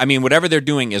 I mean, whatever they're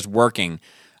doing is working.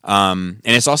 And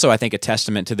it's also, I think, a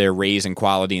testament to their raise in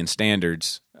quality and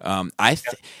standards.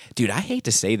 Dude, I hate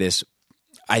to say this.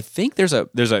 I think there's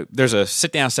a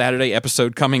Sit Down Saturday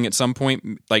episode coming at some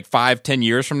point, like 5-10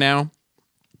 years from now,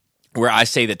 where I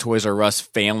say that Toys R Us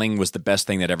failing was the best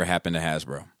thing that ever happened to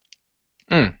Hasbro.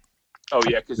 Oh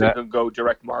yeah, because they can go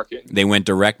direct market. They went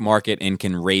direct market and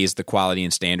can raise the quality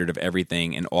and standard of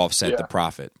everything and offset the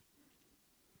profit.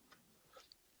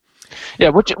 Yeah,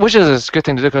 which is a good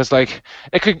thing to do because like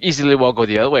it could easily well go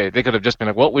the other way. They could have just been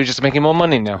like, "Well, we're just making more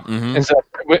money now," instead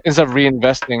of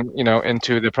reinvesting,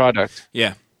 into the product.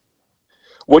 Yeah.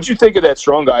 What'd you think of that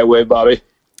Strong Guy wave, Bobby?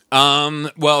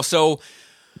 Well, so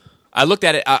I looked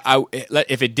at it.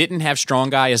 If it didn't have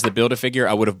Strong Guy as the Build-A-Figure,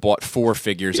 I would have bought 4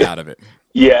 figures out of it.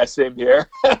 Yeah, same here.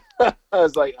 I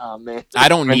was like, oh man, I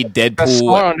don't need Deadpool. That's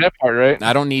smart on that part, right?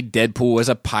 I don't need Deadpool as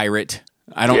a pirate.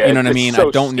 I don't. You know what I mean? So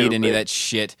I don't need any of that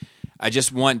shit. I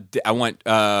just want. I want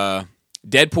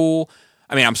Deadpool.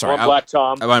 I mean, I'm sorry. I want Black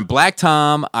Tom. I want Black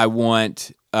Tom. I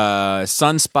want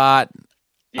Sunspot.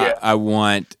 Yeah. I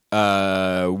want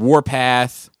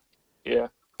Warpath. Yeah.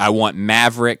 I want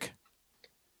Maverick.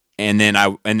 And then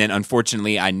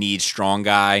unfortunately I need Strong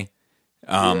Guy.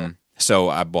 So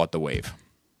I bought the wave.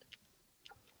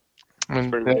 I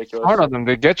mean, it's hard on them.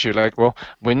 They get you like, well,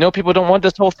 we know people don't want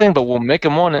this whole thing, but we'll make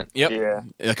them want it. Yep. Yeah.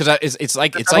 Because it's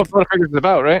like what it's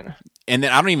about, right? And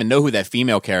then I don't even know who that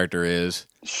female character is.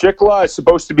 Shikla is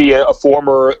supposed to be a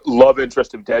former love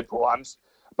interest of Deadpool.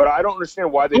 But I don't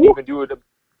understand why they'd even do it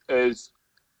as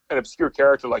an obscure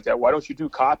character like that. Why don't you do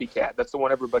Copycat? That's the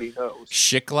one everybody knows.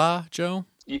 Shikla, Joe?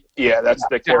 Yeah, that's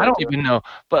the character. I don't even know.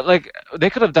 But like, they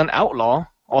could have done Outlaw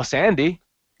or Sandy.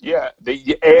 Yeah, they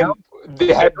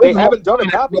haven't done a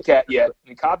Copycat yet.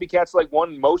 And Copycat's like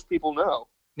one most people know.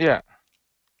 Yeah.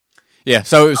 Yeah,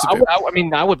 so it was,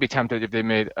 I would be tempted if they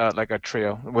made like a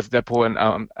trio with Deadpool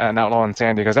and Outlaw and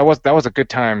Sandy because that was a good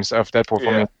times of Deadpool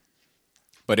for me.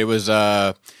 But it was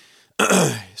so,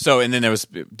 and then there was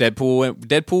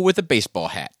Deadpool with a baseball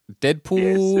hat.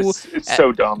 Deadpool, it's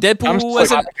so dumb. Deadpool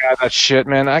wasn't that shit,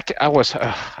 man. I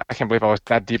can't believe I was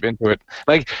that deep into it.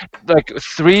 Like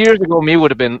 3 years ago, me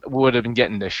would have been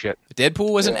getting this shit.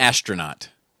 Deadpool was an astronaut.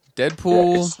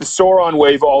 Deadpool. It's the Sauron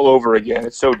wave all over again.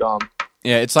 It's so dumb.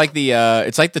 Yeah, it's like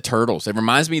the Turtles. It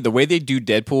reminds me the way they do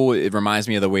Deadpool. It reminds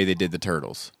me of the way they did the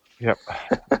Turtles. Yep.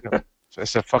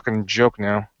 It's a fucking joke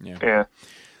now. Yeah.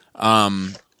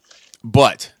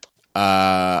 But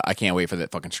I can't wait for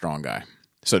that fucking strong guy,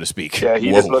 so to speak. Yeah,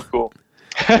 he does look cool.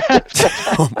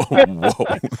 Whoa.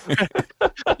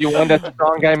 You want that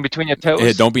strong guy in between your toes?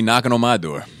 Yeah, don't be knocking on my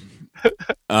door.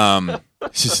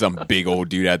 It's just some big old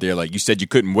dude out there like, you said you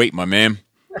couldn't wait, my man.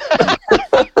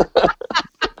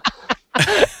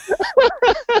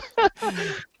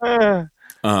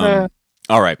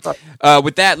 All right.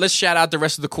 With that, let's shout out the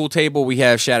rest of the cool table. We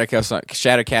have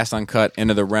Shattercast Uncut,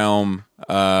 Into the Realm,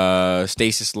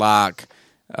 Stasis Lock,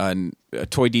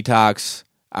 Toy Detox.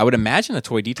 I would imagine a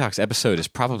Toy Detox episode is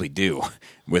probably due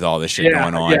with all this shit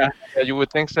going on. Yeah, you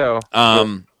would think so.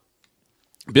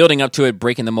 Building up to it,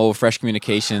 Breaking the Mold, Fresh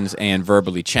Communications, and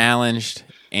Verbally Challenged.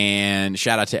 And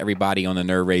shout out to everybody on the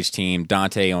Nerd Rage team.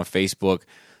 Dante on Facebook.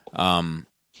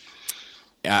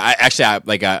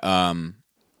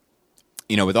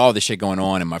 With all this shit going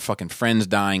on and my fucking friends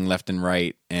dying left and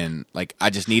right, and like I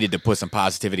just needed to put some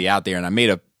positivity out there, and I made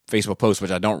a Facebook post,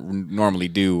 which I don't normally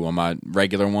do on my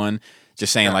regular one,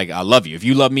 just saying like, I love you. If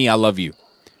you love me, I love you.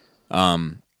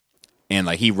 And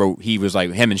like he was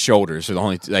like him and Shoulders, so the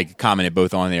only like commented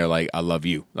both on there like, I love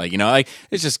you. Like, like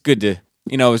it's just good to,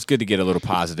 it's good to get a little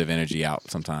positive energy out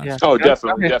sometimes. Yeah. Oh,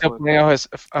 definitely. His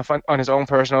on his own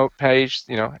personal page,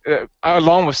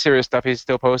 along with serious stuff, he's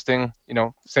still posting,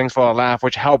 things for a laugh,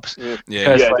 which helps.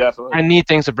 Yeah, definitely. I need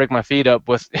things to break my feet up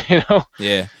with,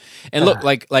 Yeah, and look,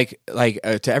 like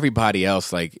to everybody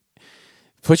else, like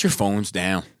put your phones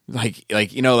down,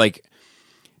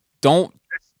 don't.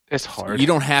 It's hard. You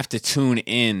don't have to tune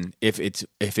in if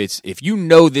you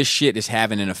know this shit is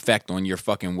having an effect on your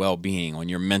fucking well-being, on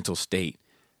your mental state.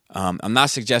 I'm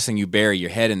not suggesting you bury your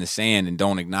head in the sand and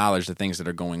don't acknowledge the things that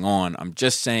are going on. I'm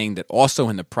just saying that also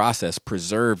in the process,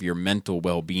 preserve your mental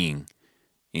well-being.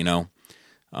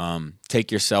 Take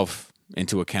yourself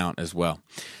into account as well.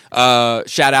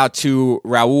 Shout out to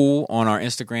Raul on our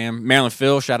Instagram. Maryland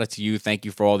Phil, shout out to you. Thank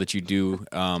you for all that you do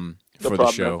for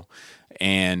the show.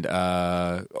 And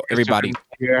everybody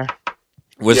here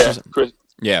was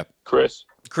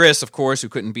Chris, of course, who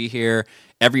couldn't be here.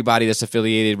 Everybody that's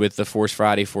affiliated with the Force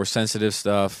Friday, Force Sensitive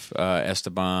stuff,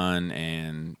 Esteban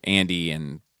and Andy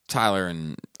and Tyler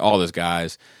and all those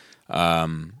guys.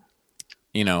 And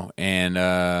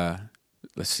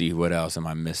let's see, what else am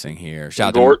I missing here?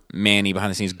 Shout out to Manny behind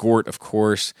the scenes. Gort, of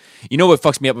course. You know what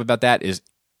fucks me up about that is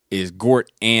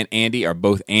Gort and Andy are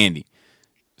both Andy.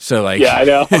 So like, yeah, I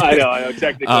know,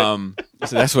 technically.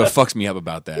 So that's what fucks me up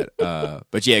about that.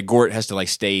 But yeah, Gort has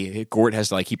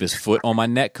to keep his foot on my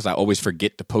neck because I always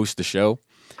forget to post the show.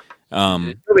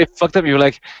 Really fucked up. You were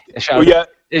like, shout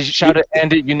at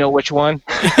Andy, you know which one.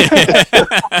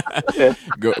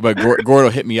 But Gort will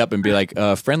hit me up and be like,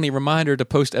 friendly reminder to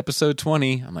post episode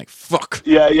 20. I'm like, fuck.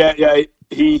 Yeah.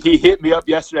 He hit me up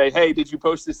yesterday. Hey, did you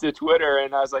post this to Twitter?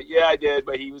 And I was like, yeah, I did.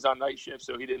 But he was on night shift,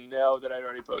 so he didn't know that I'd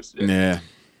already posted it. Yeah.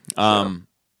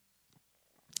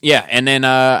 Yeah, and then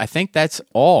I think that's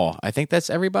all. I think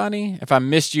that's everybody. If I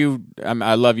missed you,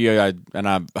 I love you, I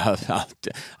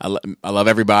love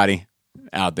everybody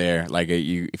out there. Like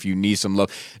if you need some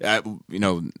love, that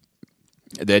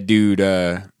dude.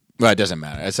 Well, it doesn't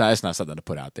matter. It's not something to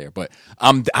put out there. But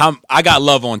I got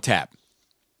love on tap.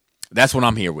 That's what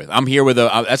I'm here with. I'm here with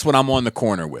that's what I'm on the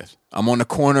corner with. I'm on the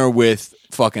corner with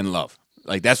fucking love.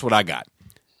 Like that's what I got.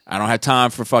 I don't have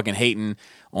time for fucking hating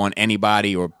on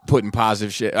anybody or putting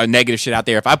positive shit, negative shit out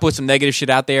there. If I put some negative shit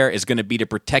out there, it's going to be to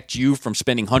protect you from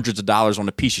spending hundreds of dollars on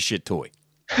a piece of shit toy.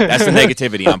 That's the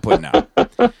negativity I'm putting out.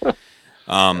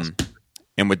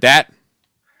 And with that,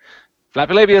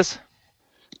 Flappy Labius.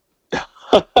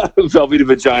 Velvety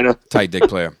Vagina. Tight dick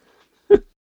player.